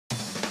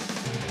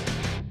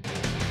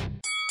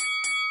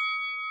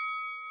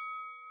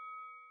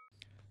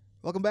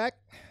Welcome back.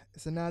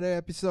 It's another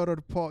episode of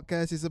the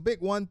podcast. It's a big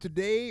one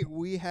today.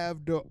 We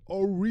have the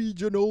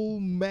original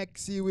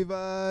Maxi with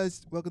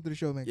us. Welcome to the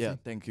show, Maxi. Yeah,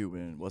 thank you,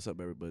 man. What's up,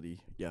 everybody?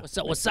 Yeah.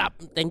 What's up?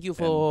 Thank you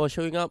for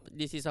showing up.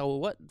 This is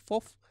our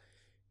fourth?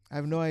 I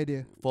have no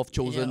idea. Fourth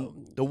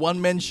chosen, the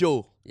Wan Man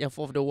Show. Yeah,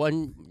 fourth the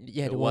one.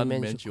 Yeah, the one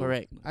man show.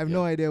 Correct. I have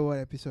no idea what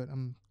episode.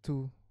 I'm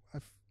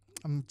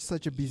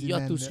such a busy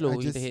man. You're too slow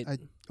in the head.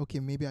 Okay,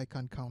 maybe I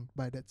can't count,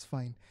 but that's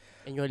fine.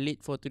 And you're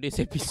late for today's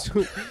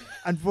episode.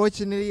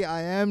 Unfortunately,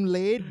 I am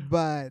late,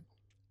 but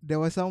there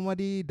was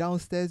somebody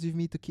downstairs with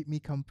me to keep me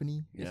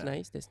company. That's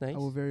nice. That's nice.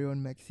 Our very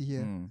own Maxi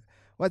here.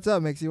 What's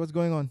up, Maxi? What's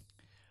going on?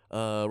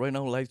 Right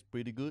now life's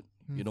pretty good.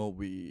 You know,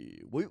 were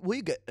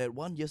you get at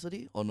one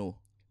yesterday or no?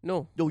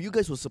 No, you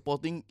guys were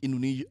supporting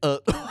Indonesia.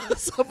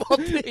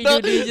 Supporting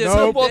Indonesia.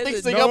 supporting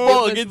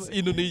Singapore against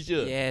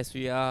Indonesia. Yes,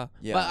 we are.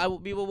 Yeah.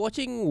 But we were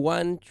watching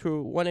one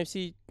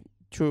FC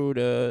through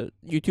the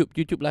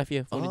YouTube live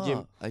here from the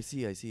gym. I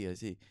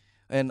see.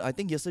 And I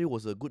think yesterday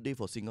was a good day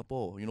for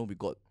Singapore. You know, we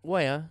got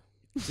Why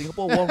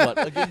Singapore won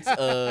what against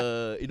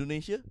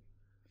Indonesia?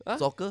 Huh?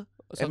 Soccer?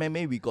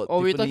 MMA we got.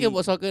 Oh, we're talking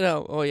about soccer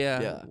now. Oh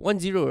yeah.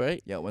 1-0, right?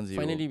 Yeah, 1-0.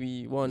 Finally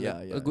we won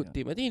a good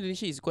team. I think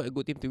Indonesia is quite a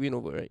good team to win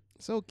over, right?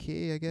 It's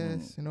okay, I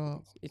guess. You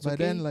know, It's but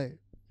okay. then like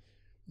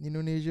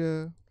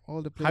Indonesia,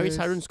 all the players. Haris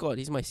Harun scored.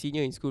 He's my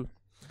senior in school.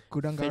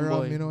 Kudang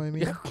Fanboy. garam, you know what I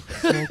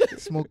mean?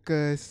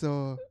 Smokers.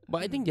 So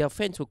But I think their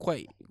fans were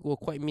quite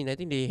mean. I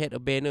think they had a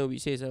banner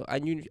which says,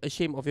 "Aren't you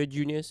ashamed of your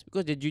juniors?"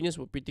 Because the juniors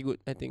were pretty good,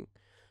 I think.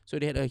 So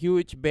they had a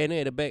huge banner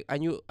at the back.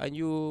 Aren't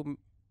you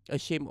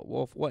ashamed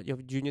of what your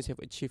juniors have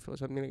achieved or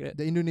something like that?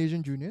 the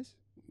Indonesian juniors,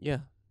 Yeah,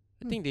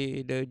 I think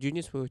the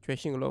juniors were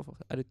trashing a lot of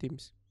other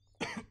teams.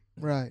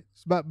 right?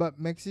 But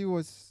Maxi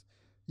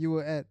you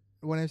were at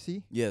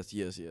 1FC. Yes.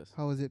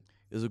 How was it?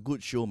 It's a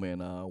good show, man.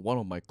 One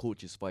of my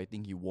coach is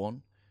fighting. He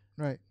won.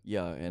 Right.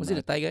 Yeah, and Was it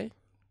a Thai guy?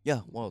 yeah,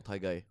 one of Thai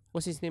guy.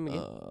 What's his name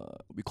again?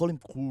 We call him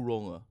Kru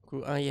Rong.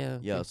 Yeah.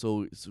 Yeah, okay.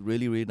 so it's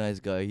really nice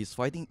guy. He's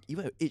fighting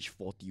even at age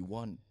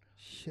 41.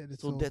 Shit.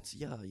 So that's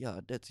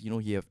that's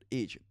he have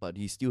age, but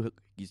he still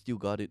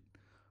got it.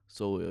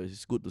 So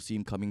it's good to see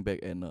him coming back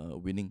and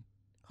winning.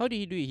 How did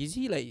he do it? Is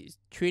he like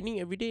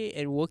training every day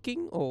and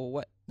working or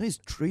what? No, he's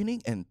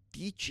training and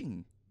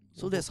teaching.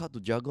 So that's hard to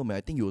juggle, man.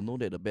 I think you'll know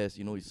that the best.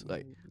 You know, it's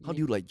like how do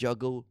you like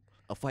juggle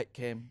a fight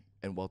camp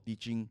and while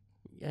teaching?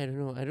 I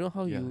don't know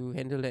how you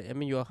handle that. I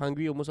mean, you're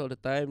hungry almost all the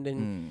time.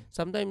 Then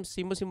sometimes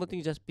simple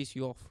things just piss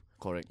you off.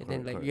 Correct. And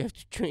then correct. you have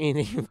to train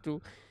and you have to.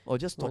 Or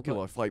just Oh my talking God.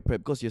 about fight prep,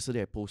 because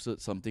yesterday I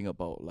posted something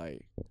about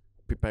like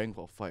preparing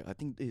for a fight. I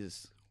think this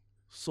is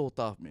so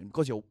tough, man,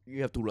 because you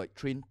have to like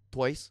train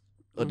twice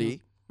a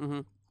day.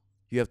 Mm-hmm.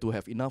 You have to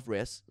have enough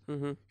rest.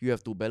 Mm-hmm. You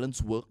have to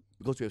balance work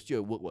because you have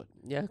still at work. What?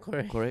 Yeah,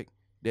 correct. Correct.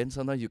 Then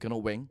sometimes you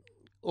cannot wang.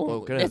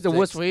 Oh, cannot that's have the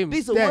worst sex. for him. This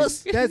is the That's-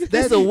 worst. that's-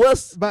 That's the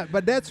worst.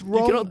 But that's You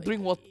wrong. cannot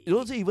drink water. You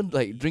don't say even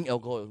like drink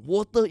alcohol.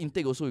 Water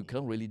intake also you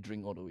cannot really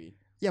drink all the way.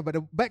 Yeah, but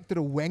back to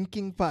the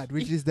wanking part,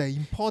 which is the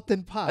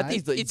important part. I think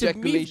it's the It's a myth,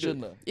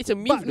 ejaculation. It's a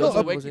myth. But no,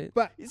 though, but- so it?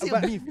 but Is it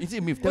but- a myth? Is it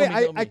a myth? Tell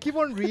wait, me. I keep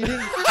on reading.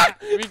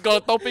 We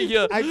got a topic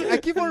here. I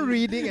keep on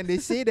reading, and they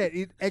say that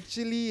it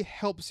actually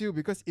helps you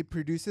because it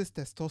produces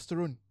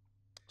testosterone.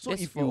 So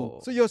That's if for- you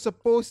So you're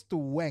supposed to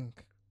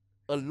wank.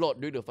 a lot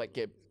during the fight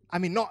camp, I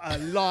mean, not a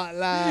lot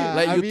lah.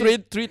 like I you mean,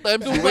 train 3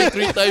 times, you wait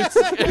 3 times,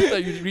 every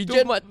time you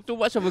reject. Too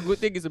much of a good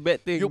thing is a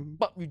bad thing.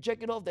 You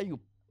jack it off, then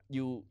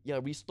you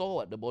restore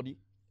what, the body.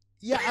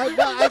 Yeah, I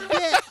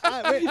get.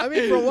 I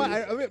mean, from what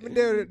I mean,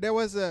 there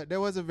was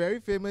a very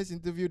famous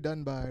interview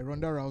done by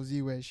Ronda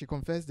Rousey where she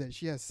confessed that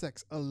she has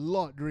sex a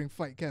lot during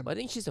fight camp. But I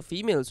think she's a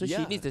female, so she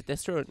Yeah. needs the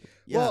testosterone.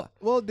 Yeah.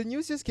 Well, the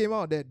news just came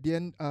out that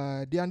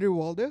DeAndre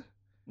Wilder,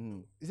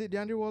 is it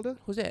DeAndre Wilder?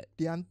 Who's that?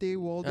 Deontay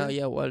Wilder.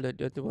 Yeah, well, the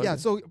Yeah,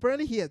 so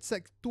apparently he had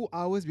sex 2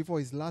 hours before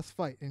his last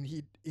fight, and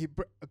he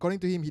according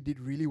to him, he did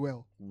really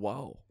well.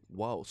 Wow.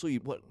 So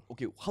what?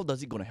 Okay, how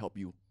does it gonna help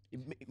you?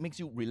 It makes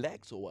you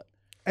relax or what?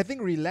 I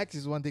think relax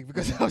is one thing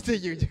because after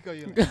you're like, Why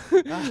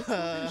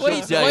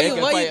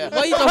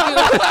you talking?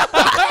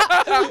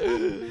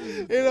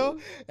 you know,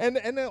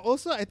 and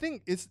also I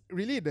think it's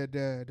really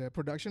the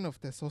production of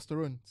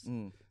testosterone.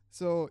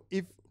 So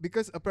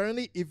because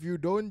apparently if you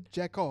don't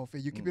jack off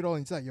and you keep it all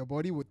inside, your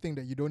body would think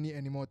that you don't need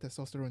any more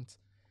testosterone.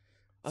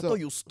 I So- thought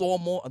you store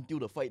more until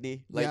the fight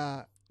day. Like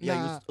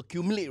Yeah, you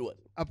accumulate what?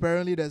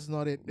 apparently that's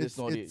not it. That's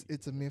not it.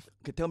 It's a myth.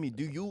 Okay, tell me,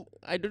 do you?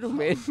 I don't know,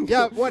 man.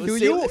 Yeah, what do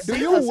Say- you say- do?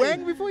 You say-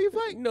 wank before you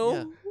fight? No,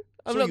 Yeah.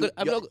 I'm So not. you- Good.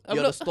 I'm you're- not. I'm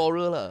You're not. the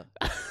storer lah.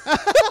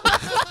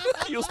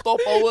 You store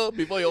power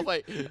before your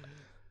fight.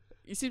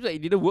 It seems like it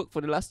didn't work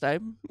for the last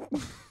time.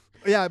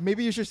 Yeah,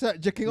 maybe you should start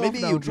jacking off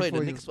Maybe now you try the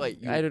before next fight.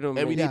 You I don't know,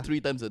 Every man. day Yeah.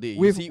 3 times a day. You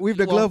with see with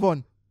the who are- glove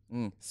on.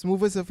 Mm.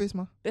 Smoother surface,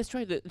 ma. Let's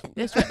try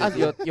ask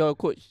your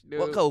coach.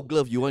 What kind of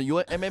glove you want? You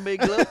want MMA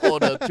glove or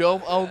the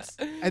 12 ounce?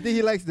 I think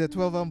he likes the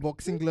 12-ounce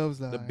boxing gloves,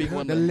 lah. The big you know,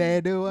 one, the lah.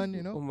 leather one,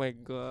 you know. Oh my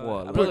god! Wow,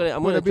 I'm put- not gonna.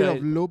 I'm Put gonna a bit try of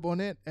it. lobe on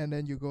it, and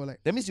then you go like.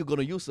 That means you're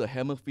gonna use a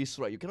hammer fist,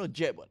 right? You cannot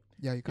jab, what?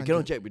 Yeah, you You can't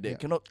cannot jab. jab with that. Yeah.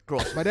 Cannot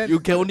cross. But then You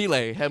can only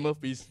like hammer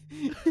fist.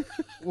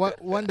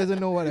 one doesn't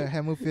know what a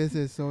hammer fist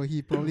is, so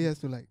he probably has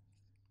to like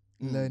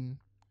learn.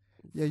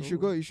 Yeah, you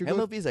should go. You should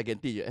Hammer go. fist I can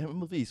teach you.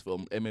 Hammer fist is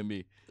from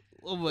MMA.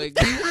 Oh my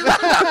god.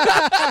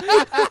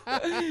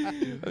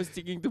 I'm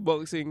sticking to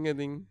boxing, I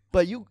think.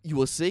 But you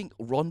were saying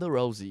Ronda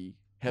Rousey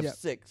have Yep.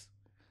 sex,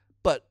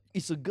 but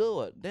it's a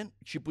girl. Then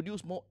she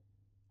produce more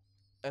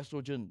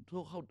estrogen.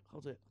 So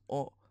how's that?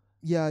 Oh,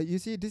 Yeah, you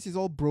see, this is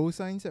all bro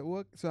science at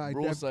work. So I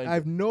Bro have, science. I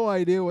have no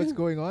idea what's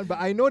going on. But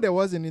I know there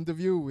was an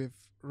interview with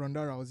Ronda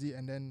Rousey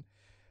and then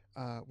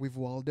with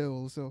Wilder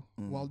also.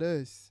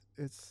 Wilder is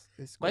it's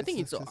But I quite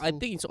think successful.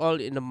 it's all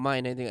in the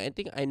mind. I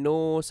think I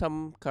know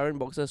some current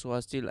boxers who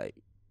are still like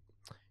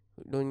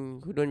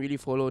who don't really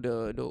follow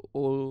the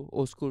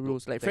old school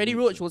rules. Like Freddie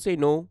techniques, Roach will say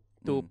no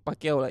to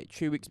Pacquiao like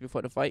 3 weeks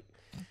before the fight.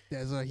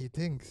 That's what he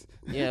thinks.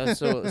 Yeah,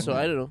 so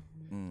I don't know.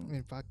 I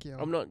mean, Pacquiao.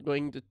 I'm not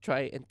going to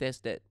try and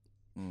test that.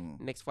 Mm.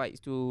 Next fight is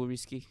too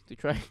risky to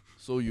try.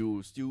 So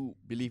you still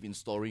believe in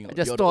storing?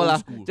 Just You're the store old lah.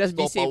 school. Just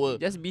be Store safe. power.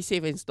 Just be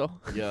safe and store.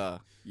 Yeah,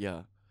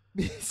 yeah.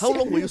 How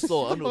long will you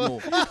store? I don't know.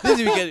 This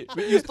we can.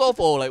 You store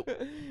for like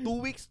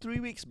 2 weeks, 3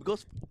 weeks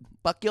because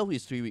Pacquiao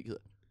is 3 weeks.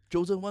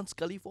 Chosen one,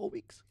 Scully 4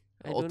 weeks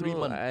I or don't 3 know.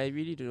 months. I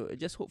really don't know. I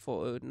just hope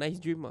for a nice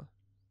dream.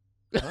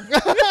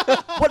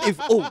 What if?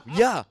 Oh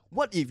yeah.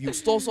 What if you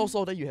store,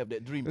 then you have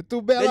that dream?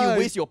 Too bad Then lah. you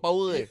waste your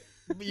power.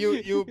 But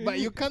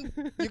you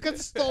can't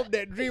stop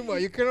that dream. Or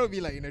you cannot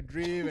be like in a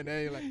dream and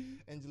then you're like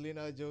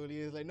Angelina Jolie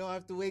is like, no, I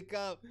have to wake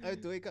up.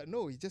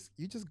 No, you just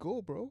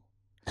go, bro.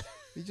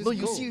 You just No,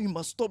 you go. see, you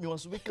must stop. You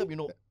must wake up.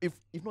 If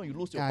not, you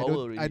lose your Yeah, power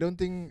already. I don't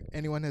think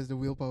anyone has the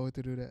willpower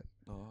to do that.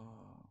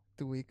 Ah,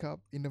 To wake up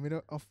in the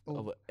middle of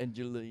of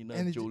Angelina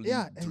and Jolie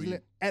Angela, dream.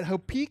 at her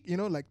peak,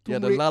 like Yeah,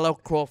 Tomb the Lara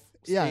Croft.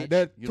 yeah, Stage,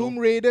 the you Tomb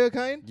know. Raider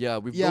kind. Yeah,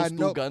 with Yeah, those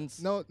two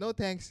guns, No,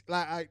 thanks.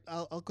 Like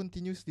I'll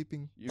continue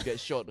sleeping. you get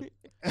shot.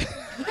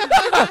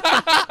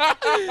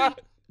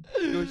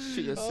 Don't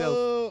shoot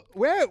yourself.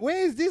 Where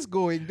is this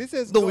going? This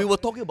is No, we were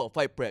talking about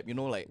fight prep.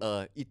 Like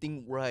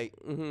eating right.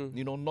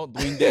 Mm-hmm. Not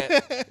doing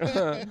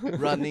that.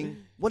 Running.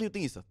 What do you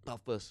think is the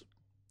toughest?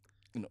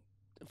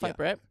 Fight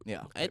prep.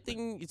 Yeah. I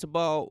think it's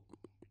about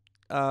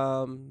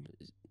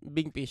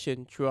being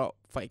patient throughout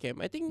fight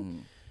camp. I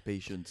think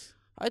Patience.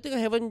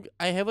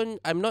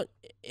 I'm not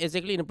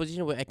exactly in a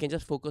position where I can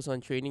just focus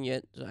on training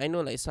yet. So I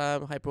know like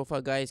some high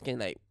profile guys can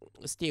like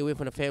stay away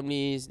from the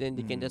families, then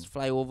they can just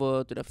fly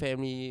over to the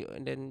family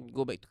and then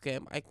go back to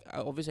camp. I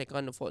obviously I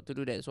can't afford to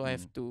do that, so I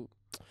have to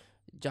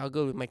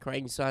juggle with my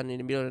crying son in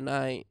the middle of the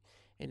night,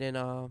 and then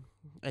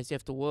I still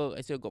have to work.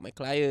 I still got my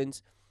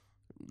clients,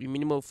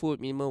 minimal food,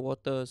 minimal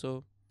water.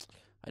 So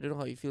I don't know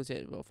how it feels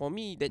yet, but for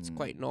me that's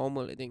quite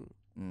normal, I think.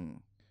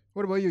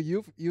 What about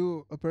you?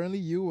 You apparently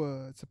you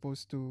were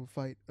supposed to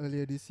fight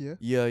earlier this year.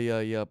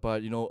 Yeah.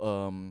 But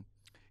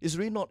it's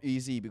really not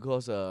easy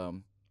because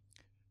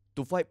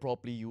to fight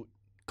properly,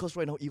 because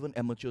right now even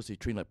amateurs they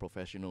train like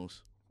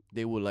professionals.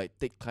 They will like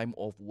take time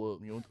off work,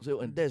 So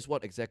and that's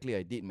what exactly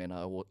I did, man.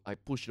 I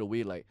pushed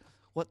away like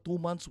 2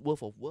 months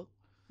worth of work.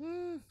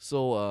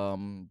 So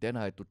then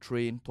I had to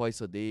train twice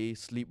a day,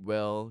 sleep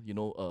well,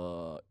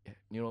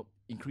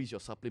 increase your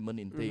supplement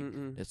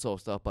intake, that sort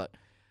of stuff. But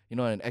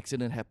an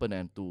accident happened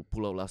and to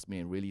pull out last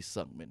minute really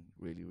sucked, man.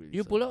 Really, really.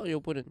 You sucked. pull out or your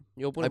opponent?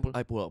 Your opponent pull.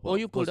 I pulled out. Oh,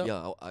 you pulled out?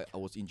 Yeah, I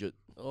was injured.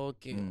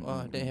 Okay.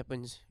 That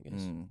happens. I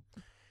guess.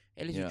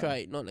 At least you Yeah.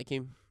 tried, not like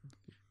him.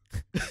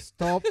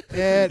 Stop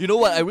it. You know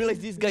what? I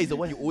realized this guy is the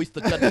one you always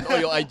tekan in all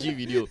your IG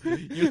video.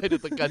 You like to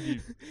tekan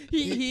him.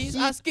 He's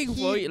asking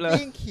for it lah. I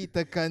think he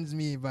tekans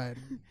me, but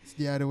it's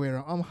the other way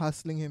around. I'm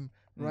hustling him,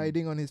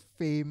 riding on his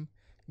fame,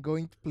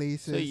 going to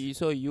places.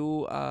 So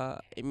you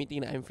are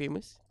admitting that I'm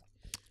famous?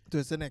 To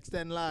a certain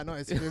extent lah, not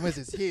as famous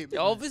as him. Yeah,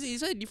 obviously,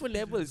 it's at different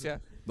levels, yeah.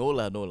 No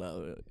lah.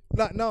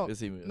 No,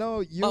 Just him. no,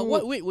 you. But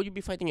what weight would you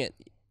be fighting at?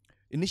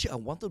 Initially, I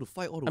wanted to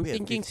fight all the I'm way at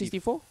thinking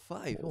 64?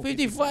 55. No,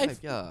 55?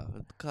 Yeah,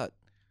 cut.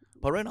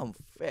 But right now I'm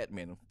fat,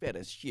 man. I'm fat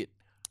as shit.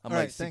 I'm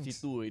Alright, like thanks.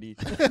 62 already.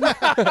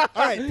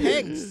 Alright,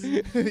 thanks.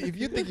 If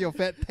you think you're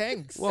fat,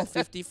 thanks. Well,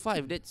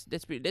 55.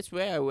 That's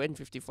where I went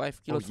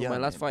 55 kilos for my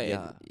last fight.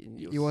 Yeah.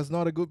 It was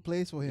not a good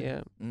place for him.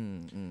 Yeah.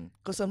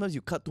 Because sometimes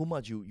you cut too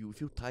much, you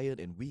feel tired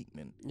and weak,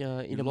 man.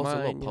 Yeah, in You the lost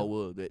mind. a lot of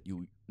power that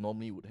you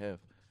normally would have.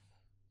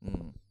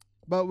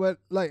 But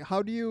like,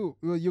 how do you?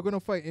 Well, you're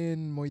gonna fight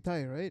in Muay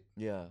Thai, right?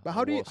 Yeah. But I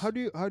how was.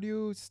 do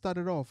you start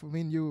it off? I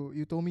mean, you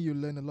told me you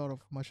learned a lot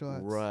of martial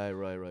arts.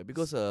 Right.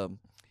 Because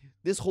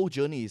this whole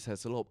journey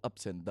has a lot of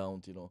ups and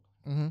downs,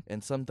 Mm-hmm.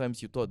 And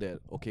sometimes you thought that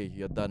okay,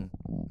 you're done.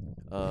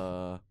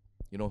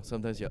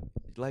 Sometimes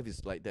life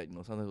is like that.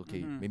 Sometimes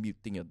okay, maybe you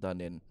think you're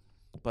done,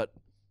 but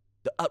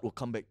the art will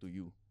come back to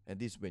you, and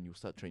this is when you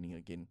start training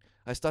again.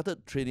 I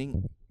started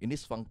training in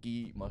this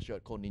funky martial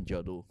art called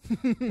Ninjado.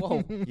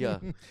 Wow. Yeah.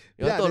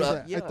 Yeah, I thought,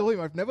 I told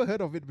him I've never heard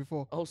of it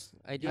before. I was,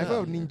 I I've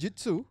heard of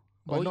ninjutsu,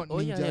 but not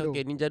ninjado.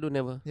 Okay, ninjado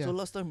never. Yeah. So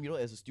last time,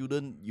 as a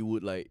student, you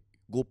would like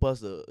go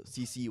past the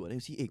CC, and then you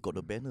see, hey, got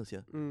the banners,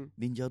 yeah.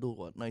 Ninjado,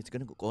 what? Nice,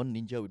 gonna go on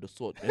ninja with the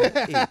sword. Then,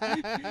 hey,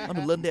 I want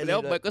to learn that.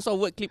 Well, Like, Microsoft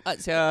Word clip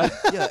arts, yeah.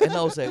 yeah, and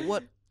I was like,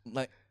 what?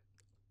 like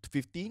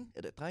 15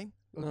 at that time.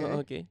 Okay.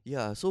 Okay.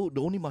 Yeah, so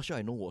the only martial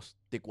I know was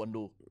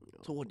taekwondo.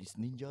 So what is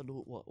ninja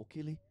though? What,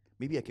 okay leh.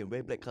 Maybe I can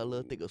wear black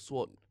color, take a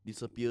sword,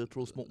 disappear,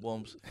 throw smoke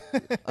bombs.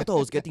 I thought I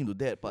was getting to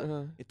that, but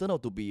it turned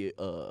out to be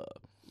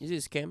Is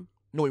it a scam?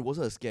 no, it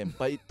wasn't a scam.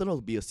 But it turned out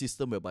to be a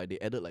system whereby they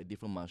added like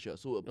different martial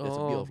arts. So there's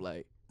a bit of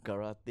like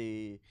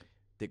karate,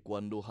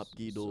 taekwondo,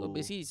 hapkido. So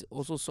basically, it's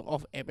also sort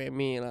of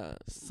MMA lah.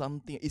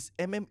 Something. It's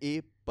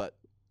MMA, but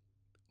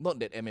not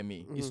that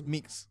MMA. It's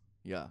mixed.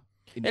 Yeah.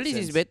 in At that least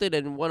it's sense. better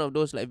than one of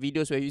those like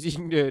videos where you see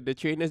the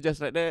trainers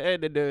just like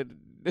that, and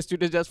the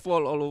students just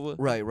fall all over.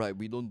 Right.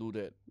 We don't do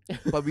that.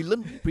 But we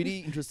learn pretty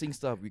interesting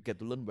stuff. We get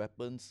to learn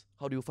weapons.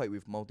 How do you fight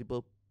with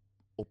multiple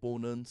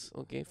opponents?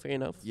 Okay, fair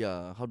enough.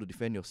 Yeah, how to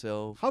defend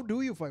yourself. How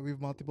do you fight with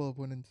multiple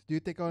opponents? Do you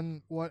take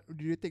on what?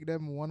 Do you take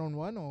them one on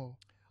one or?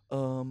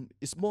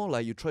 It's more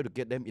like you try to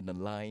get them in a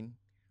line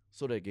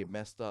so they get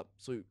messed up.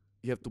 So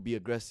you have to be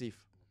aggressive.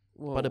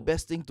 But the Wow.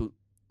 best thing to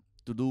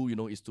do,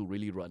 is to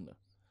really run.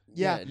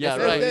 Yeah, Yeah,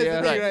 that's right, the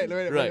yeah, thing, right,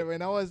 When, right.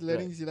 when I was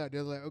learning Silat, they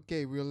was like,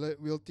 okay,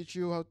 we'll teach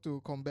you how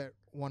to combat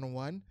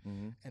 1-on-1,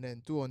 and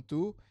then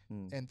 2-on-2,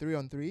 and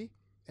 3-on-3,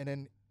 and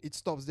then it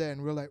stops there,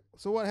 and we're like,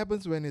 so what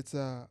happens when it's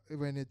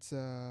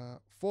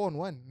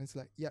 4-on-1? And it's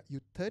like, yeah,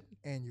 you turn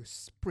and you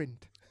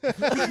sprint.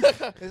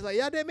 It's like,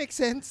 yeah, that makes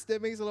sense.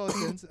 That makes a lot of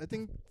sense. I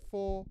think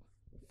 4%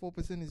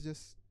 is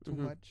just too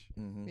much.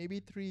 Maybe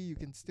 3 you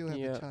can still have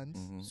Yeah. a chance.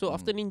 So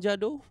after Ninja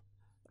though,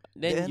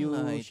 then Then you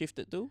I-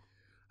 shifted to?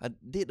 I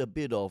did a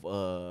bit of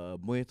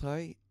Muay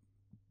Thai,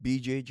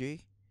 BJJ,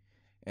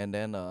 and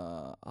then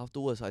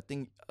afterwards I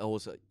think I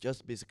was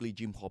just basically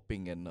gym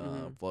hopping, and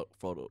for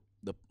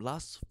the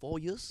last 4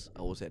 years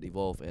I was at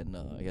Evolve, and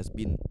it has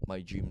been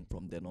my gym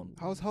from then on.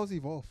 How's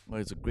Evolve?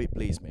 Well, it's a great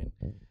place, man.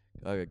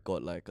 I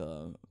got like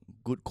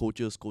good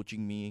coaches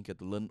coaching me, get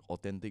to learn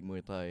authentic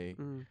Muay Thai.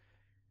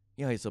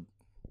 Yeah,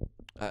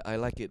 I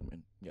like it,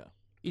 man. Yeah.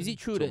 Is it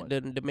true So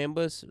that the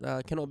members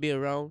cannot be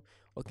around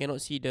or cannot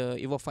see the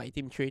Evolve Fight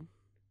Team train?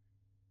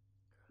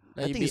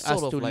 Like I you think be it's sort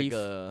asked of to like leave?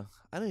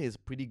 I think it's a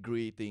pretty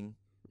grey thing.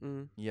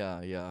 Mm.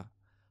 Yeah.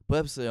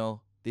 Perhaps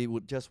they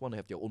would just want to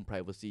have their own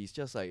privacy. It's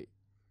just like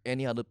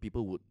any other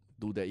people would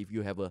do that. If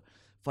you have a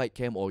fight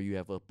camp or you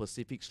have a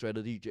specific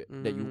strategy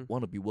that you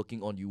want to be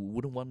working on, you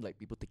wouldn't want like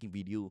people taking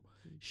video,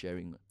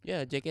 sharing.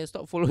 Yeah, Jackass,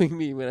 stop following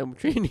me when I'm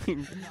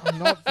training. I'm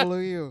not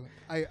following you.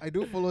 I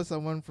do follow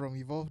someone from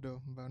Evolve though,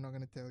 but I'm not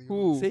gonna tell you.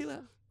 Who? Say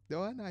lah. The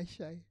one I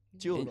shy.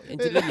 Chill.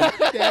 Angela Lee.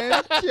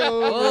 Damn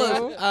chill,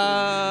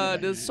 Oh,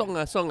 bro. the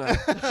song.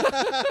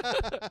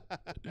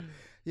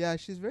 Yeah,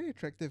 she's very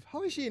attractive.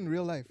 How is she in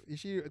real life? Is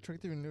she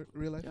attractive in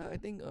real life? Yeah, I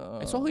think.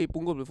 I saw her in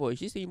Punggol before. Is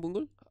she staying in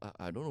Punggol?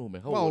 I don't know,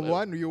 man. How Well, would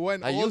I- you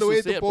went I all used the to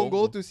way stay to at Punggol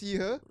Punggol. to see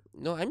her.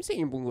 No, I'm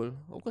staying in Punggol.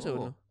 Of course I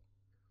will know.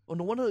 Oh,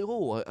 no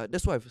wonder.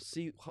 That's why I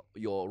see how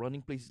your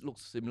running place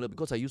looks similar,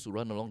 because I used to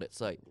run along that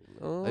side.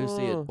 Oh. I used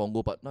to stay at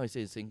Punggol, but now I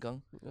stay in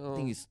Sengkang. Oh. I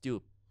think it's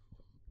still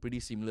pretty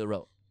similar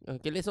route.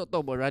 Okay, let's not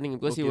talk about running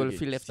because you will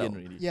feel left sian out.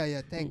 already.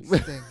 Yeah, thanks.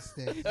 But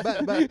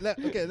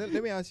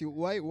let me ask you,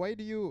 why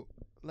do you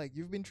like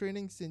you've been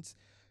training since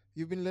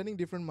you've been learning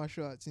different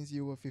martial arts since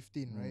you were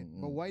 15, right?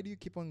 But why do you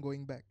keep on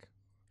going back?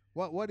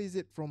 What is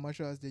it from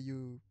martial arts that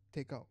you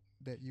take out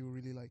that you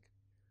really like?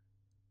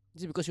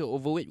 Is it because you're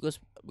overweight?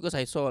 Because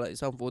I saw like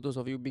some photos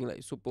of you being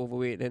like super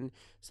overweight, and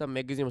some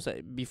magazine was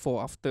like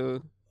before, after.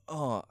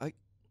 I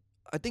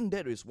think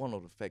that is one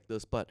of the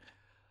factors, but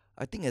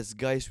I think as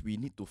guys we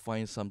need to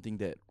find something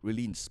that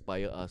really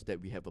inspire us,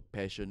 that we have a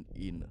passion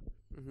in.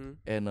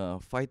 And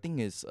fighting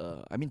is,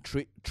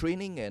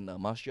 training and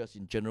martial arts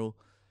in general,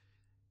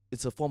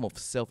 it's a form of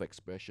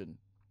self-expression,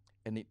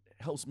 and it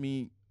helps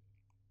me,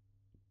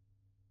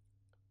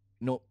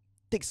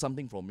 take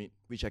something from it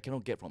which I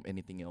cannot get from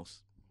anything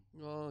else.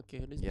 Oh,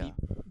 okay, that's Yeah.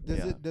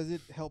 deep. Does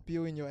it help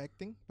you in your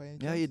acting by any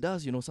Yeah, chance?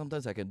 it does.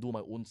 Sometimes I can do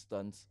my own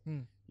stunts.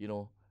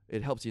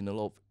 It helps in a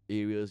lot of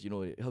areas.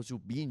 It helps you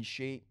be in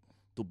shape,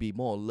 to be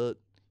more alert.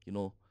 I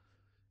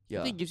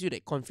Yeah. think it gives you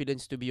that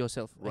confidence to be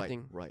yourself. I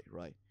think. Right.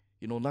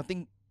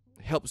 Nothing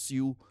helps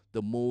you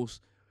the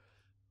most,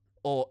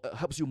 or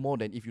helps you more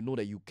than if you know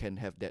that you can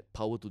have that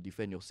power to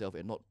defend yourself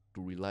and not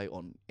to rely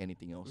on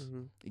anything else.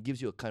 It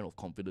gives you a kind of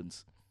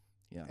confidence.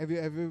 Yeah. Have you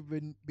ever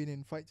been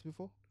in fights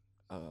before?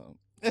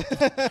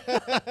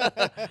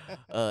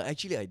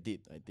 Actually, I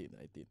did.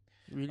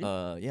 Really?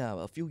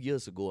 Yeah, a few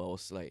years ago, I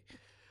was like,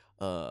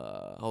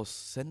 I was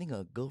sending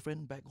a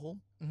girlfriend back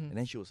home, and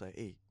then she was like,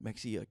 "Hey,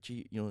 Maxi,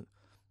 actually,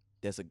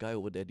 there's a guy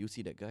over there. Do you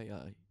see that guy?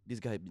 This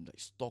guy had been like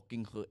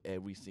stalking her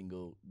every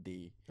single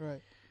day."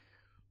 Right.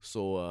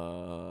 So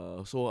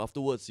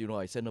afterwards,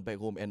 I sent her back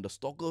home, and the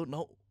stalker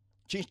now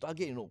changed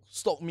target.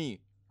 Stalk me.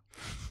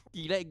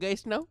 You like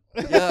guys now?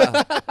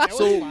 Yeah.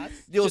 So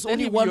there was So tell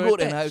only him one you're road,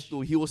 and I had attached.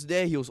 to. He was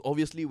there. He was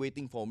obviously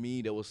waiting for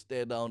me. There was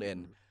stare down,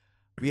 and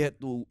we had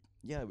to.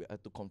 Yeah, we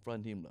had to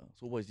confront him.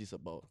 So what is this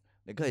about?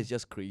 The guy is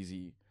just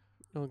crazy.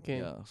 Okay.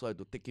 Yeah. So I had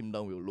to take him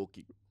down with a low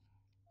kick.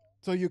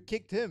 So you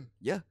kicked him.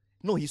 Yeah.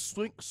 No, he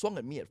swung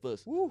at me at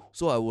first. Woo.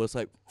 So I was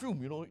like,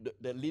 phew,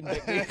 that lean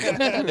back there,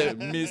 that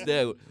miss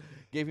there.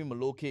 gave him a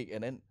low kick,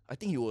 and then I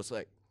think he was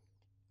like,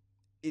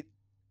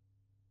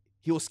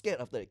 he was scared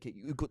after that kick.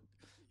 You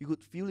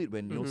could feel it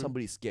when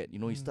somebody's scared.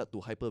 He start to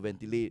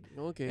hyperventilate,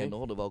 and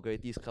all the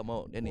vulgarities come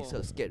out. Then he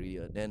started scared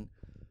really. Then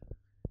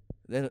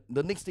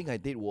the next thing I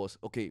did was,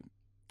 okay,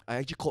 I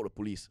actually called the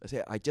police. I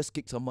said, I just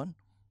kicked someone,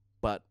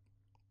 but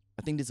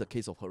I think this is a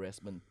case of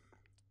harassment.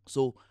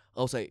 So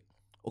I was like,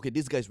 okay,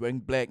 this guy's wearing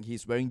black,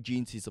 he's wearing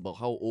jeans, he's about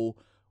how old,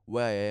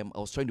 where I am. I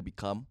was trying to be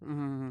calm.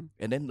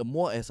 And then the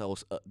more as I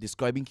was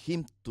describing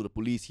him to the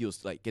police, he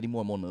was like getting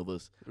more and more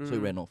nervous. So he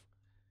ran off.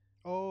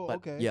 Oh, But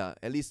okay. yeah,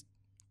 at least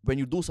when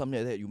you do something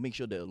like that, you make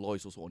sure that the law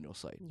is also on your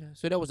side. Yeah.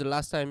 So that was the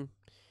last time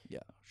Yeah,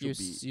 you should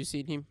be you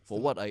seen him. for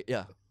what I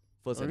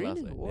first Oh, and last.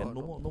 really? Right? Wow, And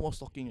no more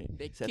stalking.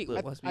 That Settled.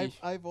 kick must be.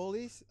 I've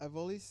always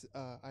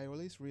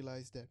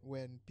realized that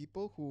when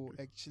people who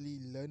actually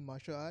learn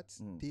martial arts,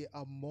 they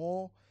are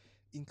more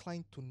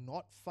inclined to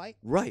not fight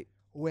Right.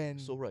 when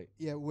So right.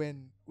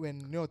 when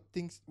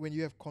things, when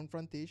you have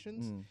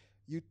confrontations,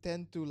 you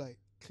tend to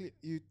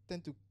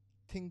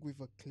think with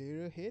a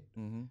clearer head.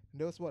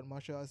 That's what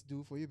martial arts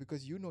do for you,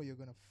 because you're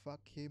gonna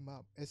fuck him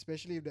up,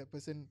 especially if that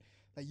person,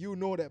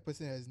 that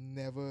person has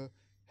never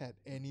had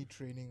any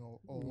training or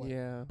what.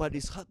 Yeah. But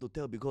it's hard to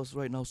tell because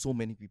right now so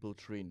many people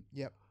train.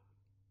 Yep.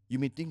 You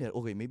may think that,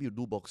 okay, maybe you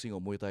do boxing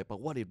or Muay Thai, but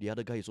what if the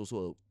other guy is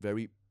also a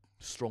very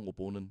strong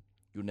opponent?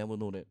 You never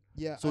know that.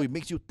 Yeah. So it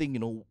makes you think,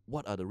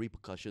 what are the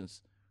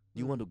repercussions? Do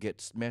you want to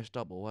get smashed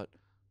up or what?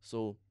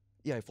 So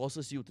yeah, it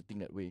forces you to think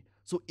that way.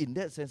 So in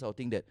that sense, I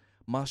think that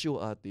martial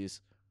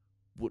artists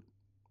would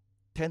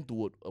tend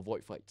to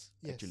avoid fights.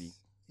 Yes. Actually,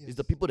 Yes. it's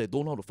the people that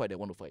don't know how to fight that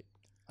want to fight.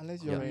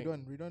 Unless you're Yeah.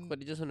 Ridhwan, But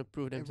they just want to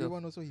prove themselves.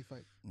 everyone also he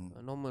fight.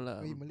 Normal lah.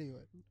 Oh, he Malay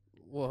what?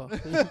 Wow.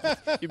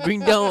 You bring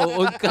down our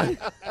own kind.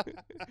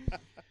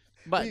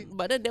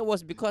 But then that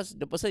was because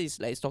the person is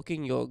like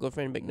stalking your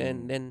girlfriend back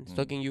then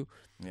stalking you.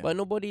 Yeah. But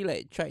nobody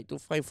like tried to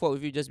find fault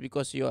with you just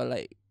because you are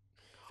like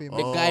Famous.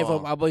 the guy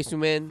from Our Boys to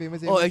Men.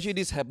 Famous. Oh, actually,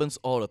 this happens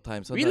all the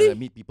time. Sometimes Really? I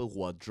meet people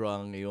who are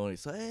drunk.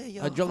 It's like, hey,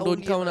 yeah, A drunk how don't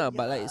old count you are? lah.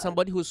 But like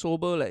somebody who's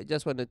sober, like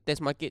just want to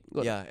test market.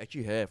 Got Yeah,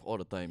 actually have all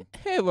the time.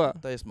 have ah.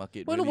 Test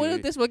market. Why really, nobody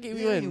really. test market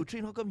Yeah, man? you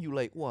train. How come you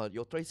like? Wow,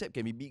 your tricep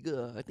can be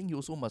bigger. I think you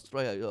also must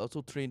try. You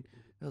also train.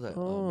 I was like,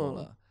 oh no Oh.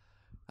 lah.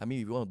 I mean,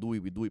 if you want to do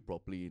it, we do it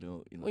properly.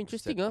 Oh,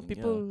 interesting setting,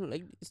 People yeah.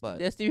 like But-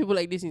 there's still people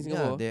like this in Yeah,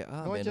 Singapore. there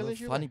are No one man, challenge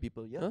you, funny man?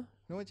 people. Yeah. Huh?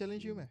 No one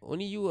challenge you, man.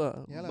 Only you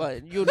ah. Yeah lah.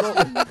 But you know.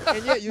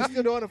 And yet you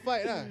still don't want to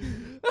fight, lah.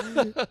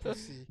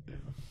 Pussy.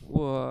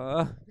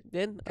 Wah.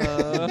 Then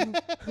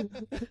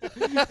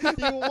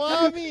You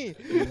want me?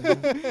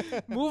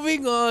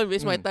 moving on.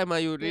 Waste my time.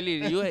 You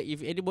really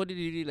if anybody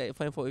really like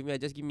find fault with me, I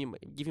just give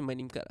him my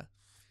name card.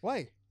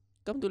 Why?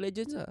 Come to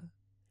Legends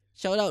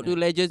Shout out to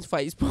Legends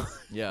Fight Sport.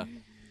 Yeah.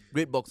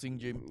 Great boxing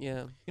gym.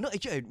 Yeah.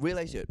 Actually, I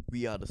realized that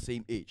we are the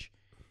same age,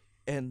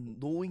 and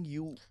knowing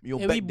you,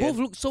 And back we both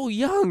then, look so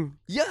young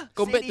yeah,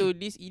 compared to steady.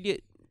 this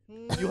idiot.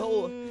 You how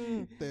old?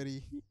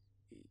 30.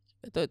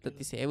 I thought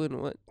 37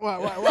 or what.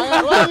 Why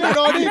are you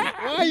nodding?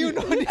 Why are you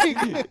nodding?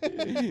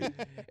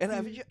 And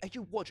I've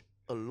actually watched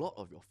a lot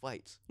of your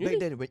fights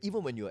Really? back then.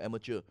 Even when you were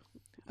amateur,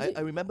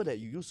 I remember that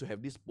you used to have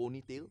this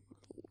ponytail.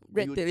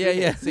 Red You tail,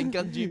 train yeah. at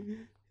Sengkang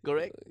Gym,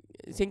 correct?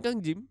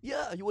 Sengkang Gym?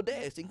 Yeah, you were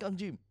there at Sengkang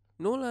Gym.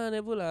 No lah,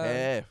 never lah.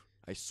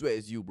 I swear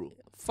it's you, bro.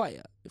 Fight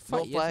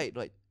Not yes. fight,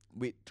 like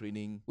weight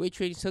training. Weight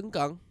training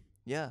Sengkang.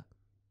 Yeah,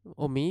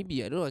 Or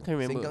maybe I don't know. I can't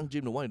remember. Sengkang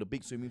Gym, the one in the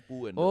big swimming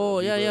pool and. Oh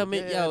the yeah, river.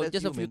 yeah, that's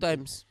just you, a few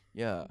man. times.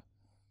 Yeah.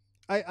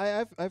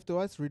 I have to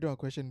ask Ridhwan a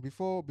question.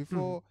 Before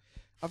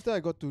after I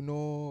got to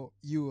know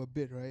you a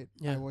bit, right?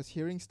 Yeah. I was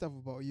hearing stuff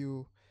about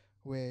you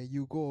where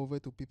you go over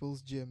to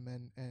people's gym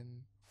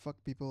and fuck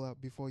people up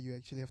before you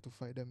actually have to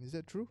fight them. Is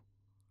that true?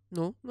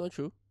 No, not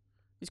true.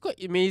 It's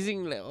quite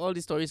amazing, like all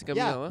these stories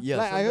coming out. Huh? Yeah,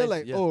 like I heard,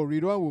 sometimes, yeah.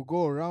 Ridhwan would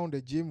go around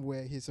the gym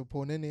where his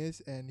opponent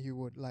is, and he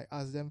would like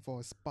ask them for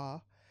a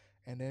spar,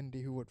 and then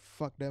he would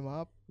fuck them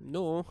up.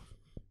 No,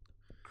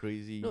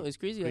 Crazy. it's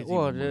crazy. Like, Crazy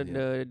wow, moment,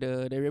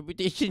 the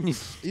reputation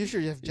is You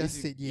should have just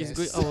said yes.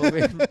 It's going out,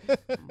 man.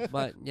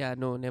 But yeah,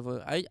 no,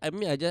 never. I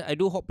mean, I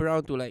do hop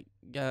around to like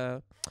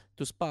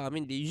to spa. I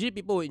mean, usually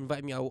people will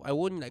invite me. I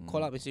won't like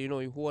call up and say,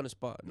 who want to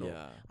spa. No,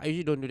 Yeah. I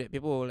usually don't do that.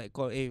 People will like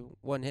call, hey,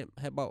 one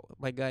help out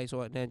my guys or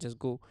what. Then I just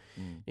go.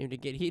 If they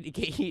get hit, they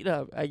get hit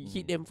up. I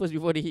hit them first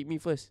before they hit me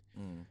first.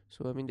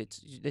 So I mean,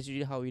 that's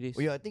usually how it is.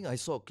 Oh yeah, I think I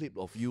saw a clip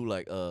of you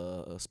like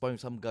sparring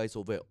some guys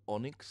over at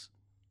Onyx.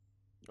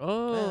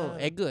 Oh,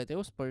 Edgar. That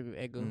was probably with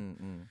Edgar.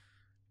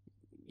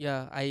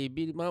 Yeah, I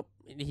beat him up.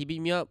 He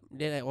beat me up.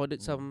 Then I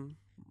ordered some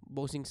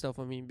boxing stuff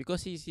for me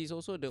because he's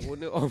also the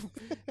owner of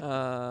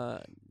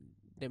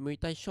the Muay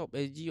Thai shop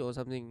SG or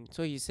something.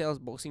 So he sells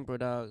boxing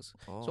products.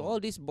 Oh. So all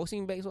these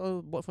boxing bags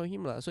all bought from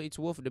him lah. So it's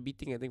worth the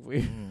beating, I think, for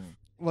him.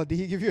 Well, did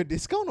he give you a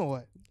discount or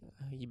what?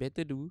 He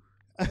better do.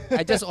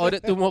 I just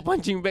ordered 2 more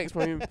punching bags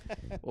from him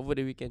over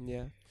the weekend.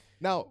 Yeah.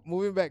 Now,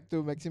 moving back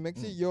to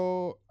Maxi.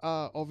 You're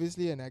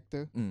obviously an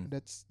actor. Mm.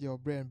 That's your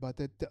bread and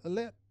butter.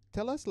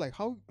 Tell us like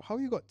how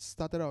you got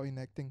started out in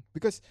acting,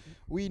 because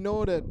we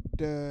know that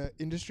the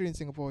industry in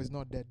Singapore is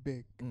not that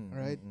big,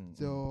 right?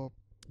 So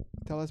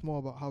tell us more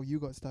about how you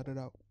got started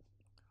out.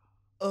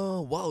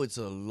 Wow, it's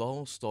a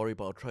long story,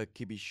 but I'll try to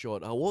keep it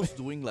short. I was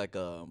doing like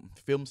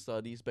film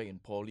studies back in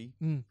poly.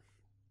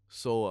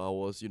 So I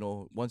was,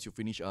 once you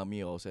finish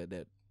army, I was at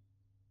that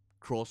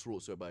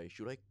crossroads whereby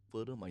should I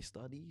further my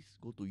studies,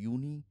 go to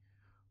uni,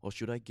 or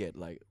should I get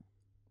like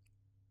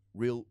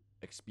real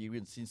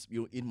experience since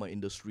you're in my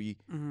industry?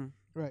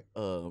 Right.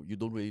 You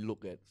don't really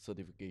look at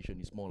certification.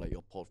 It's more like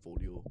your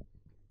portfolio.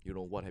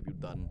 What have you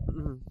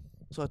done?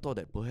 So I thought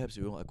that perhaps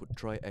I could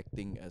try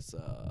acting as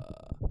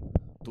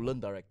to learn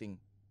directing.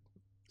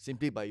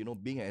 Simply by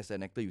being as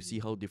an actor, you see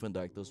how different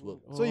directors work.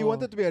 So you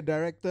wanted to be a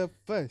director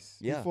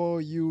first Yeah.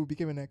 before you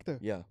became an actor.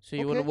 Yeah. So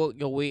you want to work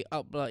your way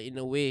up, in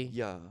a way.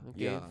 Yeah.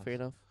 Okay, Yeah. fair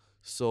enough.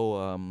 So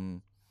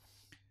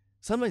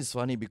sometimes it's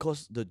funny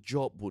because the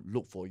job would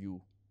look for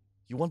you.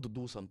 You want to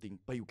do something,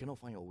 but you cannot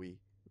find your way.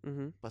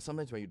 But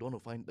sometimes when you don't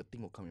want to find, the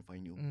thing will come and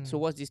find you. So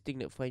what's this thing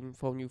that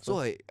found you first? So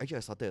I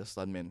started as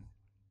stuntman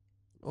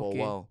for a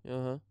while.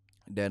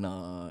 Then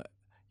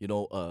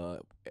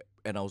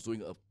and I was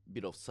doing a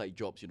bit of side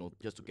jobs,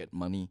 just to get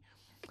money.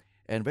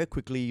 And very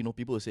quickly,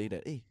 people will say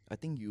that, hey, I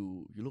think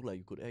you look like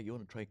you could act. You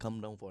want to try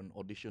come down for an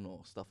audition or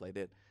stuff like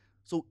that.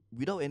 So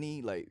without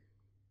any like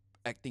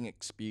acting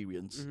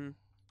experience,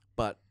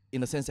 but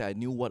in a sense that I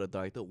knew what a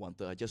director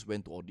wanted, I just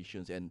went to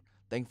auditions and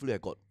thankfully I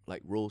got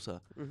like roles.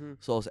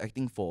 So I was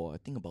acting for I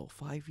think about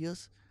 5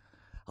 years.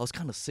 I was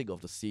kind of sick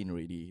of the scene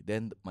already.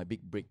 Then my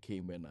big break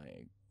came when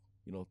I,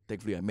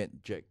 thankfully I met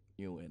Jack,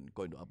 and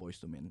got into Our Boys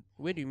to Men.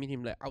 Where do you meet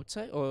him? Like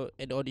outside or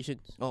at the auditions?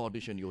 Oh,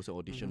 audition. You also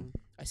audition.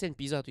 I sent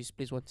pizza to his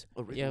place once.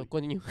 Oh, really? Yeah,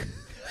 continue.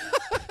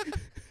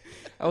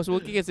 I was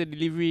working as a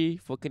delivery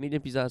for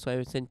Canadian Pizza, so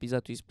I sent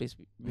pizza to his place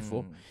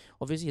before.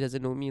 Obviously, he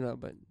doesn't know me,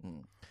 but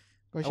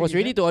I was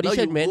ready to Now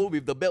audition, you man. go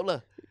with the belt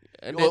lah.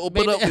 And You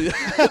open up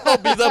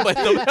pizza by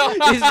the belt.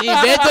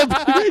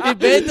 it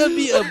better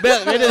be a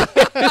belt, man.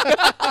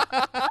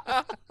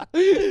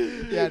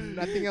 Yeah,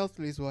 nothing else,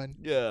 please, one.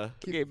 Yeah.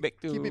 Okay,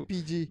 Keep it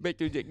PG. back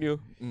to Jack Neo.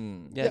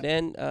 Yeah.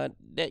 Then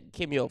that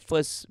came your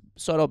first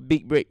sort of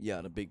big break.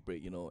 Yeah, the big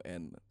break,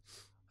 and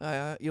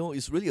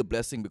it's really a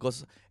blessing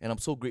because, and I'm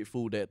so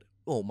grateful that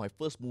my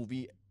first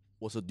movie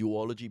was a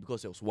duology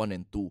because there was 1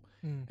 and 2,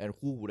 and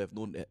who would have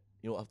known that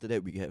after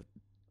that we have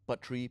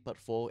part 3, part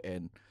 4,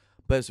 and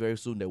perhaps very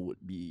soon there would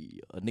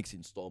be a next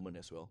installment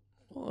as well.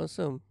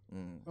 Awesome.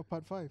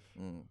 Part 5.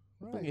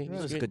 Right, Okay.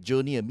 right. It's like a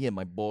journey, and me and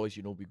my boys,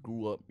 we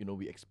grew up,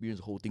 we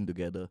experienced the whole thing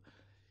together.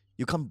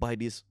 You can't buy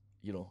this,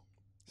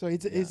 So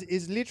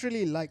it's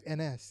literally like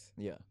NS.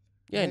 Yeah.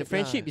 Yeah, and the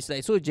friendship is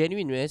like so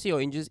genuine. When I see your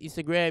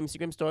Instagram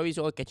stories,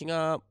 you're all catching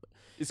up.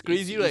 It's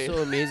crazy, It's right?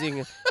 so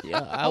amazing.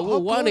 Yeah, I How would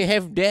want to close-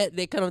 have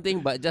that kind of thing,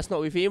 but just not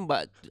with him.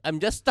 But I'm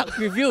just stuck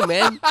with you,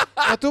 man.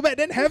 Too bad.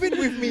 Then have it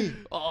with me.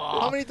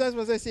 Oh. How many times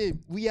must I say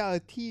we are a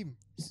team?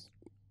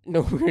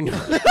 No, we're not.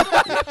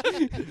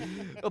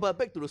 But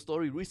back to the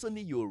story.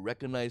 Recently, you were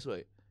recognized,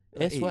 right?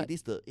 Yes, what?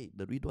 This the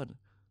Ridhwan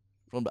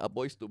from the Our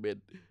Boys to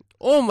Men.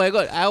 Oh my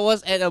god, I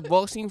was at a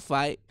boxing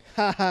fight.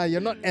 Haha, you're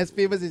not as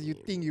famous as you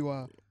think you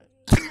are.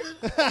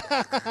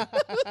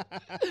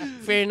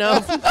 Fair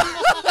enough.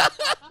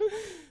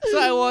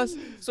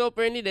 So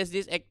apparently there's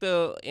this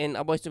actor in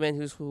A Boys to Men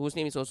whose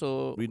name is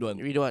also Ridhwan.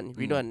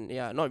 Ridhwan.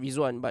 Yeah, not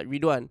Rizwan, but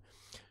Ridhwan.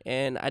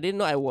 And I didn't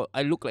know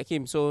I look like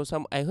him. So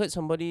I heard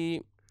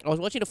somebody. I was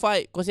watching the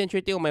fight,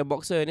 concentrating on my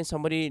boxer, and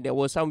then there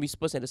was some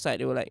whispers at the side.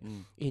 They were like,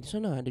 "Hey, this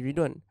one the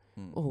Ridhwan.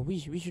 Oh,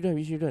 which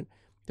Ridhwan?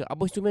 The A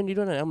Boys to Men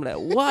Ridhwan." I'm like,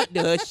 what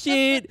the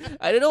shit?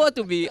 I don't know what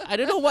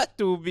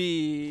to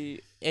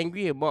be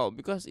angry about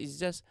because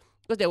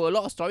there were a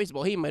lot of stories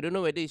about him. I don't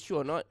know whether it's true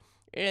or not.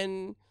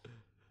 And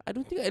I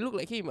don't think I look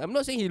like him. I'm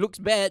not saying he looks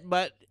bad,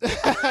 but You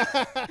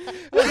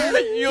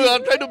are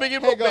trying to make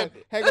him look bad.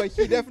 Hang on.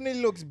 He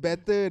definitely looks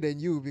better than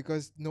you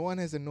because no one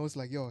has a nose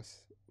like yours.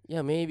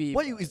 yeah, maybe.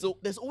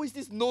 There's always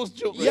this nose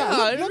joke. Yeah, I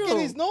right? don't look know.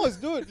 at his nose,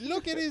 dude.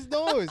 Look at his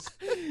nose.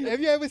 Have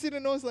you ever seen a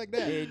nose like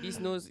that? Hey, this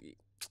nose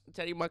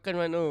cari makan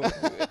mana?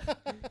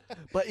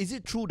 But is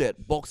it true that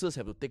boxers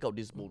have to take out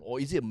this bone, or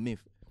is it a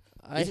myth?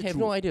 I Is it have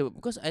true? no idea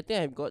because I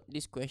think I've got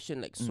this question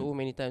like so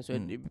many times.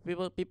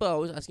 Where people are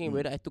always asking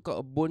whether I took out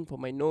a bone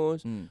from my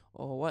nose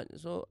or what.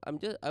 So I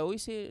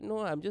always say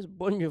no. I'm just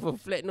born with a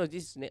flat nose.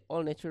 This is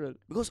all natural.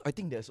 Because I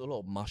think there's a lot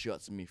of martial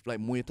arts myth. Like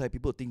Muay Thai,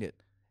 people think that,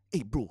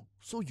 hey bro,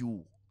 so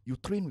you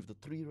train with the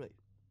tree, right?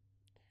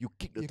 You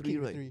kick the You tree, kick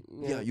the right? tree.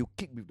 Yeah, you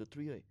kick with the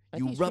tree, right? I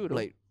You think it's rub true though.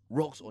 like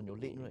rocks on your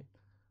leg, right?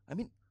 I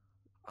mean,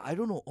 I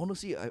don't know.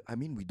 Honestly, I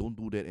mean, we don't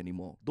do that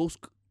anymore.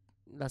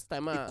 Last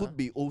time, It could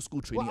be old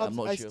school training. Well, I'm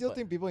not I sure. still but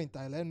think people in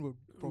Thailand would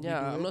probably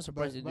Yeah, do I'm it, not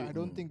surprised they but do. I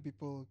don't think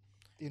people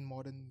in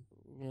modern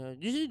yeah,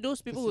 usually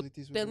those people who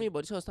facilities would tell do me it.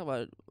 about this kind of stuff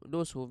are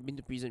those who've been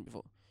to prison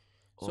before.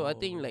 So I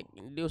think like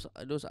those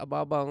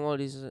abang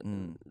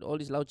all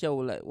this lao chia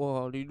will like,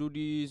 wow, you do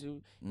this,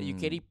 then you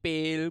carry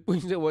pail,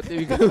 put inside water.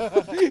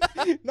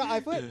 No,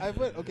 I've heard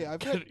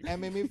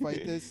MMA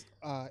fighters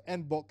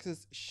and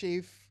boxers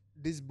shave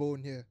this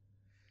bone here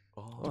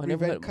Oh, to I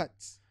never prevent heard.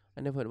 cuts.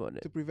 I never heard about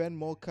that. to prevent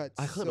more cuts.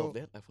 I heard So, of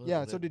that. I've heard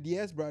Yeah, of so that. the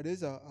Diaz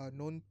brothers are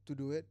known to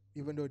do it,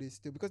 even though they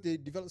still, because they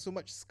develop so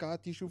much scar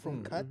tissue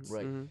from cuts.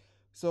 Right.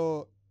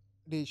 So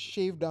they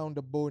shave down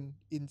the bone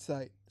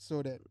inside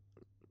so that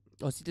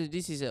Oh, so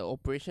this is an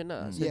operation,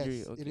 Mm. surgery.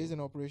 yes, Okay. it is an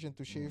operation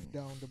to shave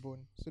down the bone.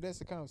 So that's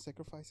the kind of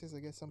sacrifices I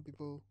guess some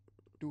people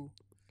do.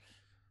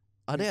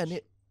 Are there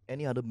Which-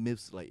 any other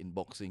myths like in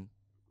boxing?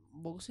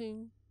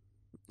 Boxing.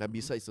 Like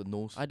besides the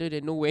nose? Other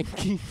than no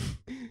wanking.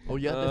 Oh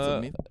yeah, that's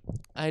a myth.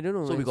 I don't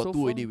know. So we man. got two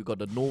far, already. We got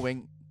the no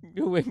wanking.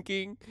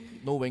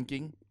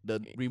 wanking, the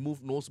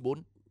remove nose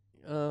bone.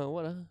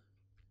 What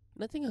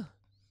Nothing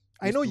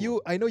I These know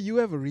two. you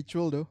have a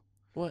ritual though.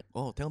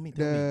 Oh, tell me.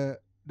 The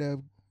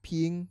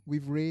peeing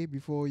with Ray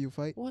before you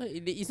fight. What?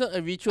 It's not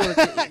a ritual.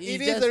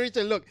 It is a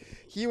ritual. Look,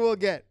 he will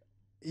get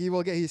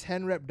his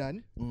hand wrap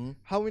done. Mhm.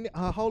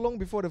 How long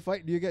before the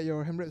fight do you get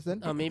your hand wraps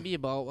done? Maybe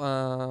about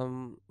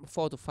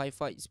 4 to 5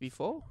 fights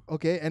before.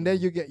 Okay, and then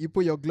you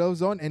put your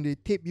gloves on and they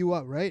tape you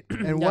up, right?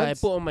 And Yeah, I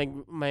once put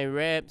on my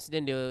wraps.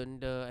 Then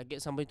I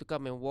get somebody to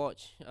come and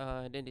watch.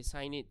 Then they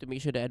sign it to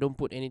make sure that I don't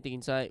put anything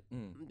inside.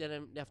 Mm.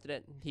 Then after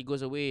that he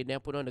goes away. Then I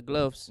put on the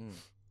gloves. Mm.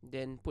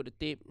 Then put the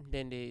tape.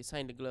 Then they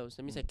sign the gloves.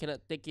 That means I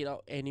cannot take it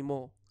out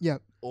anymore. yeah,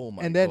 Oh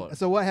my and then god.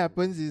 so what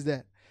happens is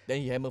that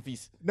Then he hammer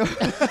fist. no,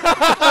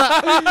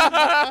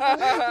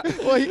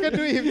 well he can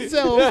do it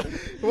himself.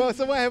 Well,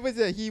 so what happens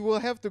is that he will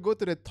have to go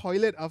to the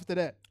toilet after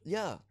that.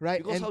 Yeah. Right,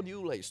 Because and- how do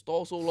you like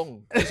store so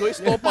long? It's always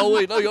store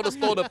power. Now you want to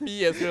store the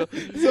pee as well.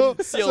 So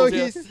Siao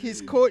sia.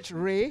 his coach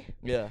Ray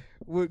Yeah.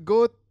 would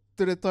go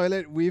to the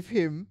toilet with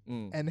him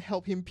Mm. and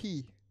help him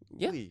pee.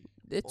 Yeah, Ui.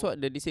 that's what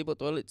the disabled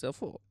toilets are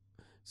for.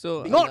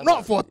 So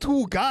Not for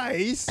two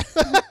guys.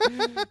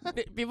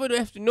 people don't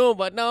have to know,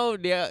 but now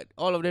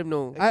all of them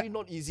know. Actually,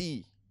 not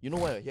easy. You know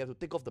what? You have to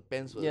take off the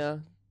pants first. Yeah,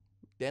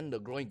 Then the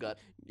groin guard.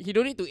 he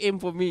don't need to aim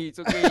for me. It's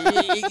okay.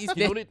 It's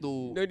You don't need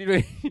to. no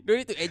need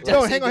to adjust.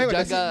 No, Just hang on, say hang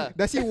on. jaga.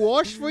 Does he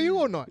wash for you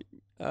or not?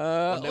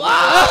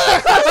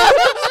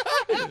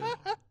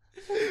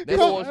 Never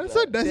No, wash.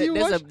 so does he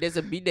wash? There's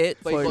a bidet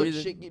But for you a got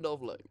reason. shake it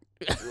off like.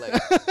 He's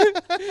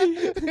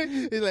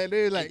like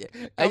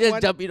I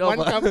just jump it off.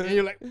 One come and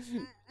you're like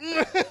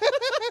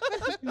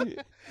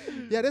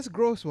yeah, that's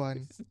gross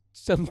one.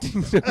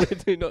 Something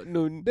that they're not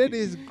known. That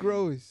is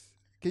gross.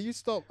 Can you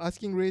stop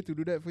asking Ray to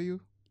do that for you?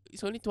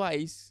 It's only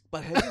twice.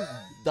 But have you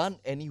done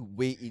any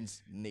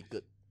weigh-ins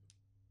naked?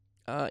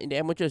 In the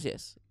amateurs,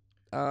 yes.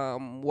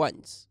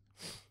 Once.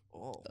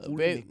 Oh, Uh, fully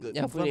very- naked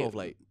yeah, in front fully- of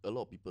like a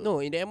lot of people. No,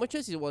 in the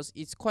amateurs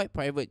it's quite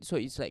private, so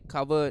it's like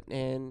covered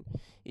and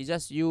it's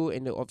just you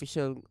and the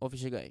official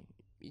guy.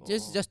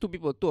 It's Oh. just two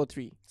people, 2 or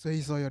 3. So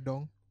he saw your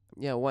dong.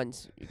 Yeah,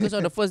 once. Because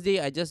on the first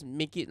day I just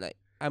make it like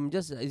I'm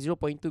just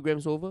 0.2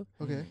 grams over.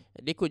 Okay.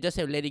 They could just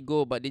have let it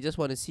go, but they just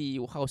want to see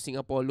how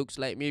Singapore looks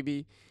like.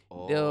 Maybe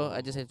there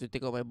I just have to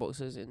take out my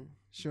boxers and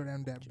Show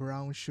them that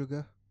brown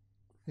sugar.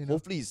 You know?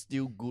 Hopefully it's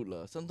still good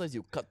lah. Sometimes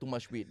you cut too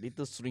much weight,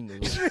 later shrink.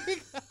 Also.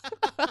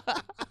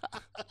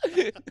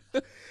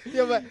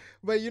 Yeah,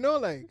 but you know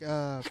like It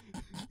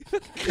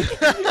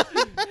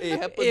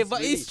happens. Eh, but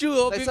really. it's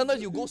true. Like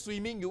sometimes you go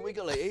swimming, you wake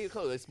up like, hey,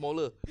 how like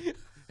smaller.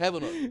 Have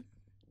or not?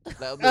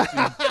 Like I'm not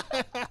swim.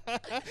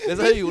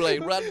 That's how you like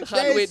run hard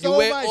there is weight. so You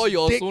wear much all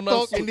your dick sauna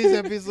talk in suit. this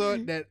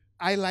episode that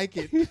I like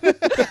it.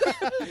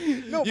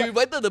 No, You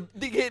invited the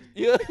dickhead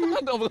here. Of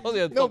course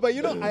you No, talk. but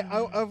you know,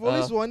 I've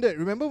always wondered.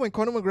 Remember when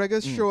Conor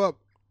McGregor show up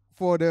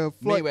for the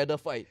Floyd? Mayweather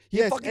fight. He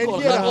Yes, fucking and got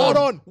he had a hard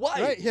on.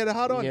 Why? Right, he had a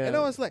hard on, and I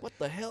Yeah. was like, What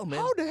the hell, man?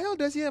 how the hell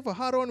does he have a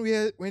hard on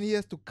when he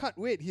has to cut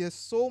weight? He has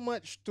so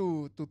much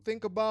to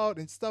think about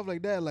and stuff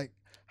like that. Like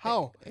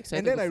how? excited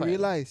And then to I fight.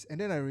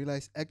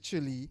 realized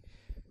actually.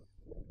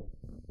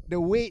 The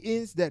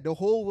weigh-ins that the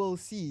whole world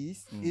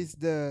sees is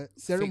the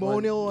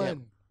ceremonial one, one.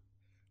 yeah.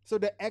 So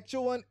the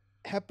actual one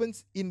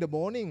happens in the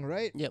morning,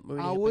 right? Yep,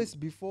 already Hours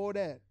before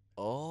that.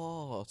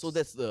 Oh, so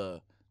that's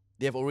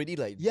they have already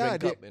like Yeah,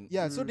 drank up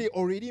and so they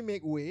already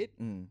make weight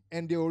Mm.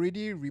 and they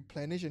already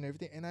replenish and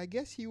everything. And I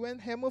guess he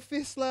went hammer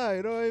fist lah,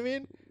 you know what I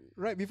mean?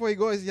 Right before he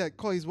goes, he like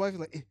call his wife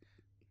like,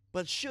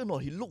 But sure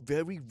not, he looked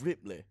very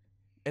ripped leh.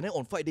 And then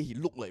on fight day he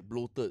looked like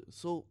bloated.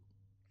 So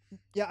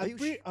yeah, Are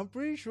you I'm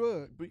pretty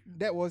sure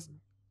that was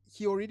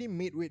he already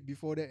made weight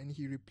before that and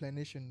he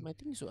replenished and I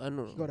think so. I don't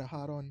know. he got a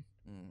hard on.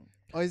 mm.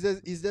 Or is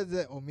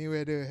that or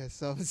Mayweather has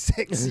some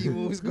sexy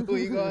moves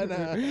going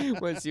on?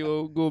 Once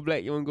you go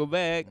black, you won't go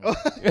back.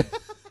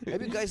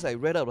 Have you guys like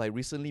read up like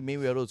recently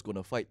Mayweather is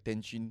gonna fight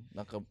Tenshin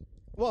Nakam?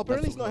 Well,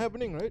 apparently it's not That's-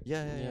 happening, right?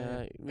 Yeah.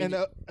 Yeah, And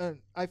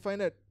really. I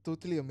find that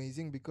totally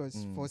amazing because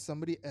Mm. for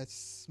somebody as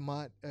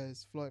smart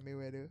as Floyd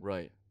Mayweather,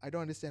 Right. I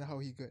don't understand how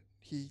he got.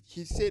 He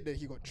said that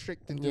he got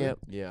tricked into Yeah. it,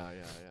 Yeah.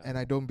 and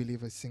I don't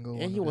believe a single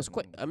one. And he of was that.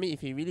 quite. I mean,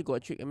 if he really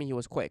got tricked, I mean, he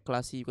was quite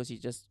classy because he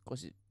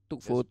took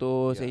Just-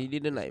 photos and yeah, he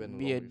didn't just like went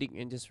be a along with dick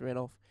and just ran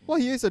off. Well,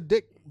 he is a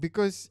dick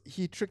because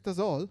he tricked us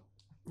all.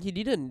 He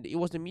didn't. It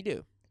was the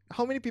media.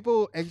 How many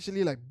people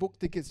actually like book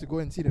tickets to go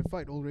and see that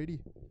fight already,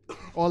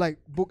 or like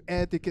book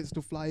air tickets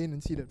to fly in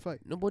and see that fight?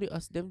 Nobody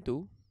asked them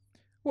to.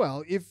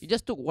 Well, if He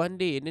just took one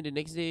day, and then the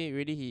next day,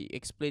 already he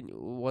explained it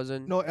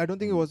wasn't no, I don't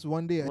think it was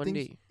one day. I one think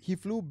day. he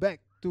flew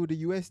back to the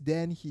US.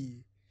 Then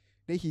he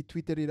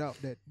tweeted it out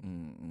that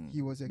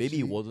he was actually Maybe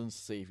it wasn't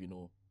safe, you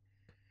know.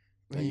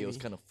 Like he was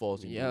kind of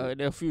forced into Yeah, it.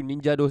 there are a few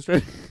ninja those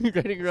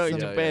running around in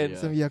Some- Japan. yeah.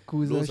 some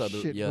yakuza Those are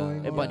the- shit yeah.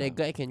 going on. But that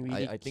guy can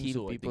really I think kill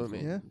so, I think people, so.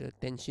 man. Yeah. The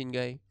Tenshin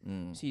guy.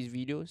 See his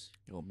videos.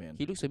 Oh man.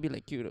 He looks a bit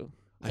like you though.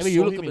 I I mean, saw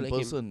you look a him bit in like him.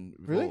 person.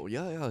 Really? Before.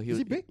 Yeah. Is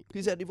he big?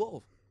 He's at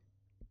Evolve.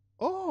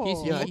 Oh,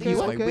 He's- Yeah, I he- think okay, he's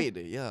my okay. weight.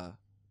 Yeah.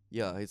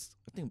 Yeah. I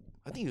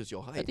think it's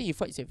your height. I think he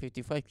fights at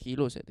 55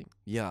 kilos. I think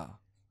Yeah.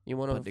 in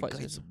one But of the the fights.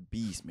 guy's a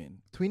beast,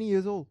 man. 20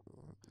 years old.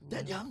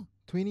 That young?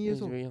 20 years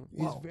He's old. very young.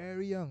 He's Wow.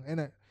 very young,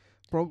 and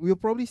we'll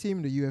probably see him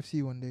in the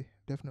UFC one day.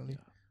 Definitely.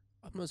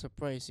 I'm not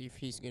surprised if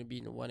he's gonna be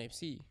in the ONE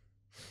FC.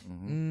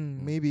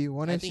 Maybe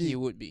one I FC. think he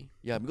would be.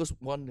 Yeah, because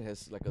one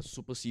has like a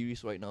super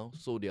series right now,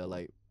 so they are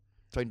like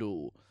trying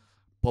to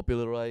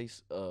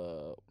popularize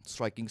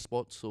striking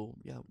sports. So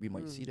yeah, we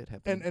might see that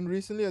happen. And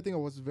recently, I think I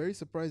was very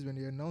surprised when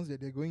they announced that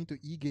they're going to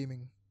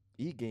e-gaming.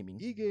 E-gaming.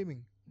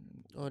 E-gaming.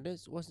 Oh,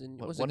 that's what's the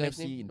What, what's the ONE guy's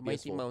FC name? in The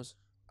Mighty PS4? Mouse.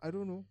 I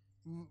don't know.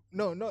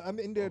 No. I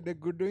mean, they're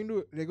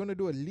gonna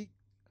do a league,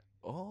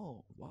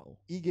 Oh wow.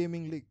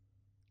 e-gaming league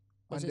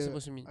What's that under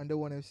supposed to mean? under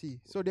ONE FC.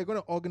 So they're gonna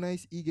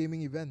organize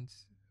e-gaming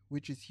events,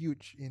 which is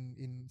huge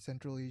in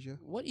Central Asia.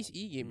 What is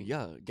e-gaming?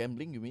 Yeah,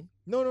 gambling. You mean?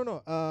 No.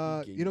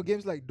 E-gaming.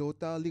 Games like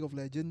Dota, League of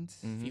Legends.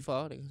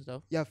 FIFA, that kind of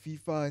stuff. Yeah,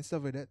 FIFA and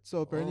stuff like that.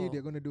 So apparently Oh.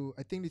 they're gonna do.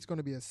 I think it's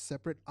gonna be a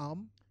separate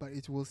arm, but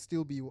it will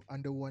still be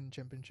under one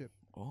championship.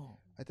 Oh.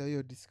 I tell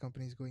you, this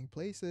company is going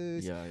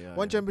places. Yeah.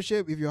 One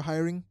championship. If you're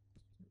hiring,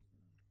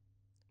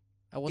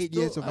 I was 8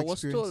 years told, of I was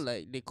told experience.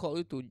 like they called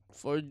you to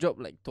for a job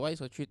like twice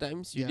or three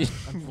times. You yeah. did.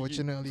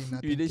 Unfortunately,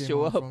 nothing didn't came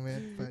show out up. from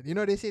it. But you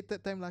know, they say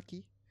third time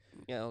lucky.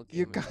 Yeah, okay.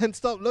 You man. can't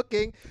stop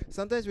looking.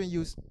 Sometimes when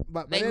you,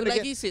 but Like, then like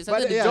again, he said, but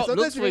sometimes the yeah, job sometimes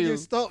looks for when you. you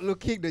stop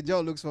looking, the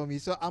job looks for me.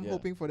 So I'm Yeah.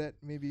 hoping for that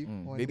maybe.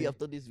 One Maybe day.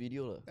 after this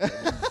video lah.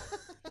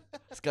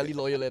 Sekali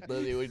lawyer letter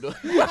they will do.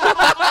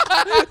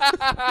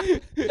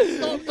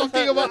 Stop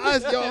talking about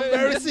us. You're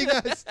embarrassing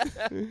us.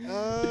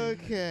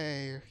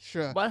 Okay,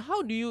 sure. But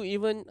how do you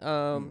even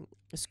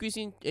squeeze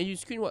in? You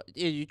screen what?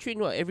 You train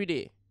what every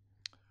day?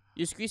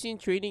 You squeeze in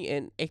training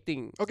and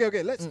acting.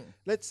 Okay. Let's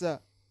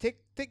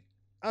take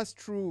us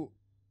through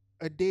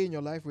a day in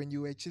your life when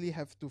you actually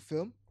have to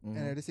film and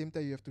at the same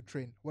time you have to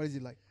train. What is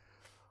it like?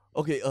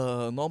 Okay,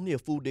 normally a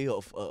full day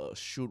of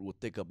shoot would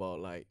take about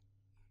like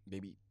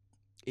maybe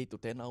 8 to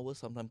 10 hours,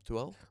 sometimes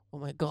 12. Oh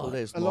my So god! that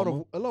is A lot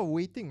normal. of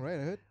waiting, right?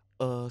 I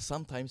heard.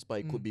 Sometimes, but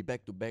it could be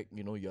back to back.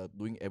 You know, you are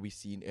doing every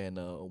scene, and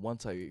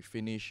once I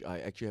finish, I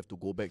actually have to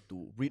go back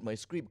to read my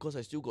script because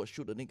I still got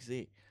shoot the next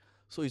day.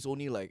 So it's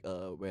only like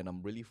when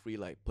I'm really free,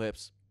 like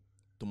perhaps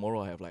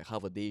tomorrow I have like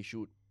half a day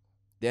shoot,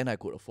 then I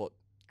could afford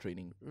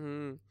training.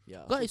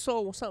 Yeah. God, I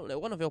saw some like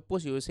one of your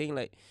posts. You were saying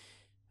like,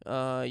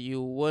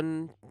 you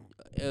weren't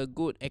a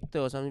good actor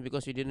or something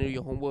because you didn't do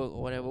your homework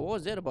or whatever. What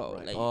was that about?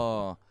 Right.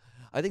 Like,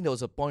 I think there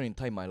was a point in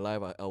time in my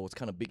life I was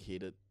kind of big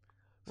headed.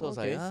 So I was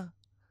like, Okay.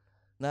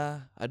 nah,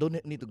 I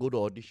don't need to go to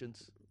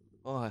auditions.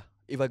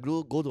 If I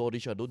go to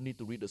audition, I don't need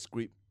to read the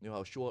script. You know,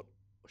 I'll show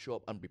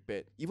up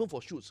unprepared. Even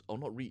for shoots, I'll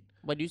not read.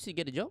 but do you still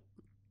get a job?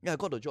 Yeah, I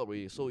got the job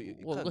already. So it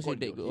Oh, can't because go you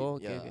into did your good. head. Oh,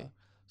 okay, Yeah. okay.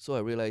 So I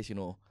realized,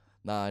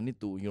 I need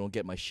to,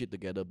 get my shit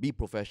together, be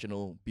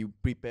professional, be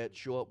prepared,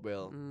 show up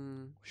well,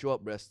 show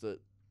up rested,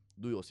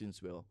 do your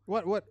scenes well.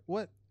 What?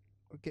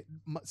 Okay,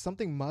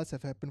 something must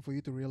have happened for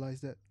you to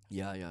realize that.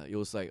 Yeah. It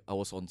was like I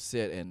was on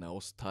set and I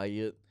was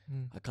tired.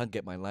 I can't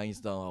get my lines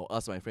down. I'll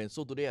ask my friends,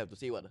 so today I have to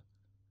say what?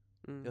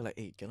 They're like,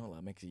 hey, cannot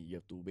lah, Maxi, you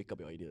have to wake up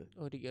your idea.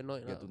 Oh, they get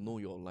annoyed. You have to know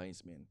your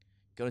lines, man.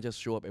 Cannot just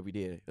show up every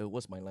day.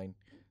 What's my line?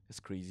 That's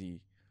crazy.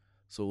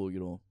 So,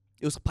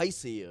 it was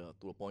paise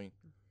to a point.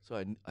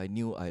 So I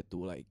knew I had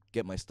to like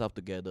get my stuff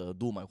together,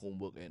 do my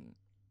homework and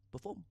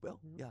perform well.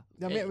 Yeah.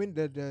 I mean,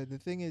 the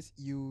thing is,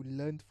 you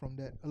learned from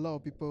that. A lot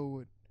of people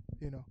would,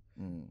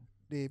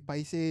 they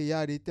paise,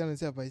 they tell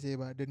themselves paise,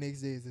 but the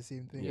next day is the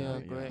same thing. Yeah,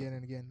 right? correct. Again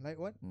and again. Like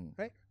what?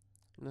 Right?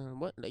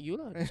 What like you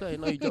lah? That's why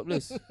now you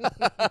jobless.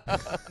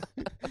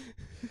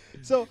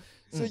 So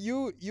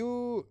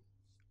you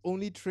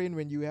only train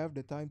when you have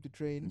the time to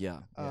train. Yeah.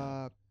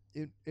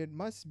 It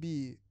must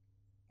be,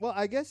 well,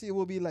 I guess it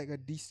will be like a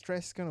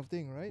de-stress kind of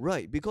thing, right?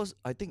 Right, because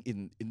I think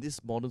in this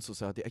modern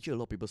society, actually a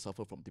lot of people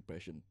suffer from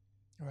depression.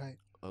 Right.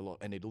 A lot,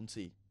 and they don't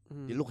say.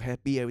 They look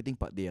happy, everything,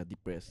 but they are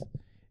depressed.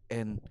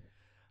 And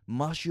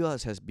martial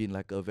arts has been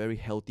like a very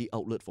healthy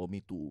outlet for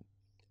me to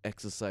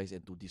exercise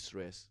and to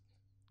de-stress.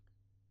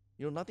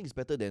 Nothing is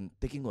better than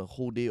taking a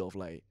whole day of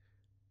like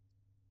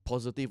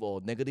positive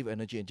or negative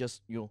energy and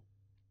just,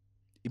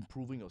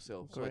 improving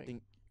yourself. So I Correct.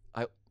 think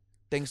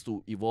thanks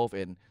to Evolve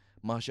and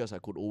martial arts, I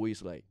could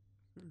always like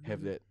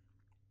have that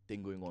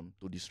thing going on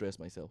to de-stress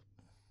myself.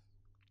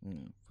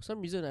 For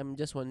some reason, I'm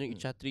just wondering if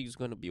Chatri is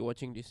going to be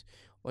watching this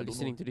or I don't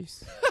listening know. to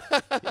this.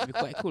 It'd be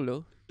quite cool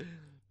though.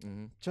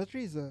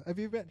 Chatri is have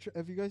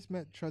you guys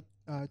met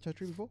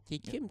Chatri before? He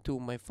came to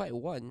my fight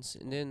once,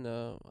 and then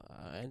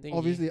I think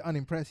Obviously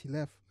unimpressed, he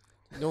left.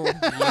 No, he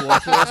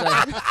was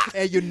like,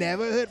 And you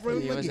never heard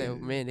from he him was like,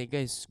 again. man, that guy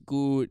is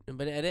good.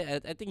 But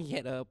then I think he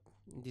had a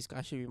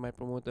discussion with my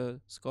promoter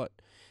Scott.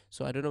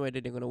 So I don't know whether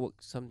they're gonna work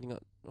something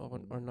out or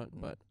not.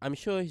 But I'm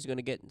sure he's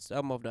gonna get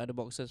some of the other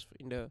boxers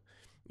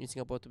in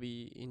Singapore to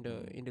be in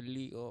the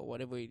league or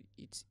whatever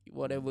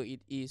whatever it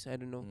is. I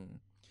don't know.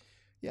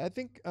 Yeah, I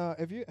think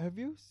have you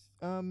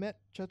met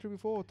Chatri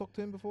before or talked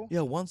to him before?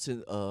 Yeah, once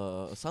in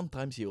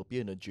sometimes he'll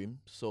appear in the gym.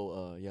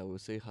 So yeah, we'll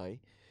say hi.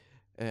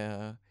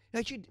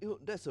 Actually,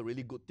 that's a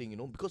really good thing,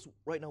 because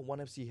right now One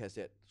FC has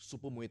that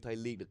Super Muay Thai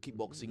League, the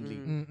kickboxing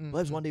league.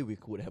 Perhaps one day we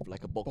could have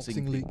like a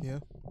boxing league, league. yeah.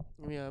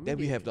 Yeah, I mean Then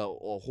we have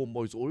our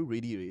homeboys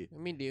already. I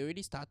mean, they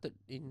already started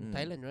in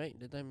Thailand, right?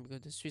 The time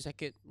because the Swiss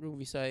Saket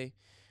Visai.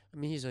 I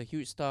mean, he's a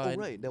huge star. Oh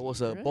right, there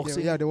was a right?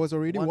 boxing. Yeah, there was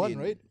already one, in-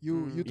 right?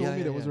 You told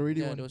me there was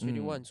already one. there was already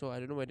one. So I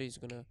don't know whether it's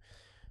gonna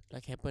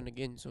like happen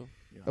again. So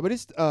But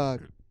it's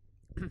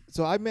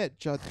so I met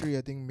Chatri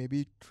I think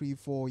maybe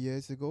 3-4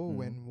 years ago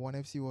when One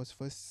FC was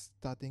first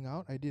starting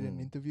out. I did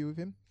an interview with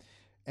him,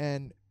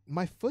 and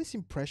my first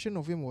impression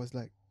of him was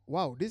like,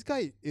 wow, this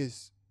guy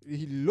he's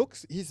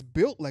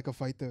built like a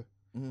fighter.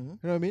 You know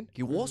what I mean?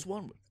 He was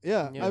one.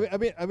 Yeah, Yeah.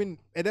 I mean,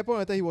 at that point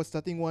I thought he was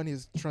starting one.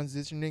 He's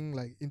transitioning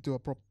like into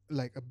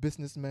a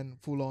businessman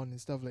full on and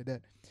stuff like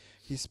that.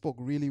 He spoke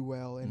really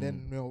well, and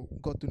then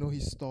got to know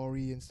his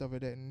story and stuff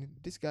like that. And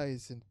this guy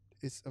is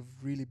a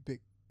really big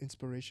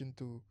inspiration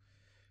to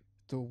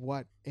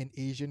what an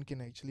Asian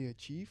can actually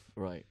achieve.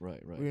 Right.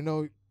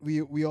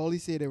 We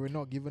always say that we're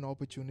not given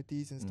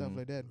opportunities and stuff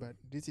like that, but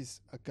this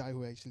is a guy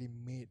who actually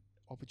made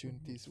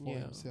opportunities for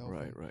himself.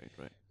 Right.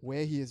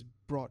 Where he has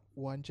brought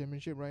one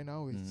championship right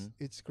now is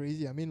it's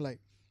crazy. I mean, like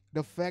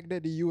the fact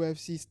that the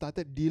UFC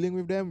started dealing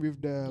with them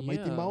with the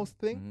Mighty Yeah. Mouse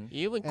thing,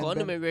 even And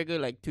Conor then- McGregor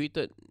like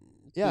tweeted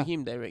to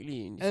him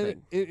directly. And it's and like,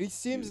 it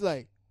seems huge.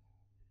 like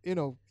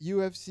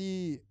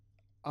UFC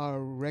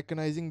are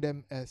recognizing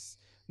them as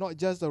not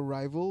just a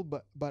rival,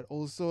 but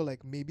also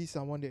like maybe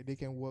someone that they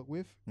can work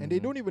with. And they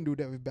don't even do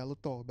that with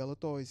Bellator.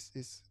 Bellator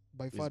is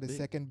by far the big.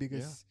 second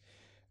biggest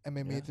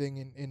MMA thing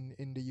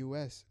in the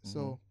US.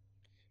 So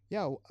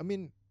yeah, I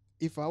mean,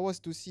 if I was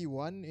to see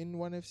one in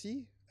One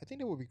FC, I think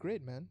that would be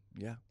great, man.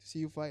 Yeah. To see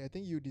you fight, I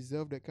think you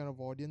deserve that kind of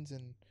audience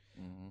and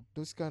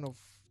those kind of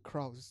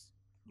crowds.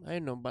 I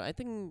don't know, but I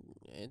think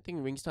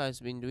Ringstar has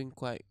been doing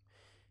quite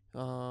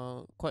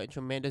a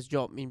tremendous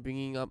job in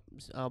bringing up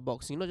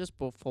boxing, not just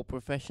for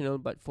professional,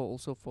 but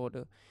also for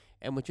the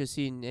amateur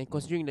scene. And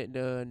considering that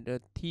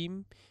the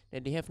team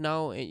that they have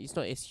now, it's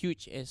not as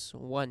huge as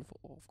one,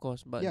 of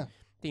course, but Yeah.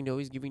 I think they're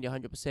always giving their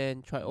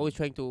 100%. Always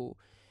trying to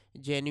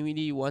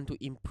genuinely want to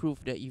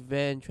improve the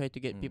event, try to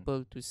get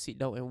people to sit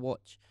down and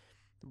watch.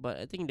 But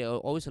I think there are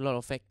always a lot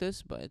of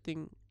factors. But I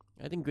think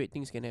great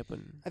things can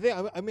happen.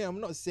 I mean,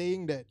 I'm not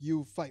saying that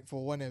you fight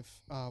for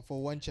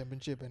one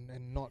championship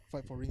and not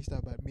fight for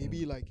Ringstar, but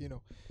maybe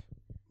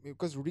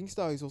because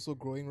Ringstar is also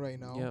growing right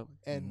now, Yeah.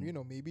 and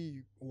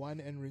maybe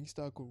One and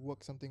Ringstar could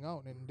work something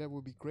out, and that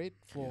would be great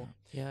for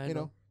Yeah, I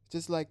know.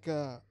 just like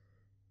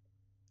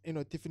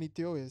Tiffany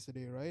Teo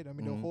yesterday, right? I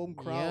mean, the home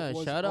crowd Yeah,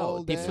 was shout all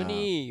out there.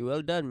 Tiffany.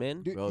 Well done,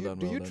 man. Do, Well you, done,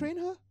 do well you done. train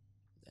her?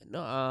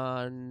 No.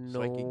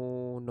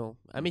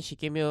 I mean, she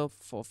came here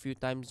for a few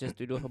times just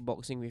to do her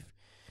boxing with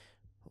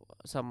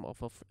some of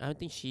her. I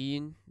think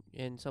Sheen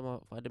and some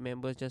of other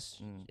members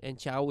and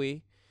Chow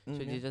Wei. So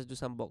they just do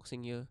some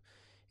boxing here,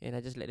 and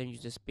I just let them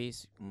use the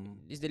space.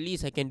 It's the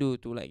least I can do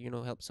to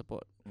help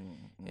support.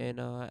 And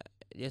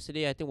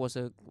yesterday I think was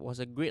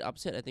a great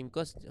upset. I think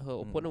because her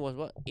opponent was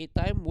what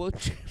 8-time world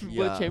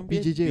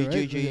champion. BJJ,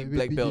 right? BJJ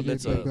black belt.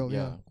 That's black belt,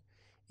 yeah.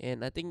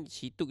 And I think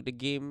she took the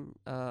game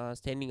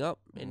standing up.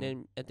 And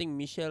then I think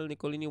Michelle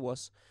Nicolini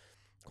was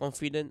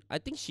confident. I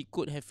think she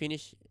could have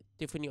finished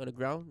Tiffany on the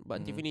ground,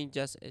 but Tiffany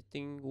just I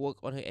think worked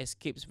on her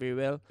escapes very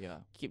well. Yeah.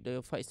 Keep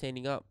the fight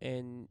standing up,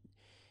 and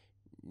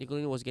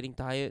Nicolini was getting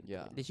tired.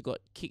 Yeah. Then she got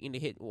kicked in the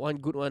head. One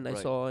good one I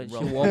Right. saw. And she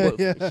Round. wobbled.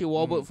 Yeah. She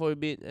wobbled for a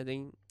bit. I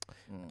think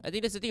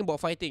that's the thing about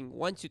fighting.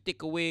 Once you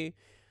take away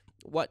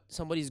what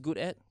somebody's good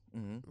at,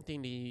 I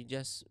think they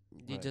just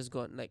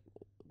got like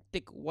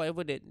take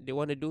whatever that they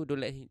want to do.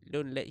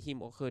 Don't let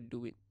him or her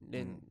do it.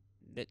 Then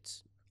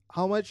that's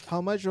How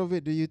much of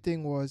it do you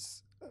think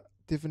was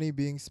Tiffany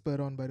being spurred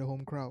on by the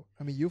home crowd?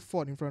 I mean, you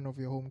fought in front of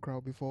your home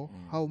crowd before.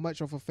 How much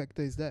of a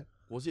factor is that?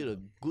 Was it a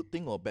good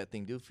thing or bad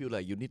thing? Do you feel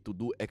like you need to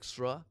do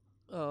extra?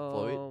 it?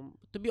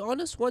 To be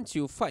honest, once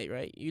you fight,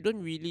 right, you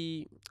don't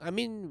really. I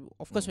mean,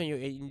 of course, when you're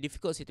in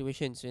difficult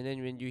situations, and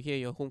then when you hear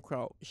your home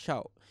crowd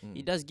shout,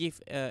 it does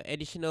give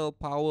additional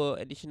power,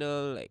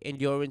 additional like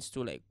endurance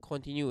to like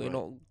continue and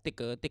Right.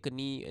 not take a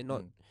knee and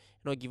not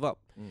give up.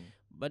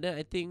 But then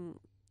I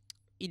think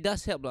it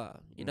does help lah.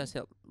 It does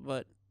help,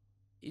 but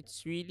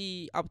it's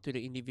really up to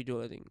the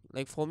individual. I think.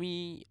 Like for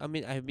me, I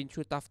mean, I have been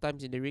through tough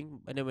times in the ring,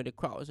 but then when the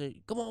crowd was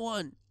like, "Come on,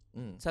 one,"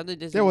 sometimes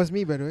just That was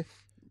me, by the way.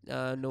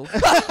 no.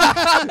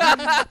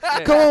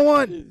 Come on,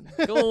 one.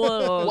 Come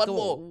on, or One come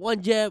more. on,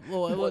 one jab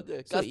or whatever. One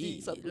jab. So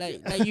Kasi satu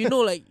like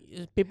jab. like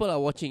people are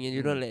watching and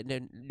you don't let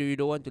them. You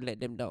don't want to let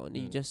them down. And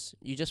you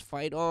just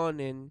fight on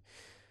and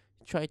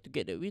try to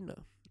get the win.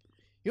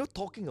 You know,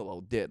 talking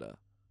about that,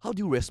 how do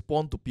you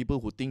respond to people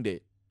who think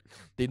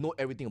they know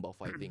everything about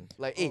fighting?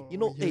 Like, hey, you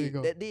know, here we hey,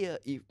 go. that day,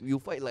 if you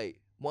fight like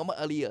Muhammad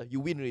Ali, you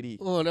win already.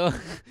 Oh no,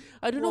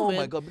 I don't know, Oh man.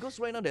 my god, because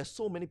right now there's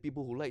so many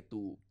people who like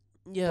to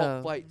Yeah,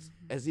 talk fights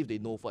as if they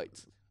know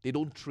fights. They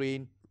don't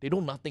train, they know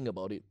nothing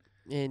about it.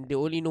 and they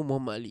only know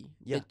Muhammad Ali.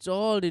 Yeah. That's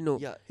all they know.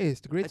 Yeah, Hey,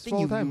 it's the I greatest of think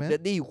all you, time, you man.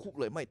 that day you hook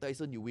like Mike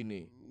Tyson, you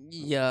win.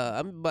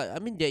 Yeah, but I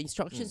mean their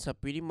instructions are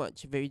pretty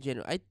much very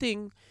general. I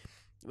think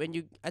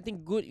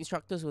good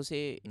instructors will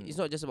say it's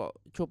not just about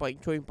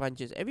throwing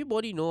punches.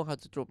 Everybody know how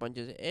to throw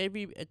punches.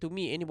 To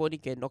me, anybody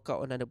can knock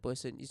out another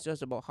person. It's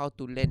just about how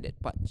to land that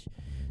punch.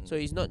 So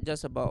it's not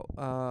just about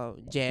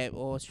jab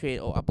or straight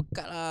or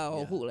uppercut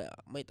or hook like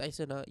Mike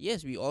Tyson.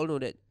 Yes, we all know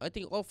that. I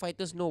think all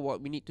fighters know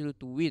what we need to do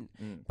to win,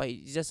 but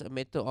it's just a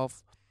matter of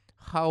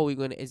how we're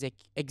gonna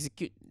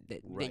execute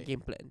that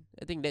game plan.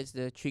 I think that's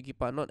the tricky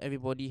part. Not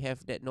everybody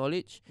have that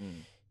knowledge.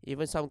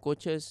 Even some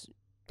coaches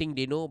think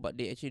they know, but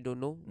they actually don't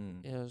know.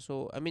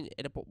 So I mean,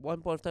 at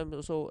one point of time,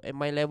 also at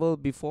my level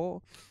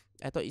before,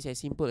 I thought it's as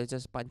simple as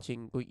just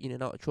punching, going in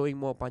and out, throwing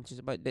more punches.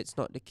 But that's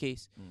not the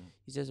case.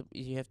 It's just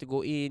you have to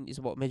go in. It's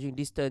about measuring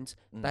distance,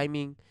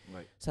 timing.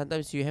 Right.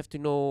 Sometimes you have to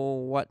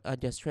know what are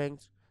their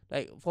strengths.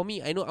 Like for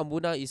me, I know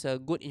Ambuna is a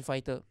good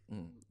infighter.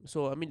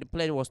 So I mean, the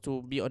plan was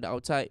to be on the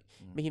outside,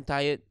 make him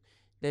tired,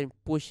 then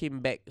push him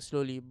back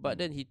slowly. But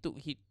then he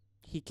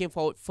came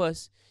forward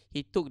first.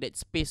 He took that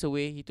space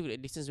away. He took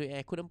that distance away. And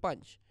I couldn't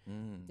punch.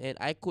 And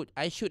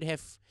I should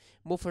have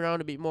moved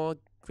around a bit more,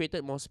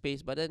 created more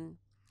space. But then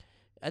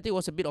I think it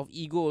was a bit of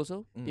ego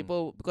also.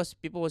 Because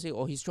people were saying,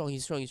 oh, he's strong.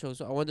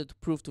 So I wanted to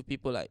prove to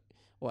people like,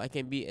 oh, I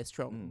can be as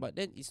strong. But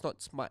then it's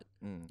not smart.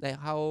 Like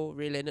how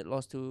Ray Leonard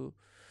lost to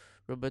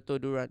Roberto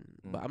Duran.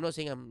 But I'm not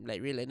saying I'm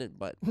like Ray Leonard,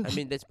 but I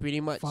mean that's pretty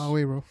much Far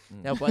away, bro.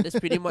 Yeah, but that's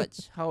pretty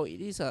much how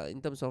it is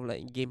in terms of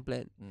like game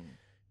plan.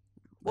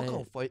 What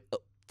kind of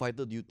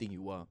fighter do you think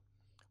you are?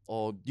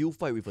 Or do you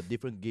fight with a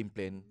different game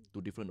plan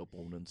to different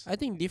opponents? I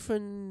think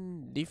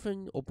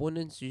different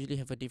opponents usually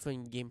have a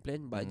different game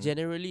plan, but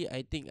generally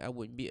I think I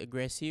would be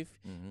aggressive.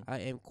 I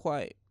am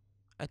quite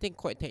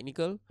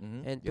technical,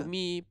 and to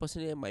me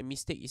personally, my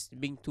mistake is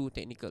being too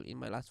technical in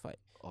my last fight.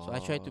 So I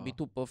try to be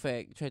too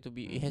perfect. Try to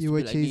be it has You to were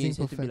be like chasing this,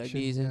 it has to be like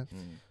perfection. this.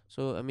 Yeah.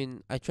 So I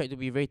mean, I try to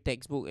be very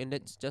textbook, and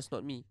that's just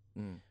not me.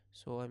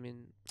 So I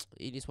mean,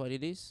 it is what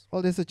it is.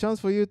 Well, there's a chance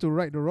for you to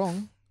right the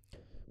wrong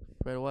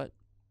Right? What?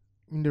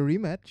 in the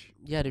rematch.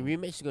 Yeah, the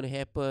rematch is gonna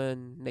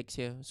happen next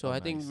year. So Oh, I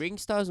think nice.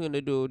 Ringstar's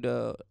gonna do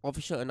the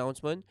official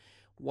announcement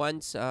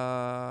once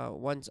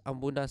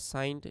Ambunda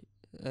signed,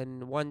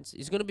 and once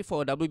it's gonna be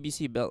for a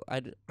WBC belt.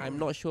 I'm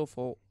not sure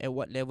for at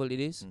what level it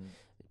is,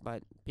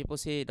 but people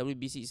say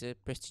WBC is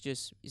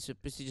a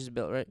prestigious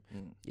belt, right?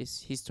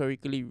 It's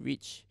historically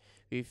rich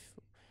with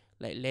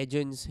like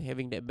legends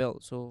having that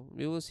belt. So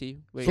we will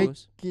see where it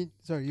goes.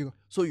 Sorry, you go.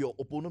 So your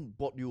opponent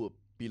bought you a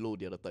pillow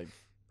the other time.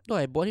 No,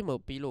 I bought him a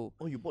pillow.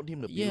 Oh, you bought him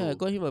the pillow. Yeah, I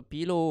got him a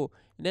pillow.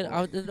 And then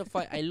after the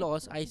fight I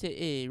lost, I said,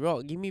 hey,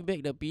 Rock, give me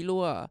back the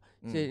pillow.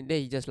 So then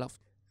he just laughed.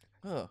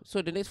 Huh.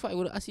 So the next fight I'm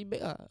going to ask him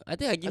back. I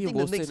think I give I him think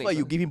the bolster next fight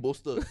you give him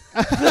bolster.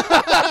 I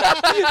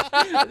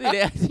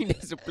think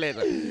that's the plan.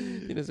 I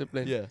think that's the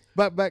plan. Yeah.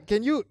 But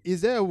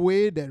is there a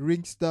way that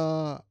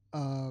Ringstar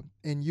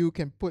and you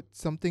can put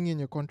something in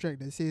your contract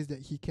that says that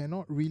he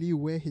cannot really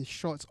wear his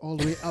shorts all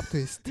the way up to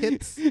his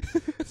tits?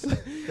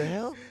 The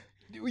hell?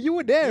 You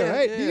were there, Yeah,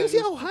 right? yeah, Did you see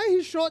how high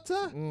his shorts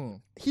are?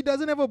 He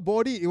doesn't have a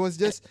body. It was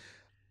just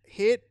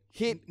head,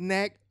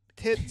 neck,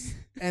 tits,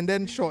 and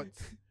then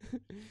shorts.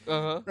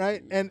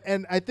 Right?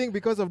 And I think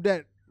because of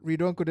that,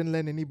 Ridhwan couldn't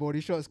land any body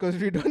shots because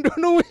Ridhwan don't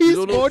know where his You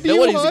don't know body that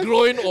one was. is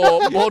groin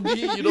or body,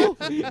 you know.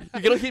 You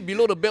cannot hit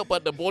below the belt,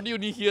 but the body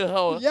only here.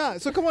 How? Yeah,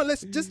 so come on,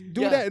 let's just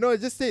do Yeah. that. No,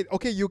 just say,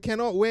 okay, you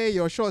cannot wear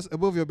your shorts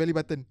above your belly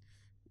button.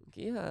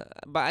 Yeah,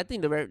 but I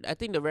think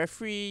the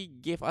referee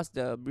gave us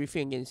the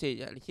briefing and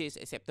said here is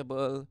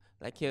acceptable,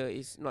 like here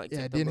is not acceptable.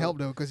 Yeah, it didn't help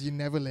though because you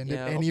never landed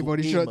Yeah. any How to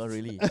body aim, shots.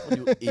 really? How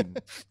do you aim?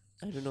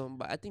 I don't know,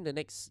 but I think the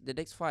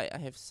next fight I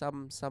have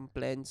some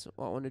plans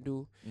what I want to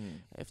do.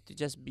 I have to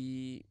just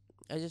be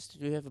I just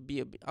to have a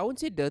bit I won't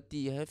say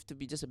dirty. I have to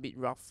be just a bit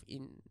rough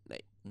in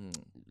like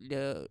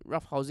the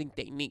rough housing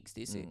techniques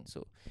they say.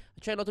 So I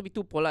try not to be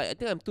too polite. I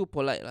think I'm too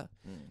polite lah.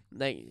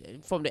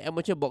 Like from the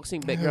amateur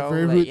boxing background,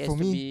 very like rude it has for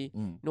to me. be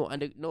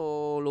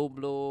no low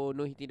blow,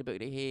 no hitting the back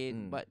of the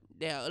head. But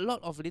there are a lot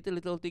of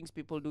little things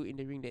people do in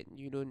the ring that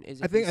you don't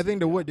exactly I think see.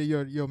 the word that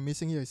you're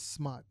missing here is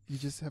smart. You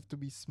just have to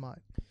be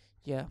smart,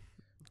 Yeah.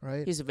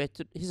 right? He's a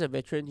veteran.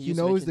 He used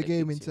knows veteran the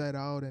game tactics, yeah. inside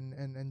out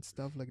and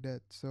stuff like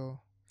that. So,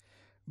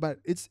 but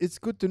it's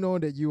good to know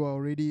that you are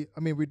already.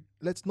 I mean,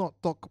 let's not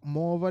talk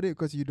more about it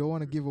because you don't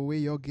want to give away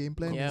your game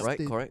plan. Yeah. Right,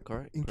 instead,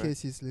 correct. In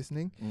case he's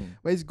listening, Mm.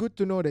 but it's good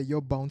to know that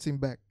you're bouncing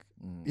back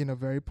in a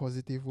very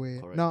positive way.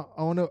 Correct. Now,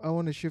 I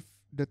wanna shift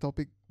the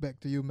topic back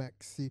to you,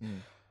 Maxi.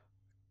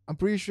 I'm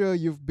pretty sure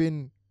it's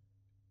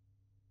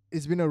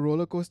been a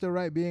roller coaster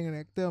ride being an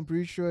actor. I'm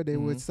pretty sure there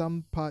were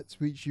some parts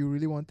which you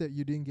really wanted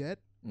you didn't get.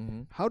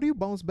 How do you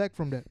bounce back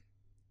from that?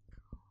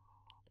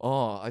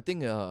 Oh, I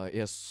think it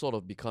has sort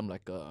of become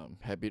like a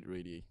habit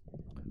already.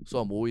 So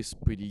I'm always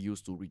pretty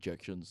used to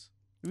rejections.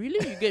 Really,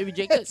 you get That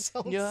rejected?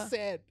 sounds Yeah.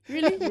 sad.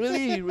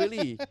 Really?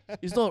 Really.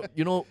 It's not,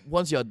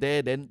 once you're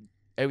there, then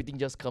everything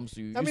just comes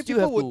to you. I You mean, still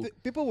have to.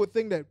 people would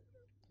think that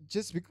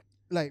just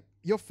like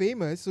you're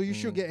famous, so you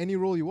should get any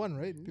role you want,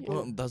 right?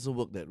 People, It doesn't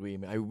work that way,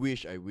 man. I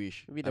wish. Maybe I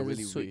it doesn't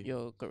really suit wish.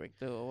 your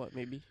character or what?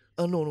 Maybe.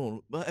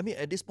 No. But I mean,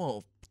 at this point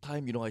of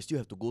time, I still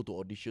have to go to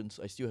auditions.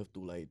 I still have to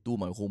like do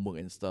my homework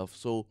and stuff.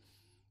 So,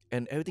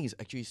 and everything is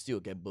actually still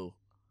a gamble.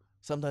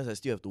 Sometimes I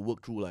still have to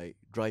work through like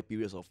dry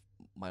periods of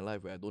my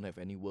life where I don't have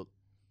any work,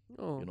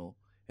 Oh.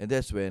 and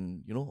that's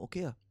when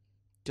okay,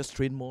 just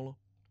train more, lor.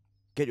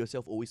 Get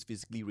yourself always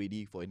physically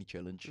ready for any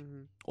challenge,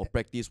 Mhm. or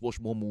practice, watch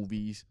more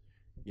movies.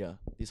 Yeah,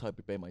 this is how I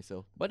prepare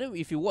myself. But then,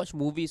 if you watch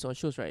movies or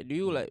shows, right?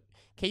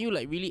 Can you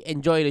like really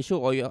enjoy the show,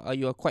 or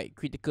you are quite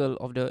critical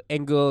of the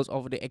angles,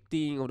 of the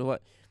acting, of the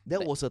what? That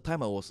Like- was a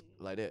time I was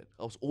like that.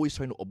 I was always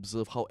trying to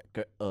observe how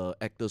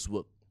actors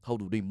work. How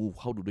do they move?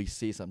 How do they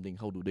say something?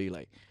 How do they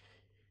like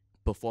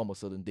perform a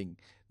certain thing?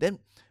 Then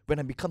when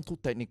I become too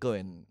technical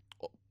and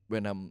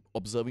when I'm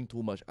observing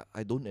too much,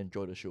 I don't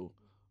enjoy the show.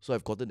 So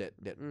I've gotten that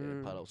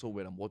part out. So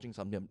when I'm watching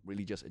something, I'm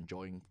really just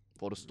enjoying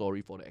for the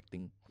story, for the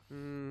acting.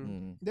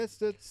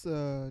 that's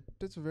a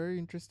very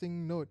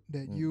interesting note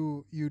that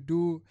Mm. you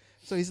do.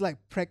 So it's like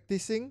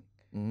practicing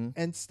Mm-hmm.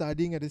 and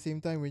studying at the same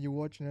time when you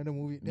watch another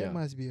movie. That Yeah.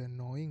 must be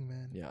annoying,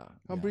 man. Yeah.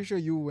 I'm pretty sure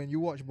when you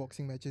watch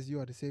boxing matches, you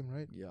are the same,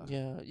 right? Yeah.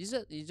 Yeah,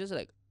 it's just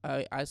like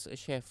I ask a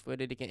chef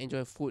whether they can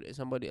enjoy food at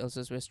somebody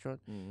else's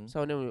restaurant. Mm-hmm.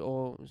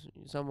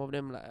 Some of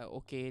them like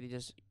okay, they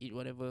just eat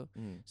whatever.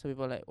 Mm. Some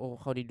people are like, oh,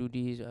 how they do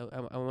this?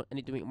 I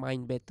need to make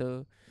mine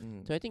better.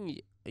 Mm. So I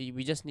think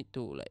we just need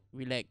to like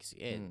relax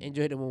and Mm.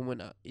 enjoy the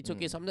moment. It's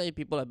okay. Mm. Sometimes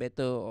people are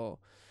better or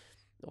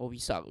we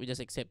suck. We just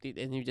accept it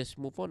and we just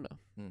move on.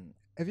 Mm.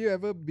 Have you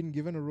ever been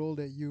given a role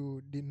that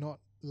you did not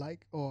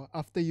like, or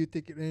after you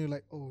take it and you're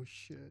like, oh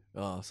shit?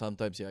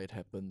 Sometimes it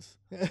happens.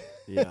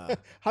 Yeah.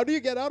 How do you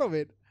get out of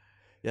it?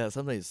 Yeah,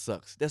 sometimes it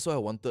sucks. That's why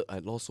I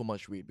lost so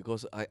much weight,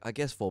 because I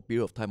guess for a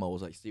period of time I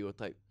was like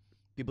stereotyped.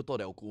 People thought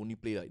that I could only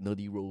play like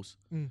nerdy roles.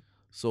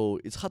 So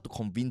it's hard to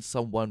convince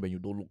someone when you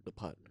don't look the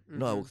part.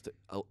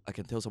 I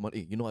can tell someone,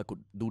 hey, I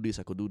could do this,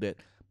 I could do that.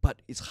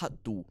 But it's hard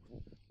to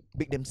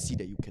make them see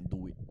that you can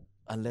do it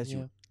unless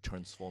you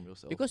transform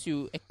yourself. Because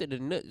you acted the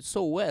nerd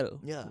so well.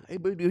 Yeah, hey,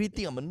 but do you really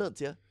think I'm a nerd,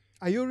 yeah?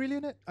 Are you really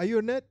a nerd? Are you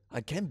a nerd?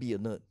 I can be a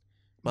nerd,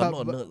 but I'm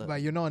not a nerd. lah.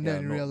 But you're not a nerd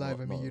in not- real life.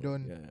 not- I mean, not- you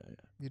don't. Yeah.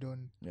 You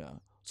don't. Yeah.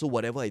 So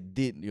whatever I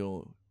did,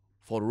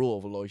 for the role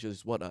of Aloysius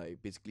is what I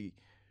basically,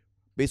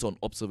 based on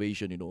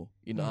observation,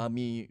 in the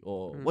army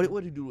or what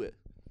do you do?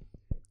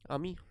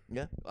 Army.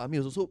 Yeah, army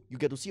also. So you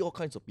get to see all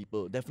kinds of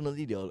people.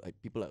 Definitely there are like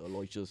people like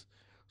Aloysius.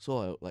 So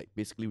I like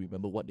basically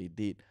remember what they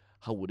did,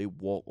 how would they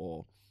walk,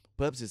 or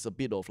perhaps it's a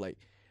bit of like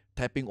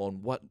tapping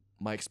on what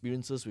my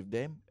experiences with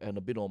them and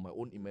a bit on my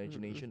own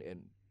imagination,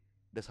 and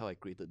that's how I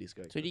created this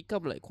character. So they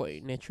come like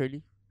quite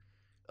naturally.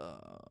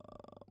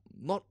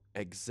 Not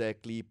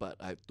exactly, but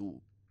I have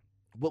to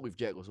work with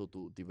Jack also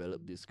to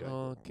develop this character.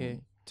 Okay.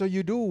 So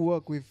you do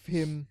work with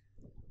him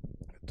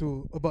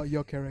about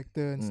your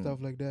character and stuff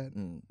like that.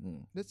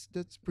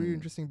 That's pretty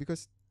interesting,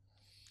 because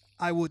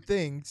I would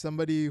think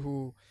somebody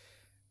who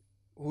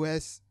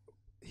has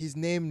his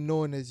name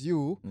known as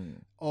you,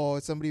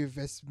 or somebody with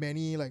as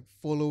many like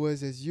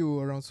followers as you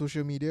around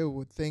social media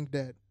would think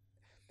that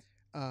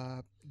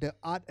the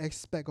art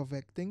aspect of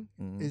acting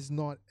is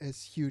not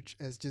as huge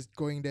as just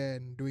going there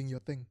and doing your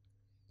thing.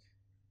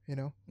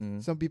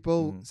 Some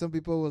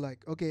people were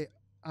like, okay,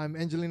 I'm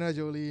Angelina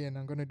Jolie and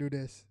I'm gonna do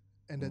this,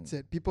 and that's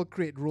it. People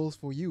create roles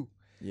for you.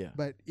 Yeah.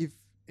 But if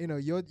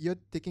you're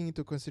taking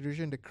into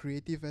consideration the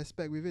creative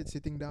aspect with it,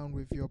 sitting down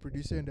with your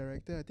producer and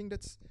director, I think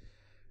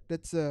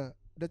that's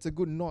a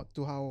good nod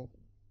to how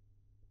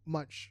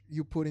much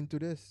you put into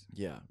this.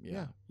 Yeah.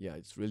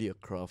 It's really a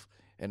craft,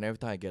 and every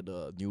time I get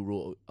a new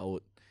role,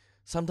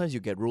 sometimes you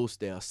get roles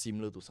that are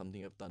similar to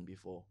something I've done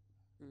before,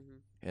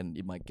 and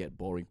it might get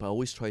boring. But I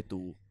always try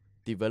to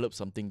develop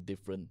something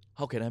different.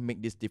 How can I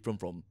make this different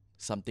from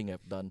something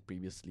I've done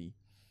previously?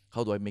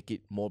 How do I make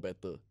it more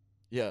better?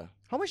 Yeah.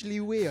 How much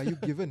leeway are you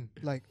given,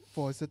 like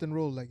for a certain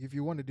role? Like if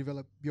you want to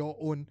develop your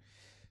own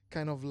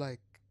kind of like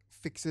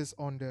fixes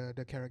on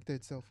the character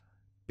itself.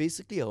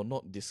 Basically, I'll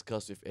not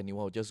discuss with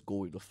anyone. I'll just go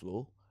with the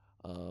flow.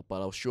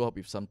 But I'll show up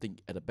with something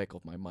at the back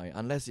of my mind.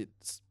 Unless it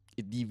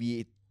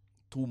deviates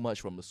too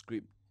much from the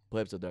script,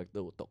 perhaps the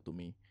director will talk to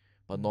me.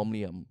 But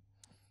normally I'm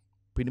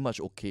pretty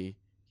much okay.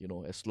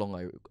 As long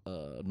as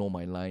I know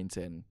my lines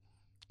and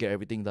get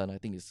everything done, I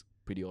think it's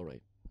pretty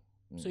alright.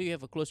 So you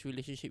have a close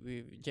relationship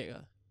with Jack.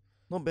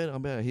 Not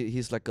bad.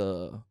 He's like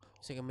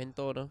It's like a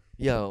mentor, no?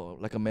 Yeah,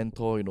 like a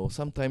mentor.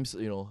 Sometimes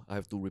I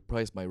have to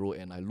reprise my role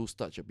and I lose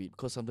touch a bit,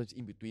 because sometimes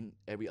in between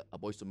every A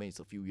Boys to Men is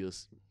a few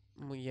years.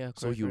 Yeah,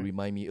 So you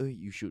remind me,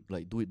 you should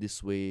like do it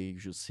this way. You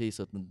should say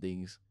certain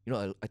things.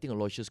 I think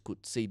Aloysius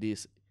could say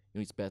this.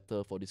 It's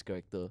better for this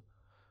character.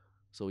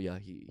 So yeah,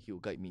 he will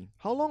guide me.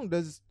 How long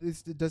does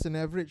an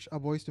average A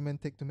Boys to Men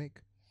take to make?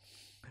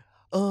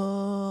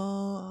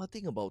 I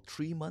think about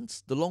 3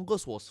 months. The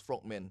longest was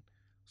Frogman.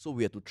 So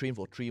we had to train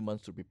for 3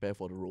 months to prepare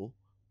for the role.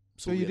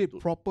 So we you had did to-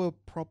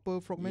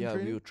 proper frogman Yeah, we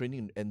training? were training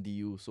in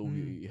NDU, so we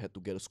Mm. had to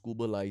get a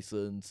scuba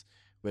license.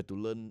 We had to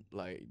learn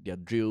like their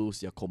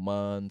drills, their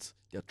commands,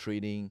 their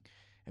training,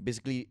 and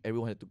basically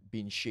everyone had to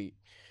be in shape.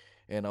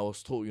 And I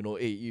was told,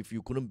 hey, if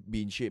you couldn't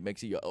be in shape,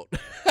 Maxi, you're out.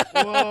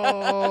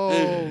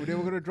 Whoa, they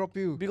were gonna drop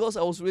you. Because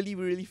I was really,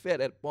 really fat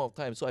at point of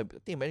time, so I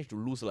think I managed to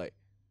lose like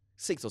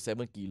 6 or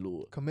 7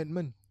 kilo.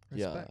 Commitment.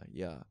 Respect.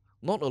 Yeah.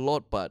 Not a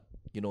lot, but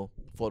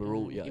for the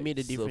role, Mm, yeah, it made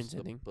a serves difference, I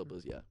the think.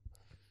 purpose, yeah.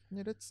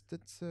 Yeah, that's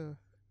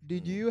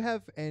did Mm. you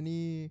have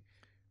any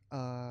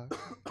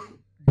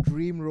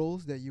dream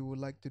roles that you would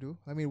like to do?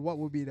 I mean, what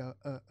would be a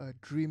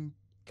dream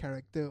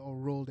character or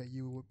role that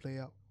you would play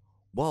out?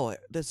 Wow,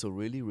 that's a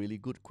really, really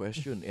good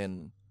question.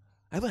 And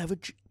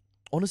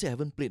honestly, I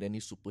haven't played any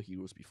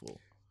superheroes before.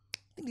 I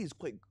think this is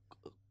quite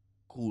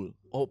cool.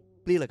 Or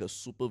play like a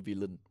super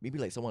villain, maybe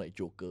like someone like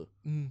Joker.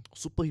 Mm.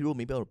 Superhero,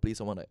 maybe I want to play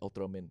someone like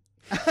Ultraman.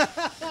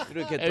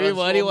 You can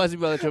Everybody transform. wants to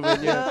be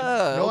Ultraman. Yeah.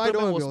 Yeah, No, I Ultraman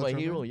don't was want to my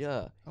be hero. Ultraman.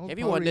 Yeah. I want Have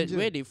you Power wondered Ranger.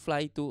 where they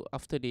fly to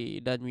after they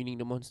done winning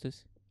the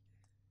monsters?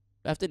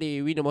 After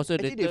they win the monster,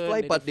 Actually, they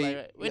fly, but they-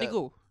 right? Where they yeah.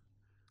 go?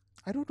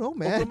 I don't know,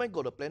 man. Ultraman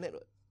got a planet.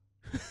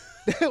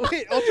 Right?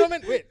 Wait,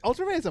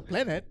 Ultraman is a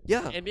planet.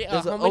 Yeah. And they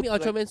there's are a how many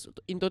like, Ultramans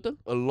in total?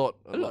 A lot.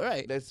 A lot,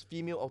 right? There's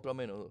female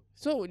Ultraman also.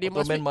 So they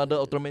must Ultraman wait, mother,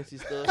 Ultraman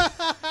sister.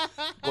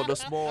 Got the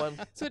small one.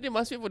 so they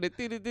must wait for the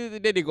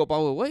then they got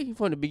power. Why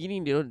from the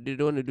beginning they don't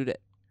want to do that?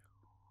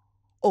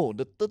 Oh,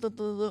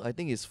 the I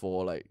think is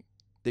for like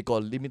they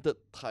got limited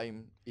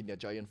time in their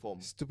giant form.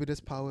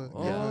 Stupidest power.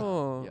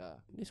 Oh, Yeah.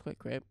 that's quite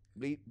crap.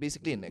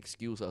 Basically an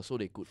excuse, so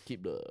they could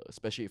keep the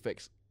special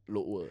effects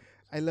lower.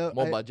 I love.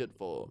 More budget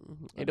for.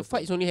 And other the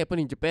fights only happen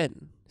in Japan.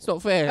 It's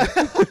not fair.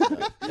 stuff.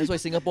 That's why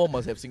Singapore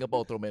must have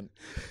Singapore Ultraman.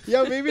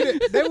 Yeah, maybe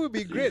that would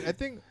be great. I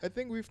think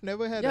we've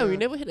never had. Yeah, a, we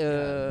never had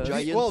a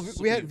Giant Well,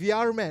 we had super-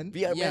 VR Man.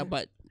 VR yeah, man.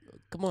 but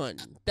come on,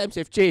 times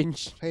have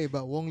changed. Hey,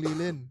 but Wong Li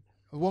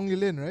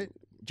Lin, right?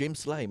 James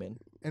Sly, man.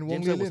 And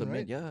Wong James Li Sly was a Lin, man.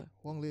 right? Yeah.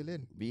 Wong Li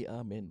Lin.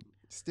 VR man.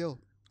 Still,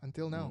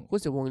 until now.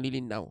 Who's the Wong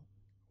Lilin now?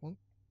 Wong?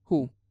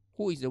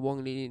 Who is the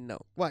Wong Lilin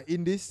now? What,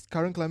 in this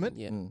current climate?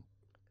 Yeah. Mm.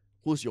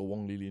 Who's your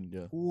Wong Lilin?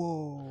 Yeah.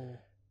 Whoa.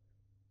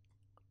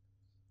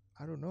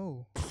 I don't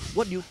know.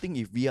 What do you think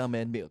if VR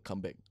man make a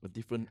comeback? A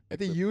different. I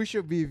think actor? you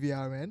should be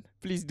VR Man.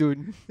 Please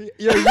don't.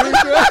 Yeah, you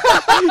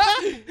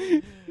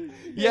should.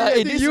 Yeah, I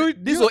hey,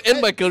 think this will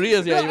end my career.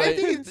 No, Yeah, I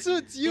think it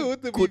suits you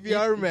to be Could it-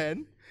 VR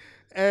Man.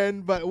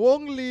 But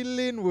Wong Li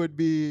Lin would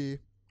be,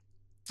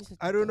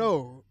 I don't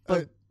know.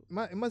 But-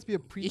 It must be a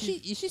pretty.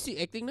 Is she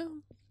still acting now?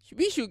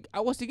 I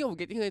was thinking of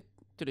getting her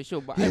to the show,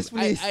 but Yes,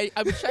 please.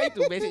 I'm trying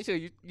to message her.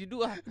 You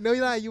do No,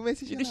 lah, you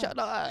message You her do lah. shout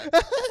out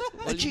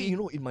Actually,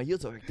 in my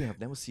years of acting, I've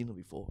never seen her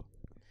before.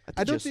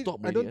 I don't she has think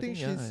stopped I don't already.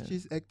 think yeah.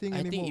 she's acting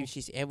I anymore. think if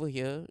she's ever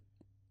here,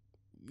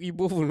 we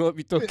both will not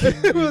be talking.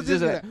 We'll We'll just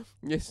just be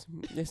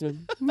like, yes,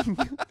 ma'am.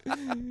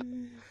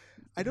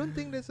 I don't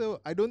think there's a.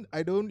 I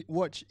don't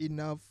watch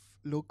enough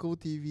local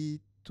TV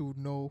to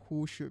know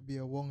who should be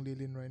a Wong Li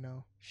Lin right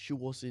now. She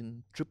was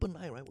in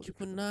 999, right? Was it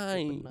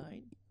 999?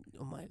 999?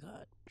 Oh my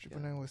god.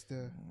 Triple Nine was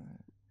the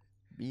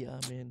VR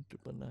man,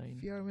 999.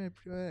 VR man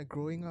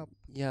growing up.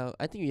 Yeah,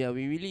 I think we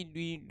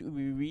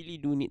really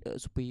do need a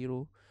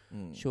superhero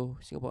Mm. show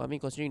Singapore. I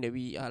mean, considering that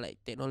we are like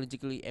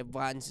technologically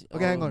advanced.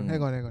 Okay, hang Um,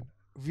 on.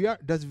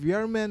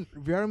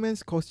 VR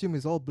Man's costume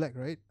is all black,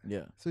 right?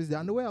 Yeah. So is the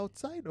underwear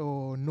outside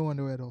or no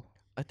underwear at all?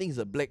 I think it's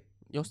a black.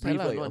 Your style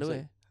lah, Brief, no like,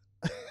 underwear.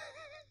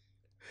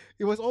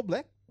 It was all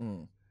black,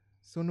 Mm.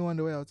 so no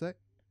underwear outside.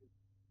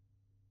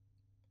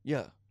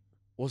 Yeah.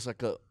 Was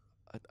like a.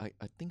 I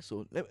think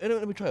so. Let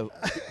me try to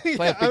Yeah,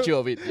 find a picture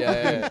of it.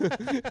 Yeah.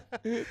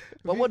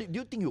 But We- what do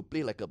you think you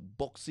play like a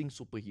boxing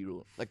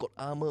superhero? Like got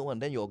armor one,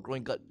 then your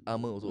groin guard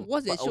armor also.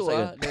 What's that but show?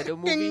 outside The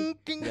movie. King,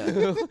 king.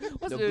 Yeah.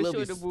 What's The the glove show?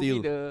 is The movie.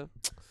 steel. The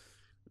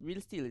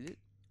Real Steel, is it?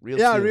 Real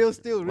Yeah, steel. Real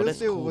Steel. Oh, Real that's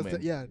Steel cool, was man.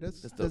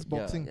 that's That's the- yeah.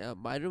 boxing. Yeah,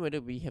 but I don't know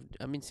whether we have.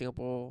 I mean,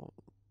 Singapore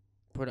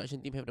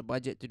production team have the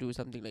budget to do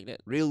something like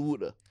that. Real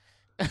wood.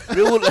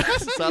 Real wood.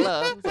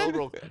 Salah. Sound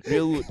wrong.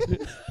 Real wood.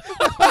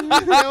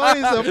 That one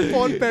is a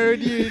porn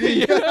parody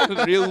already.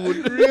 Real wood.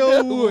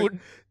 Real wood.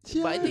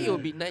 But I think it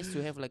would be nice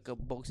to have like a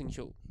boxing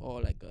show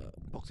or like a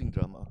Boxing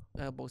drama.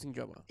 boxing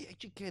drama. It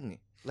actually can.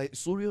 Like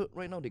Surya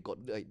right now they got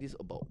like this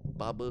about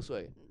barbers,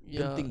 right?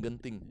 Yeah,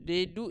 Genting.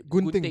 they do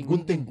Gunting.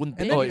 Gunting. Gunting.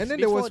 And Oh, then there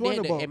before was they one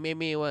had about the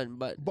MMA one,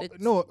 but that's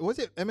no, was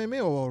it MMA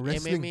or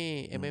wrestling?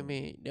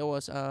 MMA. There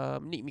was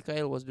Nick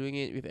Mikhail was doing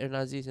it with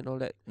Ernazis and all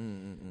that.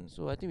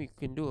 So I think we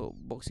can do a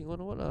boxing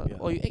one or what lah.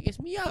 Yeah. Or you act as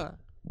me ah.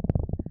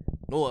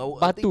 No,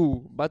 I think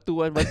Batu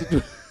one, Batu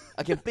two.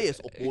 I can play as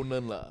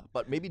opponent lah.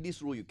 But maybe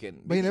this role you can.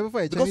 But you Maybe never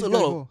fight a because Chinese a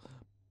guy lot before.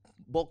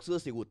 of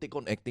boxers they would take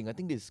on acting. I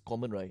think this is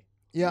common, right?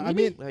 Yeah, I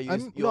Really? mean, Like I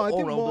think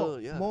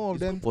all-rounder, yeah. more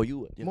of It's good them, for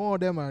you. Yeah. more of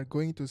them are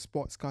going to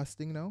sports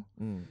casting now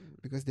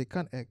because they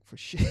can't act for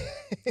shit.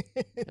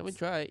 Haven't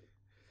tried.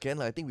 Can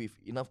lah. I think with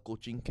enough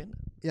coaching can.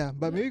 Yeah,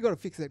 but maybe you gotta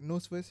fix that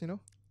nose first, you know.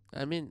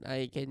 I mean,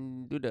 I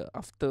can do the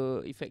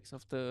after effects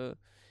of the.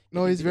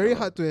 No, it's very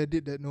hard to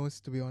edit that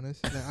nose, to be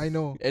honest. Like, I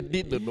know.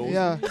 Edit the nose.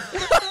 Yeah.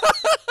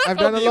 I've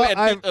How done a do you lot.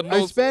 edit a I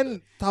nose?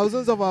 spent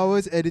thousands of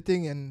hours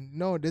editing, and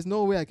no, there's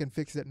no way I can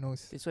fix that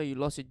nose. That's why you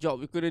lost your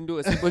job. You couldn't do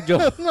a simple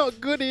job. Not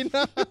good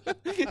enough.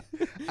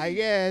 I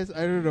guess.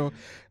 I don't know.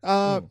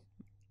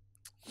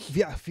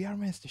 VR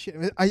man's the shit.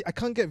 I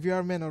can't get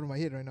VR man out of my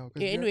head right now.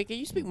 Okay, anyway, can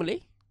you speak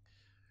Malay?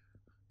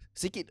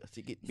 Sikit.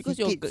 Because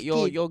Sikit.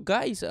 your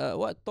guys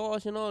what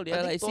Tosh and all, they I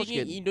are think like Tosh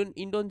singing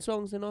Indon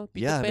songs and all.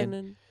 Peter Yeah, Pan man.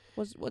 and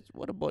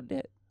what about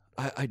that?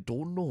 I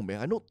don't know, man.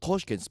 I know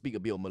Tosh can speak a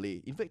bit of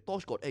Malay. In fact,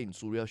 Tosh got act in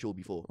Surya show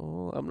before.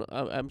 Oh,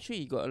 I'm sure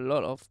you got a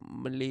lot of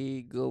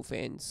Malay girl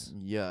fans.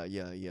 Yeah.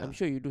 I'm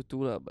sure you do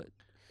too lah, but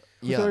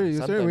Yeah, sorry,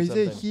 when you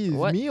say sometimes. he is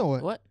What? me or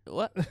what?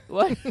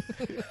 what?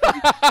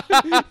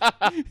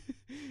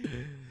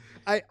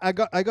 I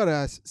gotta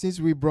ask, since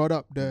we brought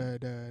up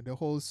the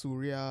whole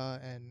Surya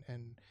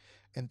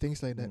and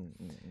things like that.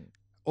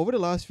 Over the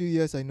last few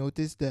years, I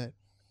noticed that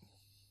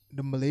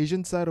the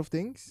Malaysian side of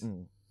things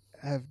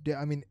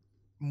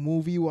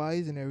movie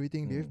wise and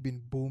everything, they've been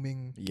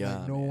booming Yeah,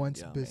 like no man, one's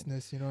yeah, man.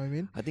 business. You know what I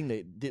mean? I think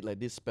they did like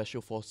this special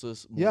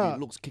forces movie. Yeah. It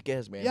looks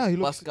kick-ass, man. Yeah, he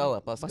looks-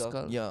 Pascal.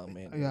 Pascal. Yeah,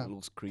 man. Yeah. It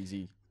looks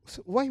crazy.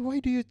 So why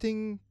do you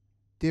think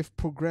they've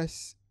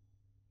progressed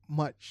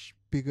much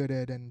bigger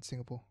there than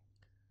Singapore?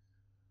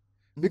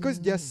 Because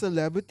their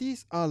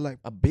celebrities are like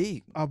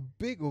big. are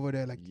big over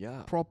there, like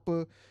Yeah.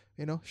 proper.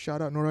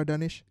 Shout out Nora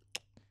Danish.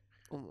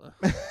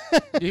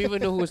 Do you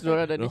even know who's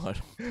Nora No, Danish? I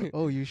don't-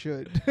 Oh, you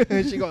should.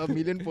 She got 1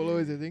 million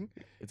followers, I think.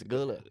 it's a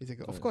girl. It's a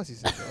girl. Of course, it's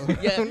a girl.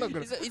 Yeah, I'm not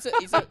gonna.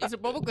 it's a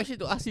proper question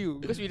to ask you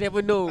because we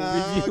never know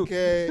with you.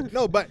 Okay.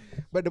 No, but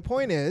the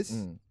point is,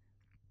 Mm.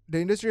 the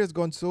industry has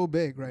gone so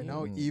big right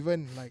now. Mm.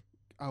 Even like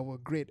our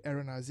great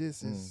Aaron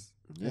Aziz has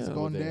Yeah.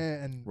 gone Over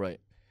there and Right.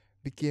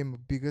 became a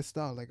bigger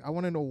star. Like, I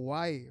want to know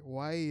why.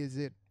 Why is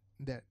it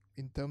that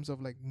in terms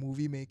of like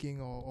movie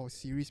making or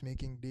series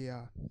making, they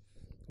are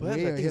Perhaps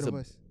way I think ahead it's of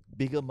a us?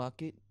 bigger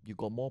market. You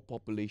got more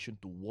population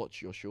to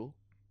watch your show,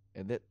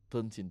 and that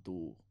turns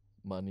into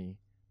money.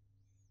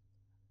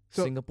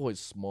 So- Singapore is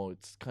small.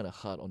 It's kind of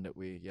hard on that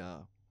way.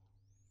 Yeah.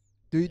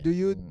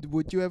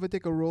 Would you ever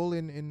take a role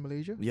in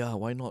Malaysia? Yeah.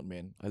 Why not,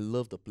 man? I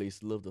love the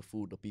place. Love the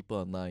food. The people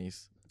are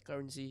nice.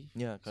 Currency.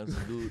 Yeah. Can't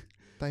do.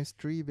 Times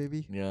 3,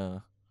 baby. Yeah.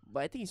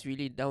 But I think it's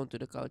really down to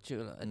the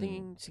culture lah. I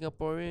think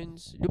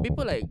Singaporeans, do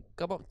people like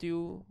come up to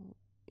you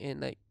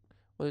and like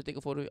want to take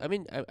a photo? I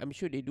mean, I'm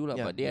sure they do lah,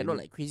 Yeah, but they are they not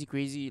do. like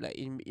crazy. Like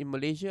in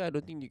Malaysia, I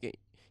don't think you can.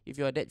 If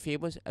you are that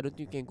famous, I don't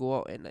think you can go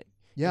out and like.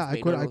 Yeah, With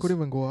I could McDonald's.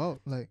 even go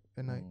out like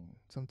at night Mm.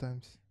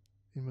 sometimes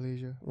in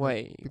Malaysia.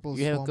 Why? people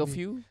You have a swarm me.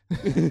 curfew?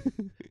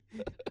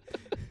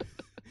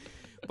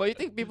 But you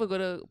think people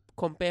gonna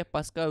compare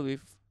Pascal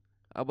with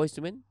Our Boys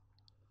to Men?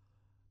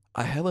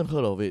 I haven't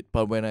heard of it,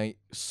 but when I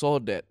saw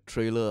that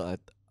trailer,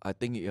 I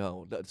think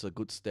that's a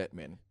good stat,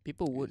 man.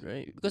 People would,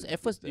 right? It- Because it- at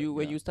first, it's that,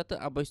 when yeah. you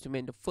started Our Boys to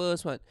Men, the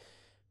first one,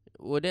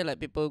 were there like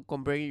people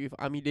comparing it with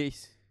Army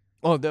Days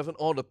Oh, definitely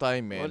all the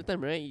time, man. all the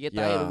time, right? You get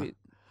tired of Yeah.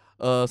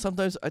 it.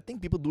 Sometimes I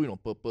think people do it on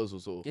purpose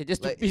also. Yeah,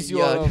 just to Like, piss you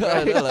yeah, off,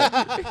 right? they're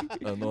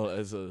like, no,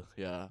 as a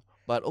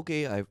But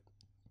okay,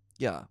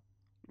 yeah.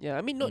 Yeah,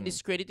 I mean, not Mm.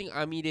 discrediting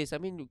Army Days. I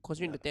mean,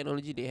 considering the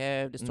technology they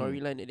have, the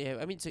storyline that they have.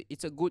 I mean,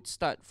 it's a good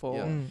start for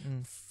Yeah.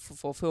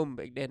 for film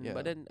back then. Yeah.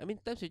 But then, I mean,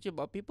 times future,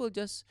 but people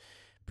just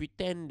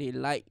pretend they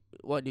like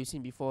what they've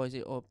seen before. Is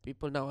it? Or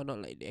people now are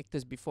not like the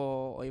actors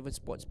before, or even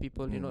sports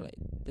people. You know, Mm. like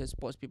the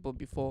sports people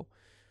before.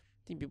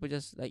 I think people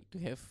just like to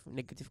have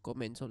negative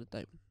comments all the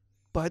time.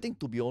 But I think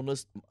to be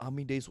honest,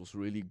 Army Days was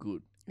really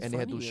good, It's and they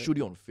had to funny, right? shoot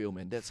it on film,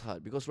 and that's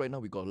hard because right now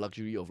we got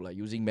luxury of like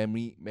using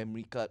memory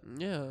card.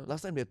 Yeah.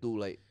 Last time they had to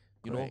like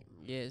Correct.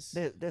 Yes.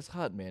 that's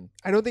hard, man.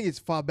 I don't think it's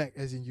far back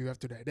as in you have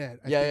to die there.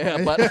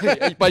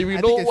 But we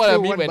I know think it's what I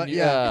still mean one, when but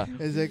yeah.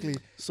 yeah. Exactly.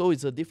 So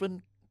it's a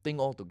different thing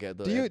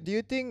altogether. Do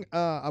you think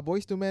Our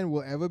Boys to Men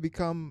will ever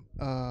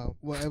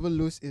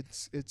lose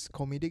its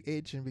comedic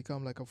edge and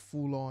become like a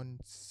full on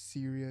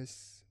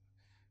serious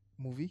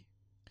movie,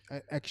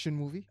 action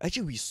movie?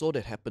 Actually, we saw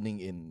that happening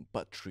in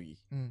part 3.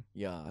 Mm.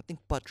 Yeah, I think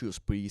part 3 was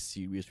pretty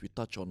serious. We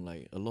touched on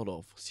like a lot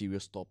of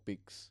serious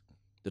topics.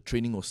 The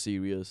training was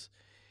serious,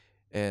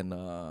 and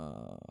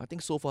I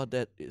think so far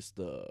that is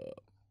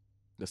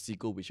the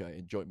sequel which I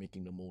enjoyed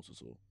making the most.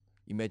 Also,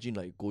 imagine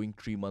like going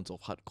 3 months of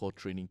hardcore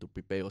training to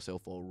prepare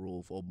yourself for a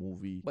role for a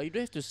movie. But you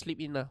don't have to sleep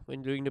in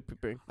when doing the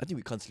preparing. I think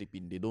we can't sleep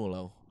in. They don't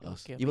allow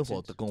us. Okay, Even makes for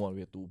sense. Tekong one, we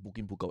have to book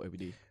in, book out every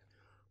day.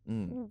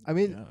 Mm. I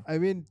Yeah.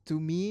 mean, to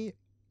me,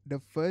 the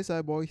first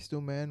Our Boys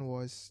to Men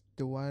was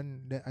the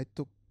one that I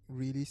took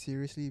really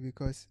seriously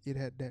because it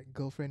had that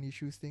girlfriend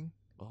issues thing,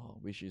 Oh,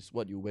 which is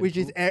what you went which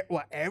through? is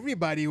what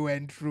everybody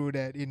went through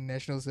that in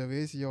national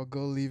service. Your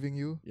girl leaving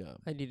you. Yeah.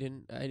 I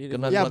didn't.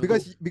 Kena Yeah, one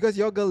because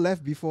your girl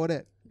left before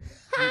that.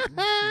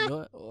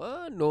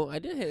 No, I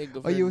didn't have a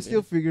girlfriend. Or you were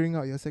still man. figuring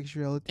out your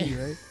sexuality,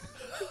 right?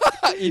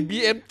 in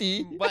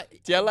BMT. But,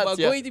 Jialat but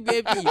sia. going to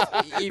BMP,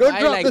 if Don't I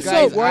drop like the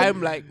guys, soap, one.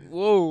 I'm like,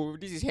 whoa,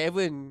 this is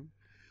heaven.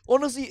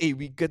 honestly,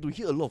 we get to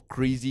hear a lot of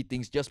crazy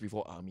things just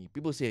before army.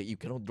 People say you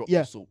cannot drop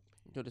the soap.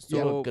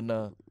 So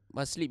Kena.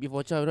 must sleep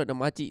before chow, not the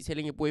makcik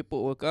selling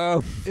epok-epok will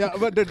come. Yeah,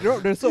 but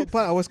the soap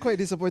part, I was quite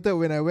disappointed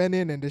when I went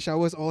in and the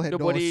showers all had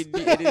Nobody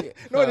doors. did.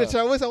 No, the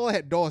showers all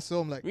had doors, so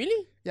I'm like,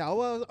 Really? yeah, I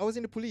was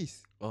in the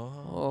police.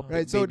 Oh,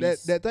 Right, so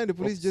babies. that time the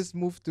police Oops. just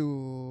moved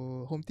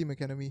to Home Team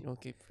Academy.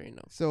 Okay, fair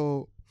enough.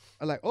 So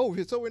I'm like, oh,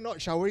 so we're not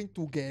showering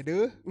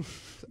together.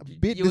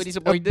 You were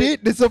disappointed? A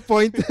bit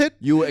disappointed.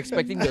 you were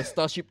expecting the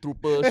Starship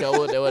Trooper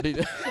shower that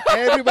one.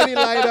 Everybody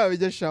lined up, we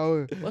just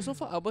shower. But so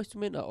far, our boys to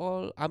men are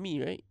all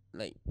army, right?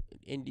 Like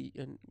ND,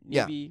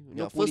 Yeah. Navy, Yeah,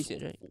 no police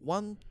first yet, right?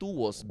 1, 2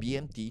 was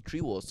BMT,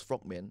 3 was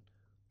Frogman,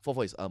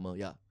 4 is armor.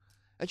 Yeah,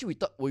 actually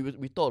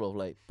we thought of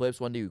like perhaps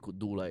one day we could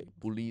do like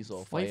police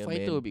or Firefighter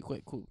fireman. would be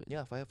quite cool. Man.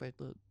 Yeah,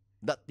 firefighter.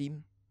 That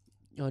team.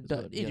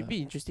 It'd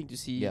be interesting to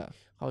see Yeah.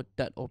 how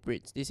that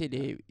operates. They say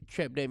they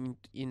trap them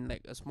in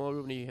like a small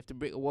room, then you have to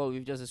break a wall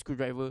with just a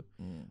screwdriver.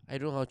 I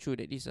don't know how true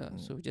that is,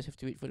 so we just have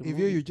to wait for the If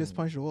movie. you just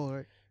punch the wall,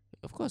 right?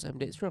 Of course, I'm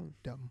that strong.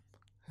 Dumb.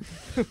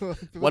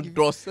 One give,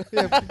 cross.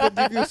 yeah, people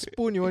give you a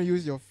spoon, you want to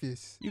use your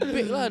fist. You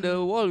break lah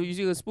the wall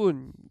using a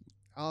spoon.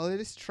 I'll at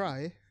least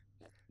try.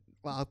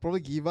 Well, I'll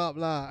probably give up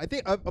lah. I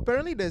think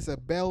apparently there's a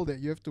bell that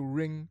you have to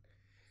ring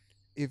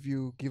if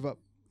you give up.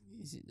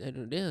 I don't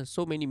know. There are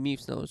so many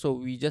myths now, so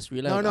we just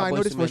rely on No, our I know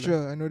boys this to for men,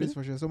 sure. I know this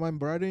for sure. So my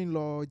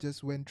brother-in-law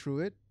just went through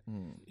it.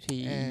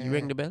 He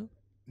rang the bell.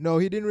 No,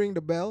 he didn't ring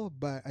the bell,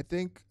 but I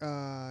think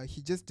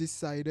he just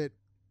decided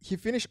he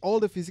finished all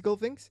the physical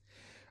things.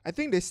 I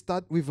think they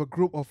start with a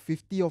group of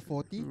 50 or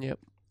 40, Yep.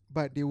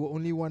 but they were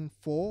only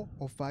 4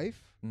 or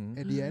 5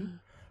 at the end.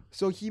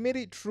 So he made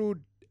it through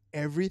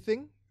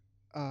everything.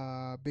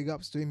 Big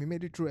ups to him. He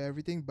made it through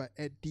everything, but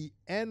at the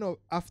end of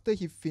after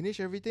he finished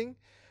everything,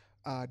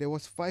 there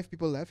was 5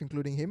 people left,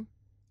 including him,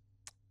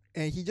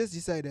 and he just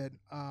decided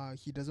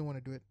he doesn't want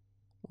to do it.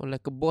 Well,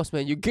 like a boss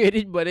man, you get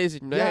it, but it's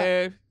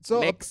So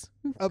next.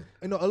 a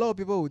lot of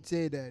people would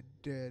say that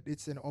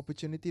it's an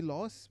opportunity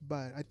loss,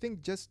 but I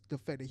think just the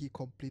fact that he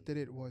completed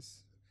it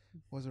was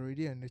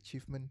already an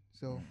achievement.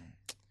 So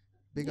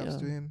big ups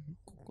to him.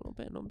 Not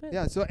bad, not bad.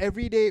 Yeah. So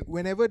every day,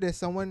 whenever there's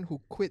someone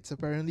who quits,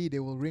 apparently they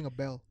will ring a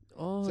bell.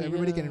 Oh, So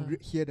everybody can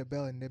hear the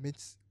bell, and that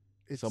means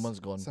Someone's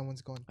gone.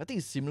 Someone's gone. I think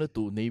it's similar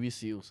to Navy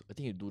SEALs. I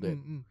think you do that.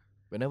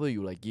 Whenever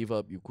you like give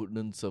up, you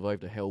couldn't survive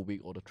the hell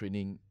week or the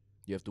training,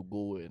 you have to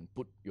go and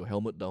put your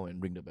helmet down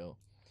and ring the bell.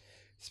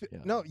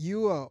 Now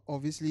you are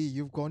obviously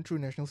you've gone through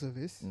national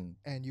service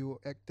and you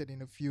acted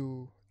in a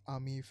few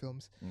army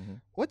films.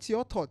 What's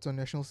your thoughts on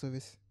national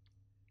service?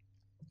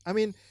 I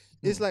mean,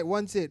 it's like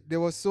one said, there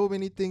was so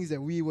many things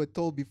that we were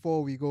told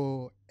before we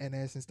go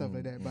NS and stuff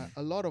like that. But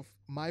a lot of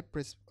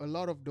a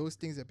lot of those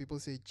things that people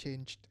say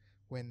changed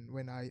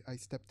when I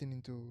stepped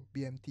into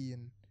BMT,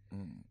 and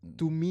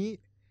to me,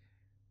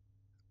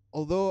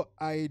 although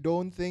I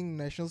don't think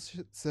national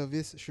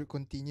service should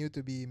continue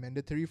to be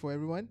mandatory for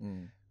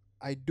everyone,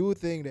 I do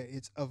think that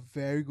it's a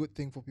very good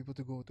thing for people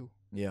to go to.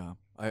 Yeah,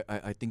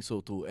 I think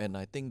so too. And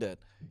I think that,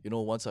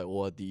 once I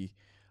ORD,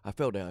 I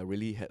felt that I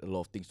really had a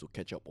lot of things to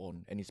catch up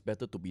on. And it's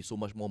better to be so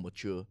much more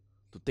mature,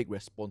 to take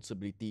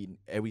responsibility in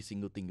every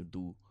single thing you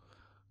do,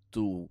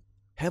 to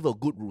have a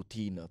good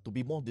routine, to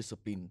be more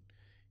disciplined.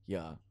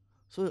 Yeah.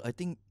 So I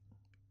think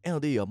end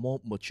of the day, you're more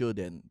mature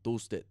than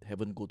those that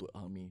haven't go to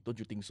army. Don't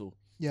you think so?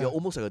 Yeah. You're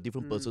almost like a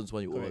different person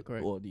when you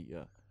correct. ORD.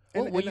 Yeah.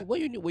 What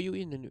unit were you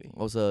in anyway? I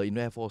was in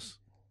Air Force.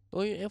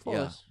 Oh, you're Air Force.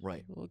 Yeah,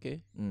 right.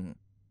 Okay.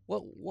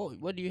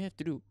 What do you have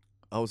to do?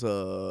 I was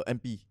a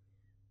MP.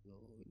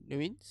 That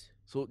means?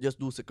 So just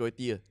do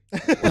security.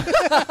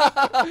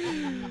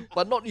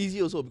 But not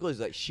easy also, because it's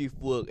like shift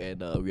work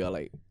and we are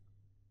like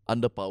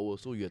underpower,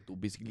 so you have to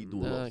basically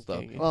do a lot of stuff.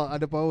 Okay. Well,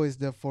 underpower is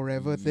the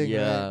forever thing,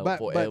 Yeah, right? But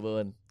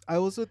forever. And I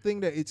also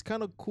think that it's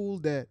kind of cool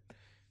that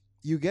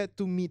you get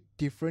to meet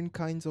different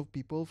kinds of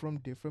people from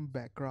different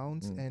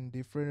backgrounds and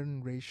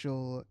different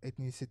racial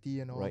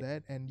ethnicity and all Right.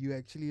 that, and you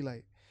actually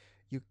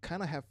you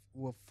kind of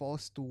were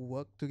forced to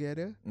work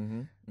together,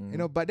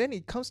 mm-hmm. but then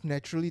it comes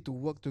naturally to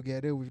work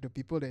together with the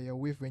people that you're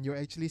with when you're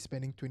actually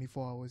spending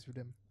 24 hours with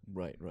them.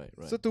 Right.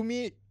 So to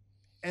me,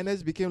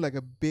 NS became like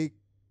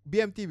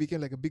BMT became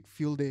like a big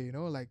field day,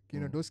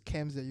 those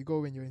camps that you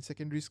go when you're in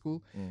secondary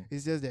school.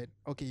 It's just that,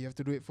 okay, you have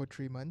to do it for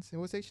 3 months. It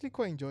was actually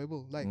quite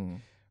enjoyable.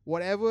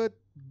 Whatever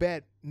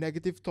bad,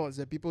 negative thoughts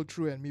that people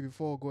threw at me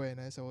before going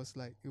NS, I was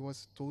like, it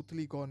was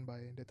totally gone by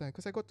that time,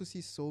 because I got to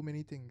see so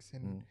many things,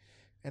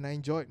 and I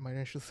enjoyed my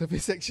national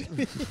service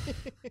actually.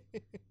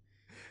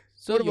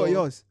 So what about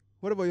yours?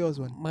 What about yours,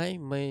 one? My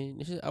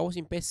I was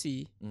in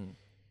PESI.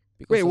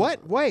 Wait,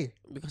 what? Why?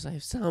 Because I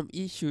have some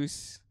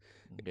issues.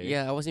 Okay.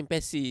 Yeah, I was in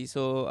PESI,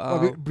 so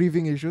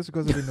Breathing issues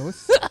because of the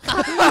nose.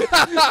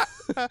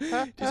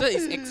 this one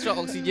is extra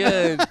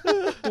oxygen.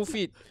 2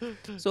 feet.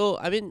 So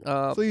I mean,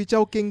 so you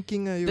chow king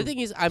you? the thing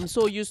is, I'm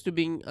so used to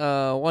being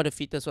one of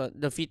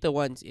the fitter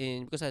ones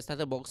because I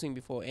started boxing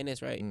before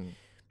NS, right?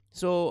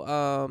 So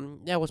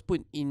I was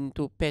put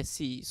into PES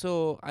C.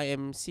 So I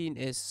am seen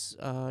as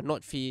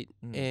not fit,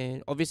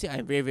 and obviously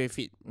I'm very very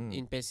fit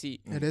in PES C.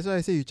 Yeah, that's why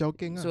I say you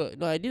chowking. So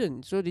no, I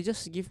didn't. So they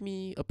just give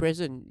me a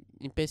present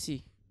in PES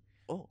C.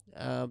 Oh.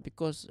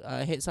 Because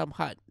I had some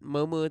heart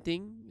murmur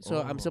thing. So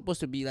I'm Oh.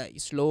 supposed to be like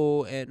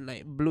slow and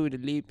like blue in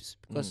the lips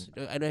because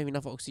I don't have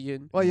enough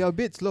oxygen. Oh, you're a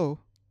bit slow.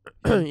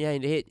 Yeah,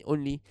 in the head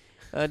only.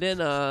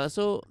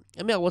 So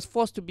I mean, I was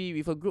forced to be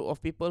with a group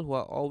of people who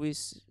are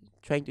always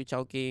trying to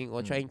chowking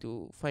or trying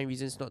to find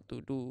reasons not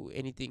to do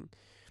anything.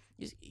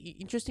 It's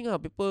interesting how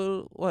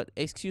people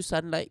excuse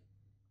sunlight.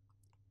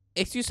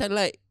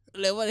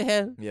 Like what the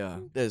hell?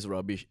 Yeah, that is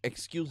rubbish.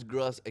 Excuse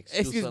grass,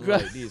 Excuse sunlight.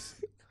 grass. This.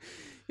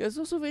 There's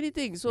so many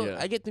things. So Yeah.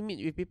 I get to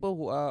meet with people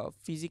who are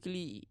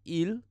physically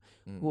ill,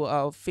 who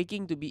are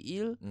faking to be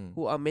ill,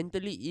 who are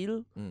mentally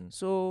ill.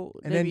 So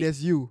And then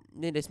there's you,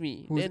 then there's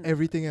me. who's Then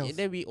everything else.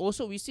 then we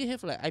still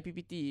have like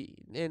IPPT.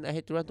 Then I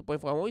had to run to point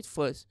 4. I'm always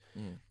first,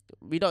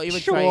 without even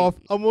Show trying. off.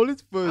 I'm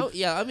always first.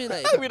 Yeah, I mean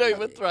like We don't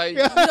even try.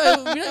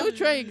 without even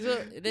trying. So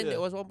then Yeah.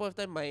 there was one point of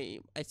time I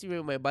still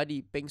remember my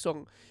buddy Peng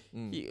Song.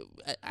 Is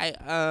I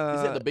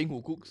that the Beng who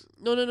cooks?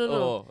 no.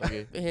 Oh,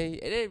 okay.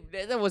 And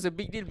then that was a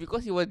big deal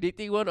because he was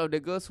dating one of the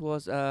girls who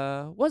was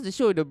what's the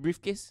show, the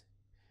briefcase?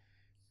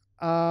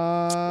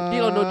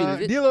 Deal or No Deal,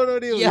 is it? Deal or No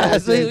Deal. Yeah,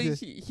 Yes, so yes,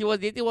 he was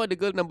dating one of the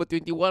girl number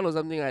 21 or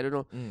something, I don't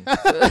know.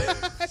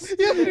 yes.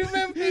 You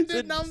remember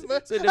the number.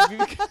 So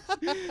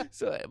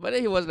the but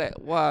then he was like,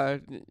 wow.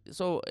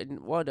 So in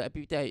one of the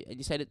activity, I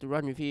decided to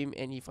run with him,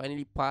 and he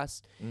finally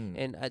passed.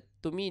 And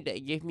to me,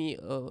 that gave me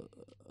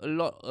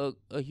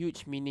a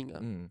huge meaning.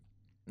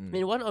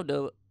 And one of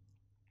the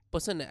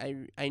person that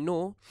I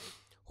know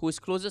who is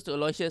closest to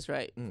Aloysius,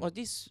 right, was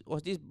this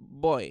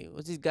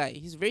guy.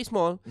 He's very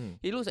small.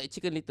 He looks like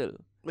Chicken Little.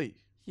 Wait.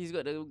 He's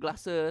got the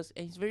glasses,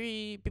 and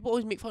people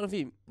always make fun of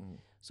him.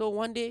 So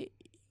one day,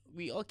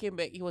 we all came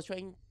back. He was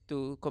trying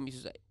to commit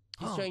suicide.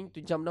 He's trying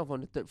to jump down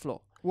from the 3rd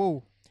floor.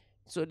 Whoa.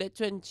 So that's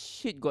when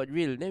shit got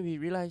real. Then we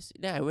realized.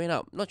 Then I went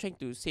up, not trying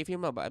to save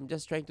him up, but I'm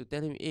just trying to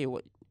tell him, "Hey,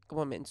 come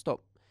on, man,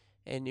 stop."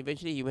 And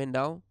eventually he went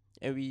down,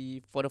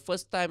 and for the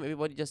first time,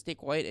 everybody just stay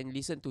quiet and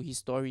listen to his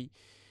story.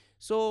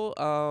 So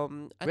I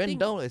Went think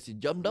down as he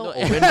jumped down, No. or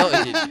went down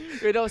as he.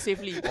 went down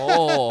safely.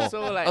 Oh.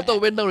 So like I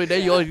thought went down already.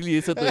 Then you all really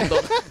listen to it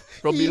talk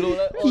from below.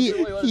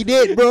 Like, He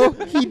did, bro.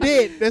 He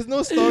did. There's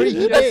no story.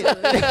 He did.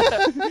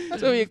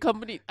 So I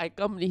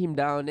accompanied him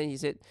down. Then he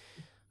said,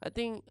 I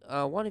think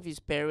one of his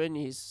parents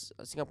is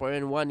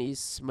Singaporean, one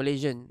is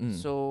Malaysian.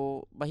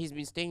 So, but he's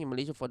been staying in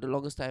Malaysia for the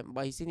longest time.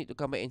 But he still need to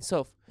come back and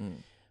serve.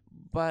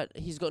 But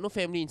he's got no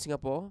family in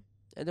Singapore.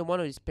 And then one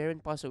of his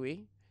parents passed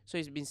away. So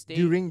he's been staying.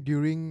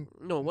 During.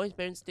 No, one of his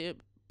parents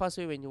passed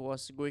away when he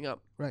was growing up.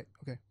 Right.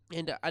 Okay.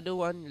 And the other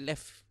one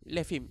left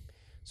him.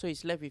 So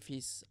he's left with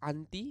his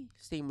auntie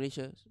staying in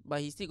Malaysia. But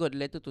he still got a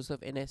letter to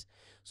serve NS.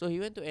 So he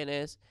went to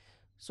NS.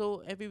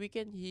 So every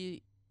weekend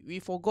we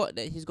forgot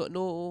that he's got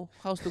no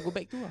house to go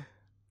back to.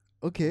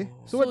 Okay.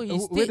 So he where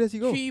stayed does he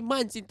go? 3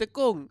 months in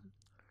Tekong.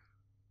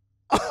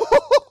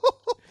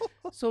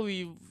 So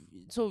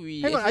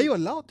we Hang on. Are you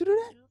allowed to do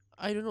that?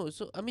 I don't know.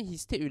 So I mean, he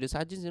stayed with the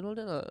sergeants and all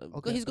that. Because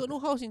Okay, he's got no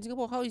house in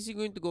Singapore. How is he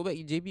going to go back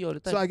in JB all the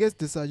time? So I guess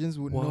the sergeants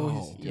would know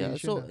his Wow. situation. Yeah,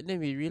 so lah. then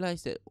we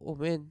realized that, oh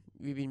man,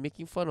 we've been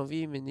making fun of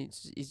him, and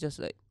it's just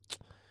like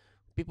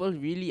people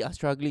really are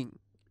struggling.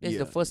 That's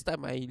the Yeah. first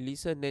time I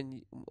listened.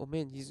 Then, oh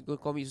man, he's going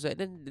to commit suicide.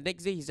 Then the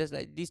next day he's just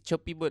like this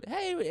chirpy bird.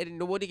 Hey, and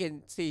nobody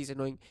can say he's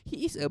annoying.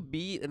 He is a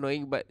bit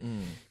annoying, but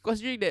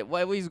considering that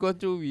whatever he's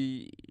gone through,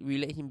 we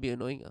let him be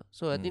annoying.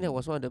 So I think that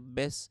was one of the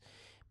best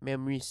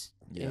memories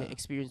and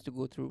experience to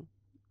go through.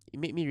 It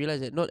made me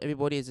realize that not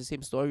everybody has the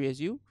same story as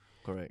you.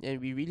 Correct. And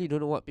we really don't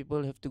know what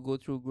people have to go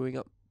through growing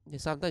up. And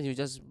sometimes you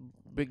just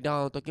break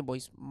down talking about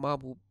his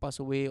mom who passed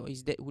away or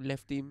his dad who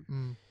left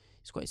him.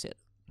 It's quite sad.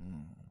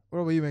 What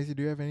about you, Maxi?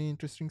 Do you have any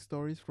interesting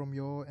stories from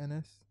your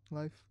NS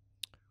life?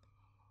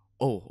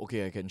 Oh,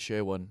 okay. I can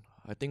share one.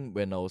 I think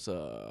when I was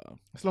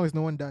As long as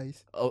no one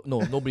dies. no,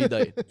 nobody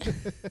died.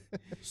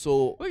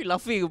 So Why are you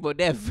laughing about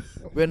death?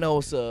 when I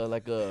was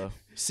like a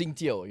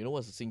Singtiao, you know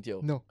what's a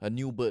Singtiao? No. A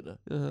new bird.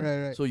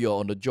 Right. So you're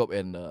on the job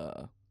and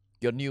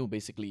you're new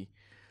basically.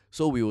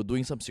 So we were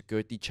doing some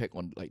security check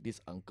on like this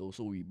uncle.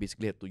 So we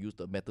basically had to use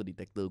the metal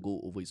detector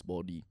go over his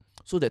body.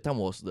 So that time I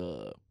was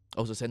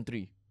a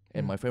sentry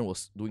and my friend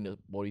was doing the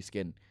body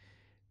scan.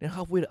 Then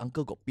halfway the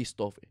uncle got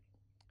pissed off.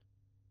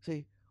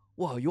 Say,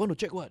 wow, you want to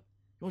check what?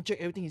 You want to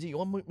check everything? Is it? You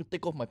want me to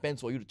take off my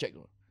pants for you to check?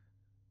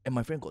 And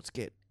my friend got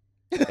scared.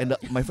 And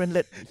my friend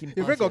let him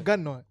Your pass, friend got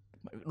gun or?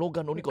 no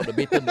gun, only got the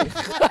baton.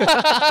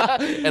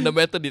 And the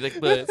metal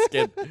detector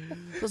scan. So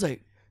I was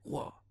like,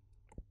 wow.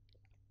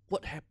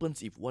 What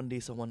happens if one day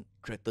someone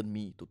threatened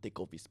me to take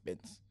off his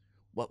pants?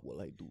 What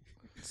will I do?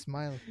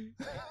 Smile.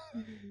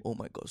 Oh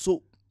my god.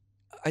 So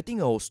I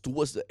think I was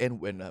towards the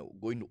end when I was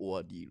going to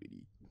ORD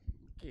already.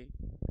 Okay,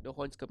 the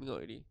horn's coming out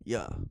already.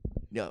 Yeah,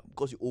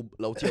 because you old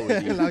lao jiao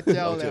already. Lao jiao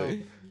Lao jiao liao.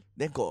 already.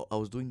 Then I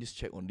was doing this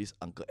check on this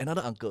uncle,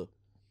 another uncle.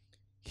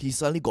 He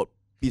suddenly got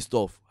pissed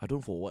off. I don't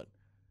know for what.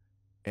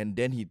 And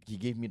then he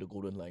gave me the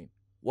golden line.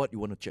 what you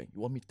want to check?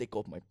 You want me to take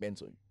off my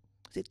pants? Or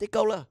I say, take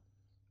out lah.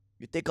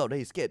 You take out, then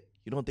he's scared.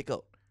 You don't take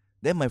out.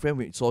 Then my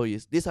friend saw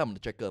this time I'm the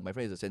checker. My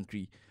friend is a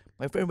sentry.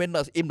 My friend went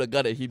nuts, aimed the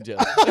gun at him. You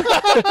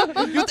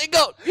take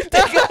out! You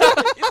take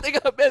out! You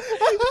take out, man!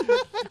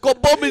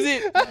 Got bomb, is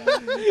it?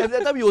 And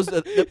that time it was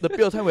the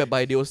period of time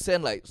whereby they will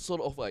send like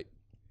sort of like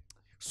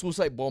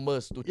suicide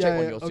bombers to check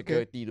on your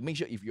security to make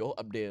sure if you're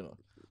up there.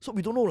 So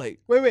we don't know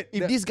like Wait.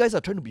 if these guys are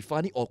trying to be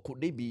funny or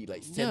could they be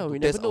like sent to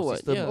test our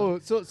system. Oh,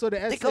 so the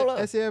Take out lah.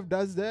 SAF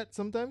does that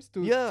sometimes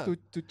to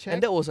check.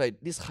 And that was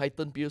like this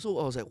heightened period. So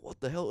I was like, what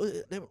the hell?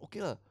 Then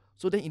okay lah.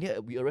 So then in the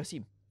end we arrest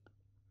him.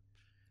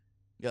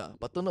 Yeah,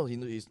 but turn out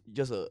he's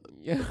just a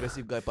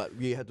aggressive guy, but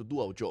we had to do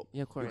our job.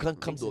 Yeah, correct. You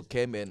can't come to a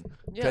camp and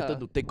threaten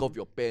to take off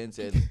your pants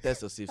and test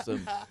the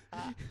system.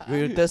 When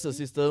you test the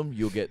system,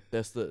 you get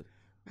tested.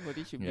 Well,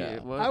 this should be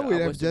I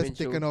would have just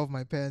taken off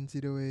my pants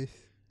either way.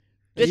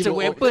 That's a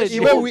weapon.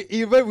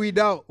 Even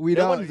without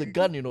that one is a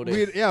gun, you know.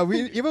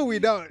 Even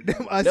without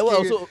them asking,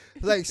 also,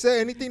 like, sir,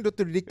 anything to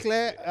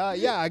declare?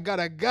 Yeah, I got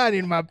a gun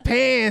in my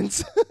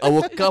pants. I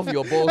will cuff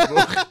your balls,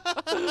 bro.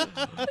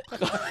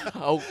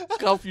 I'll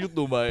cuff you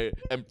to my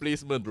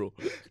emplacement, bro.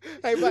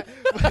 Hey,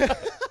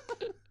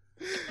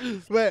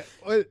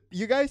 but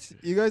you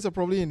guys are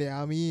probably in the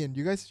army and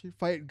you guys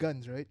fight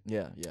guns, right?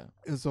 Yeah.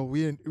 And so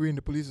we're in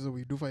the police, so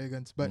we do fire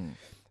guns. But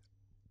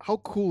how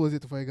cool was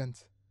it to fire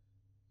guns?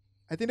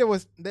 I think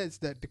that's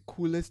the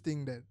coolest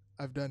thing that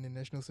I've done in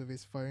national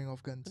service, firing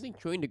off guns. I think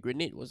throwing the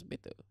grenade was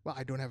better. Well,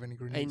 I don't have any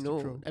grenades. I to know.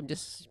 throw. I'm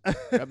just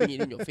rubbing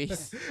it in your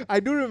face. I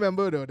do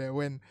remember though that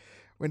when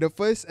the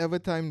first ever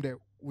time that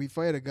we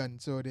fired a gun,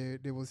 so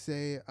they will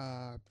say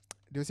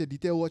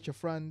detail watch your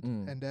front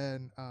and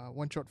then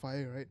one shot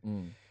fire, right?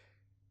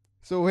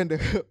 So when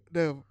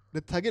the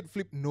target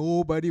flipped,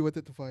 nobody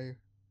wanted to fire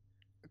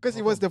because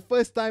it was the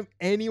first time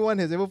anyone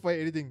has ever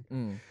fired anything.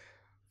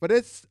 But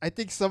I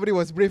think somebody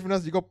was brave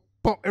enough to go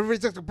pop. Everybody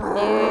just a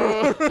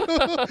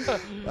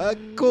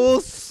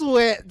cold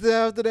sweat.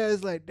 After that,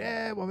 it's like,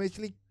 damn, I'm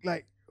actually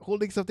like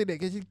holding something that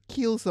can actually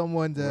kill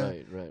someone.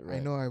 Right. I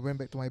know. I went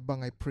back to my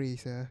bunk. I pray,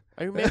 sir.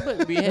 I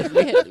remember we had.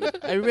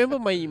 I remember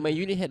my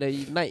unit had a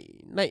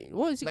night.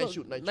 What is it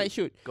called? Night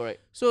shoot. Correct.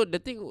 So the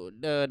thing,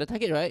 the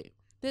target, right?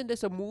 Then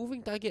there's a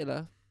moving target,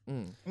 lah.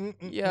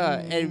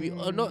 Yeah, and we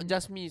not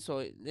just me. So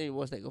it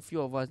was like a few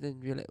of us. Then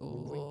we were like,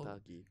 moving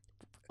target.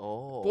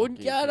 Oh,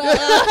 Pontianak.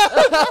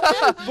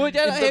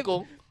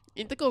 Intercom.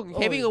 Intercom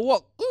having a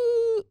walk.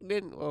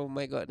 Then oh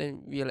my god.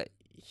 Then we are like,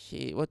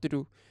 shit, what to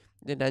do?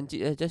 Then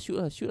Danjit just shoot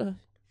lah.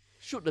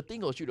 Shoot the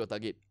thing or shoot your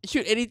target?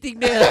 Shoot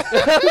anything there.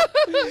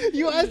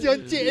 You asked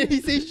your chick and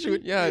he said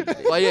shoot. Yeah,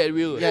 fire at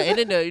will. Yeah,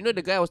 and then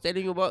the guy I was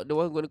telling you about, the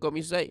one going to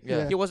commit suicide.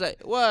 Yeah. He was like,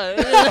 what?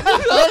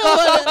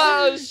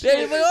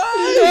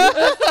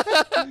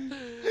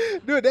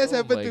 Dude, that's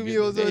happened to me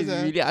also. He's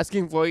really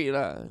asking for it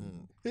lah.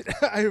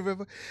 I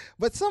remember,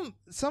 but some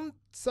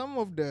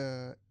of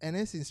the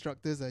NS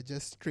instructors are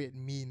just straight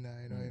mean.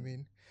 You know what I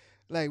mean?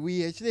 Like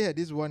we actually had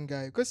this one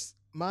guy because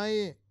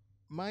my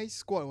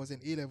squad was an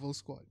A-level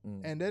squad,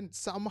 and then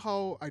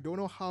somehow I don't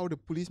know how the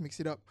police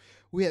mixed it up.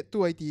 We had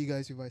 2 ITE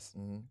guys with us,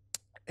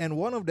 and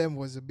one of them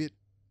was a bit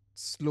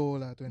slow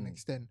to an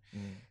extent,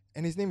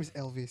 and his name is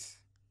Elvis.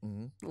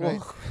 Right?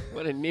 Wow,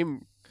 what a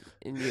name!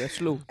 And you're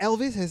slow.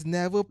 Elvis has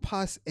never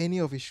passed any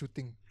of his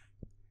shooting.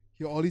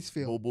 He always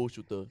fails. Bobo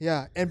shooter.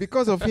 Yeah, and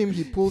because of him,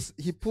 he pulls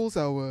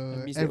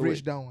our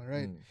average down,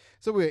 right?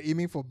 So we were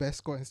aiming for best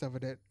score and stuff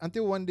like that.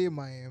 Until one day,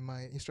 my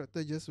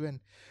instructor just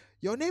went,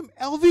 "Your name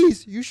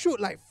Elvis, you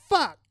shoot like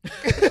fuck." and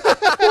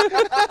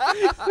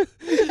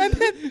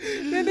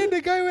then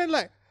the guy went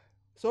like,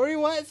 "Sorry,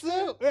 what,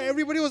 sir?"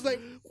 Everybody was like,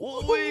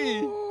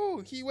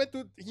 "Whoa!" He went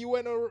to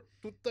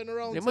turn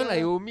around. Never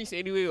like you miss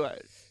anyway,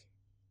 what?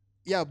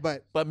 Yeah,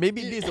 but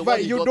maybe this.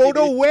 But you don't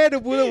know where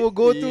the bullet will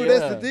go to.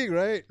 That's the thing,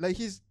 right? Like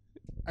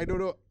I don't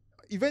know.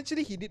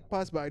 Eventually, he did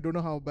pass, but I don't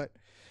know how. But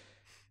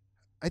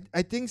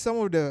I think some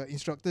of the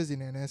instructors in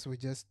NS were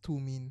just too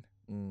mean.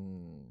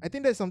 I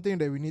think that's something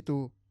that we need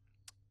to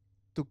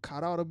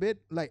cut out a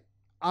bit. Like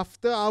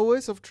after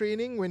hours of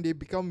training, when they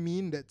become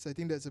mean, I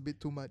think that's a bit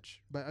too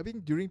much. But I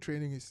think during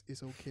training is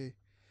okay.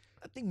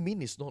 I think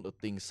mean is not a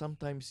thing.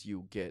 Sometimes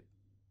you get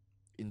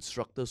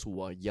instructors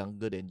who are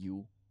younger than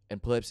you, and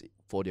perhaps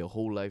for their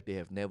whole life they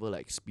have never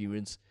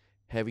experienced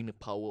having the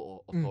power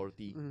or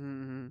authority.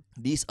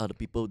 These are the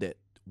people that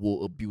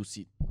will abuse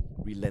it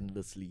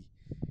relentlessly.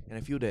 And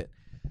I feel that,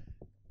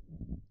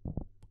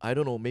 I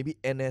don't know, maybe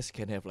NS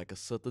can have a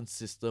certain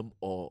system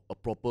or a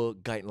proper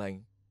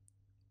guideline.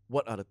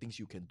 What are the things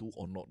you can do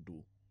or not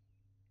do?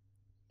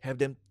 Have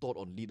them taught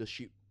on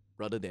leadership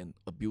rather than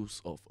abuse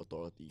of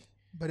authority.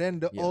 But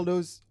then all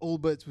those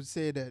old birds would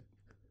say that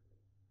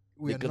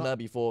they kena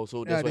before,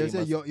 so that's why they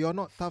say you're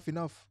not tough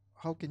enough.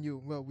 How can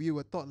you? Well, we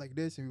were taught like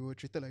this and we were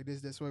treated like this.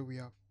 That's why we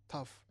are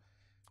tough.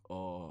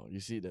 Oh, you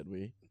see it that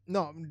way?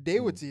 No, they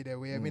would see it that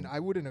way. I mean,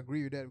 I wouldn't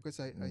agree with that because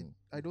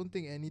I don't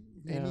think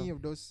any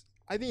of those.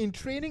 I think in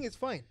training it's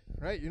fine,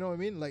 right? You know what I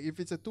mean? Like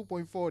if it's a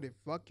 2.4, they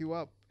fuck you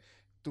up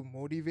to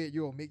motivate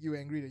you or make you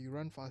angry that you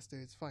run faster.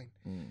 It's fine.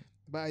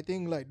 But I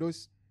think like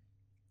those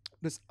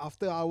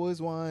after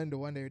hours one, the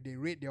one that they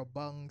rate your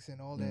bunks and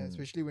all that,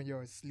 especially when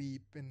you're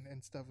asleep and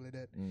stuff like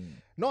that.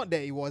 Not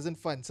that it wasn't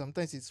fun.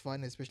 Sometimes it's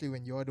fun, especially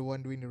when you're the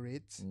one doing the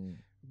rates.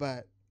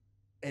 But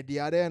at the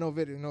other end of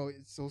it,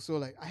 it's also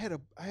like I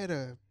had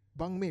a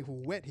bunkmate who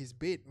wet his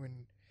bed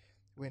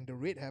when the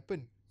raid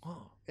happened.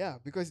 Yeah,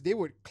 because they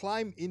would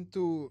climb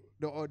into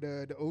the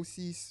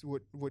OCs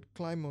would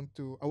climb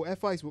onto our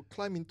FIs would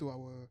climb into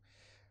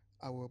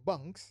our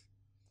bunks,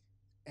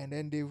 and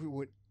then they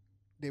would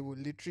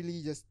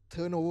literally just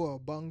turn over our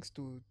bunks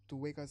to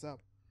wake us up.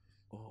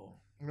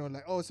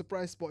 Like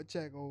surprise spot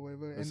check or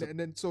whatever. And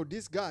then so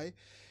this guy,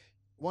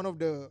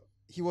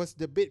 he was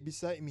the bed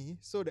beside me,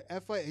 so the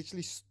FI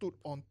actually stood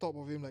on top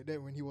of him like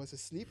that when he was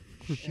asleep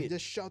and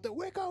just shouted,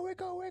 "Wake up,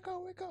 wake up, wake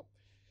up, wake up."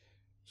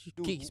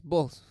 Kick his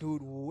balls.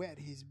 Dude, wet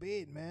his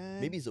bed,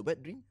 man. Maybe it's a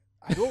wet dream.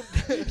 I don't.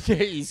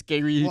 Very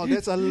scary. Well,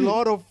 that's a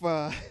lot of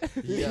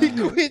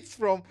liquids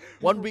from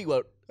 1 week,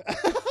 well.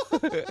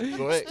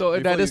 Correct.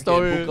 Another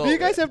story. Do you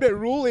guys have that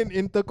rule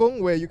in Tekong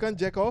where you can't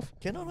jack off?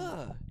 Cannot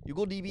lah. You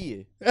go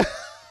DB.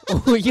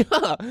 Oh yeah.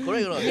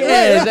 Correct or not?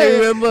 Yes, I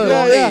remember.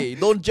 Hey,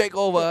 don't jack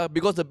off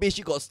because the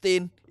bedsheet got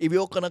stained. If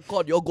you're gonna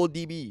caught, you'll go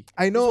DB.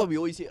 I know. That's what we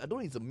always say. I don't know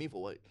if it's a myth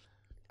or what.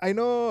 I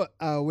know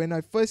when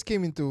I first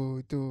came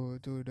into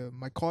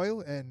my coil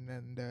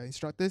and the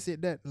instructor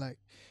said that like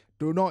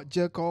do not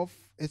jerk off,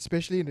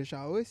 especially in the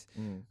showers.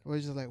 I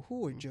was just like, who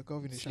would jerk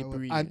off in the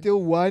Slippery, shower?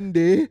 Until one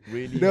day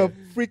Really? the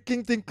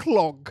freaking thing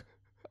clogged.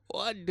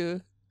 What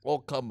the? All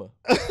cum.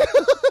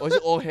 Or is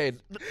it all hair?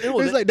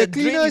 It's like the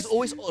drain cleaners. is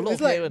always a lot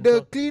It's of hair. like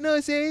the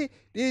cleaner say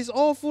it's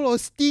all full of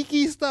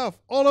sticky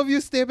stuff. All of you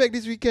stay back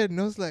this weekend.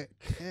 And I was like,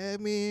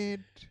 damn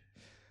it.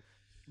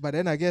 But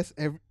then I guess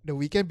the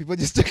weekend people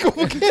just take off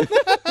again.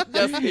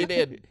 Just stay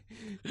there.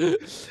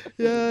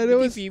 Yeah, You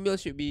think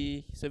females should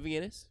be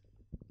serving NS?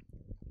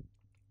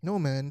 No,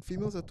 man.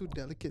 Females are too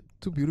delicate,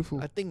 too beautiful.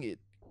 I think it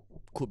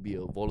could be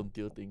a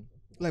volunteer thing.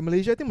 Like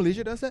Malaysia, I think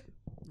Malaysia does that.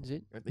 Is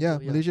it? I think Yeah,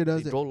 Malaysia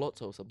does they it. draw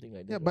lots or something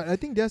like that. Yeah, but I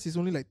think theirs is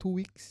only like 2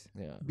 weeks.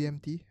 yeah.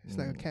 BMT. It's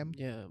like a camp.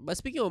 Yeah. But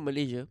speaking of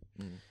Malaysia,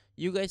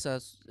 you guys are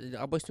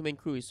our Boys to Men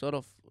crew is sort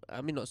of,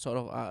 I mean not sort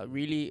of,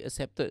 really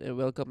accepted and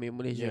welcome in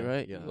Malaysia, Yeah,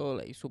 right? yeah. You're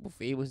like super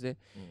famous there.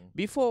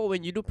 Before,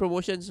 when you do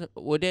promotions,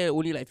 were there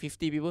only like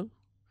 50 people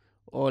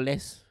or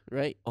less,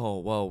 right? Oh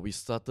wow, we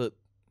started.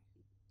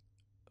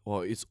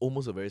 Wow, it's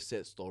almost a very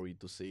sad story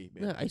to say,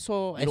 man. Yeah, I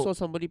saw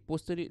somebody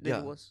posted it. Then Yeah.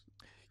 it was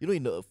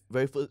In the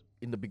very first,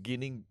 in the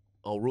beginning,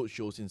 our road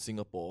shows in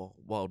Singapore,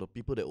 wow, the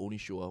people that only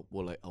show up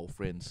were like our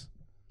friends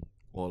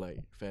or like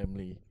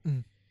family.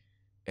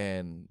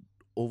 And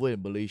over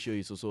in Malaysia,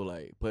 it's also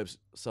like perhaps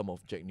some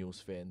of Jack Neo's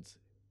fans.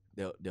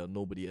 There are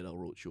nobody at our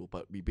road show,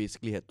 but we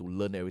basically had to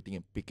learn everything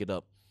and pick it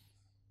up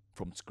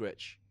from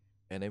scratch.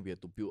 And then we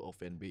had to build our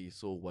fan base.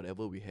 So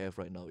whatever we have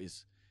right now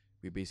is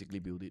we basically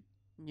build it.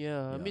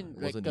 I mean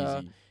it like wasn't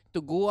easy.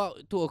 to go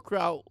out to a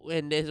crowd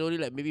when there's only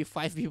like maybe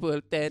 5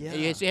 people, 10, and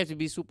you Yeah. actually have to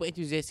be super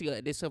enthusiastic.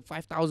 Like there's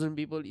 5,000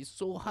 people. It's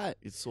so hard.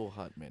 It's so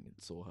hard, man.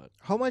 It's so hard.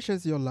 How much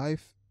has your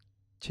life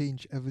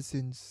changed ever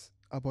since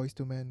Our Boys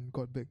to Men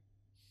got big?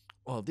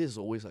 Oh, this is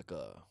always like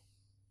a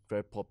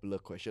very popular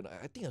question.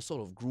 I think I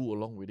sort of grew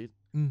along with it.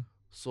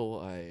 So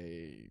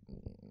I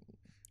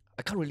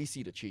can't really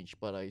see the change,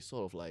 but I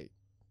sort of like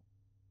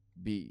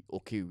be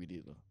okay with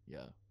it.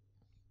 Yeah.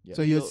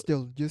 So you're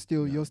still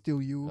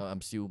you.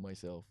 I'm still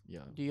myself. Yeah.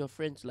 Do your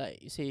friends like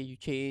say you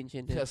change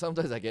and then Yeah,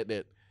 sometimes I get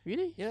that.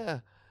 really? Yeah.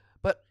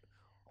 But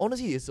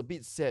honestly, it's a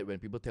bit sad when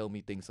people tell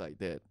me things like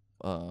that.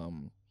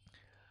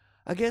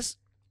 I guess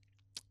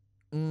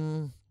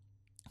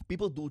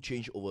people do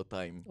change over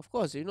time. Of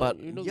course, you're But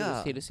not yeah,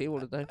 gonna stay the same all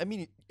the time. I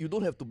mean, you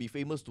don't have to be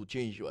famous to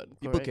change. Right?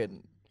 People Correct.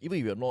 can, even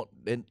if you're not,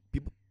 then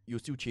people you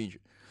still change.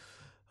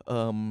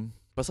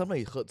 But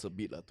sometimes it hurts a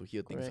bit to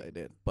hear things Correct. like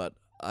that. But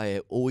I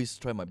always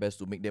try my best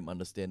to make them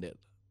understand that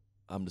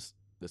I'm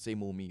the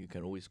same old me. You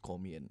can always call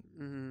me and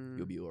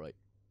you'll be alright.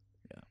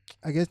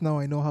 I guess now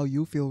I know how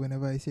you feel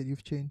whenever I said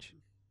you've changed.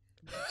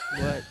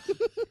 What?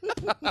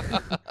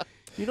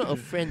 You're not a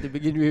friend to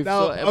begin with,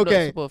 Now, so I'm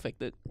okay. not super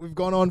affected. We've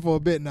gone on for a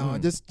bit now.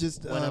 Just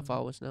 1.5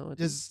 hours now. I think.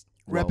 just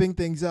Wow. wrapping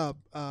things up.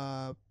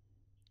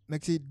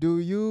 Maxi, do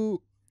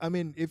you? I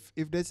mean, if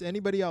there's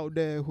anybody out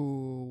there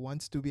who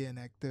wants to be an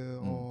actor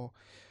or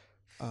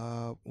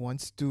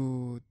wants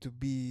to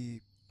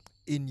be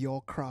in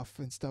your craft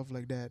and stuff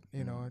like that,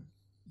 you know,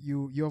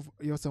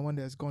 you're someone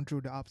that's gone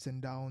through the ups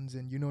and downs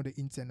and you know the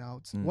ins and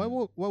outs.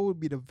 What would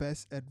be the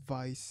best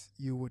advice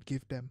you would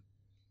give them?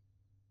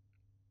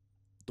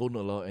 Don't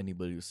allow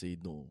anybody to say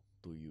no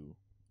to you.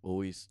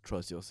 Always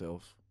trust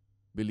yourself.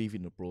 Believe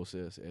in the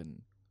process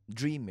and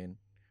dream, man.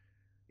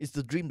 It's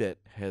the dream that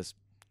has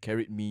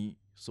carried me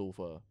so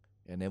far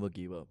and never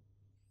gave up.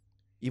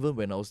 Even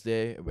when I was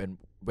there, when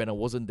I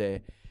wasn't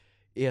there,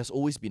 it has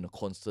always been a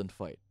constant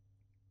fight.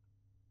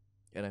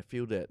 And I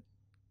feel that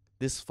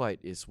this fight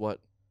is what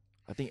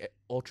I think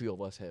all three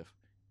of us have.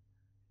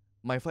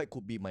 My fight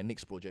could be my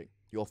next project.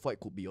 Your fight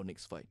could be your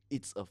next fight.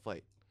 It's a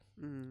fight.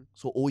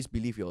 So always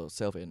believe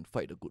yourself and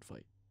fight the good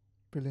fight.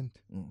 Brilliant.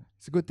 Mm.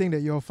 It's a good thing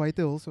that you're a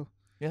fighter also.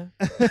 Yeah.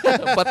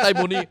 But time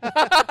only.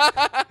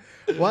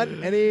 What?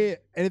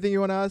 Anything you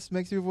want to ask,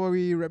 Maxi, before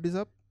we wrap this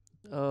up?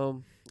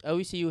 I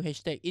always see you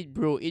eat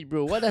bro.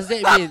 What does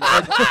that mean?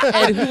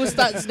 And who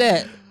starts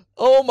that?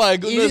 Oh my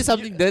goodness. Is it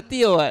something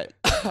dirty or what?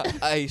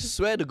 I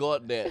swear to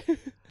God that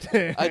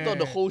I thought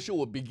the whole show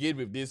would begin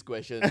with this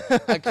question.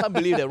 I can't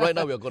believe that right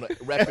now we are gonna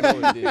wrap it up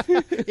with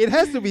this. It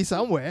has to be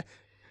somewhere.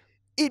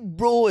 It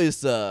bro is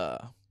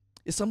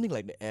something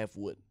like the F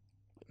word.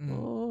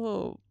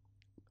 Oh.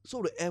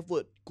 So the F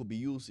word could be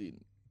used in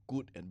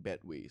good and bad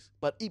ways.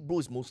 But it bro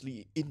is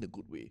mostly in the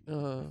good way.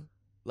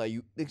 Like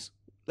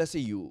let's say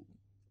you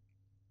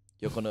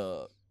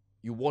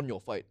won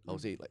your fight. I'll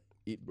say like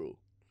eat bro.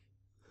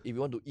 If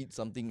you want to eat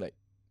something like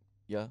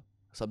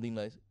something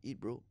nice, eat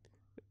bro.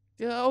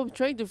 Yeah, I'm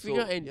trying to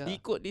figure So, out and yeah.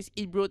 decode this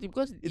eat bro thing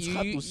because It's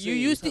hard to say, you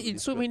it's used hard it to in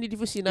so describe. many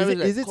different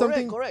scenarios. Is it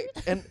something?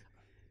 Correct. And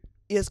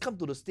it has come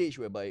to the stage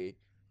whereby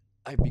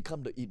I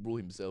become the eat bro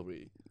himself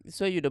already.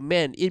 So you're the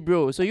man, eat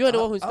bro. So you're the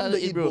one who I'm started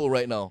the eat bro.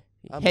 right now.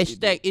 I'm the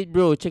Hashtag eat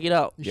bro. Check it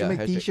out. You should Yeah, make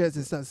hashtag T-shirts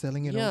and start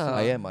selling it. Yeah. Also.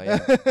 I am. I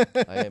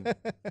am.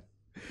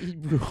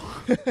 Eat bro.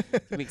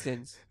 Makes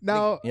sense.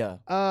 Now, Yeah.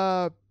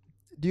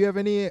 do you have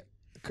any?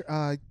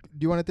 Do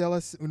you want to tell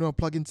us?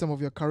 Plug in some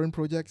of your current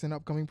projects and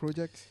upcoming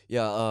projects.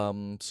 Yeah.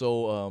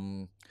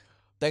 So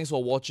thanks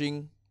for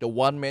watching the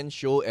Wan Man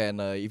Show.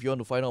 And if you want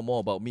to find out more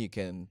about me, you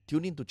can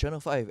tune in to Channel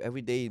 5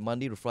 every day,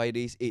 Monday to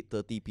Fridays,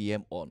 8:30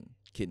 p.m. on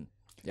Kin.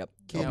 Yep.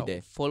 I'll be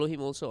there. Follow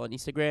him also on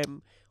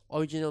Instagram.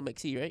 Original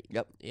Maxi, right?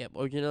 Yep.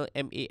 Original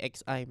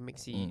MAXI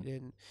Maxi. Mm.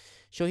 Then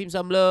show him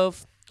some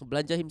love.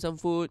 Belanja him some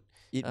food.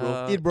 Eat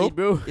bro. Eat bro. Eat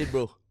bro. Eat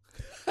bro.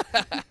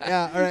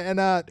 Yeah. All right. And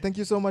thank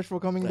you so much for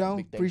coming down.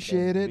 Big thanks,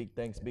 Appreciate it. Big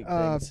thanks. Big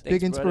Thanks, thanks.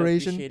 Big brother.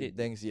 inspiration. Appreciate it.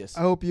 Thanks. Yes.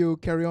 I hope you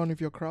carry on with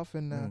your craft,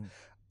 and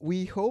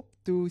we hope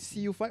to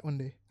see you fight one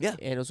day. Yeah.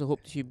 And also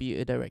hope to be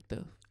a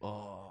director.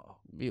 Oh.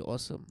 Be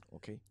awesome.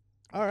 Okay.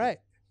 All right.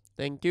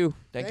 Thank you.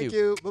 Thank you. Thank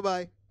you. Bye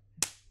bye.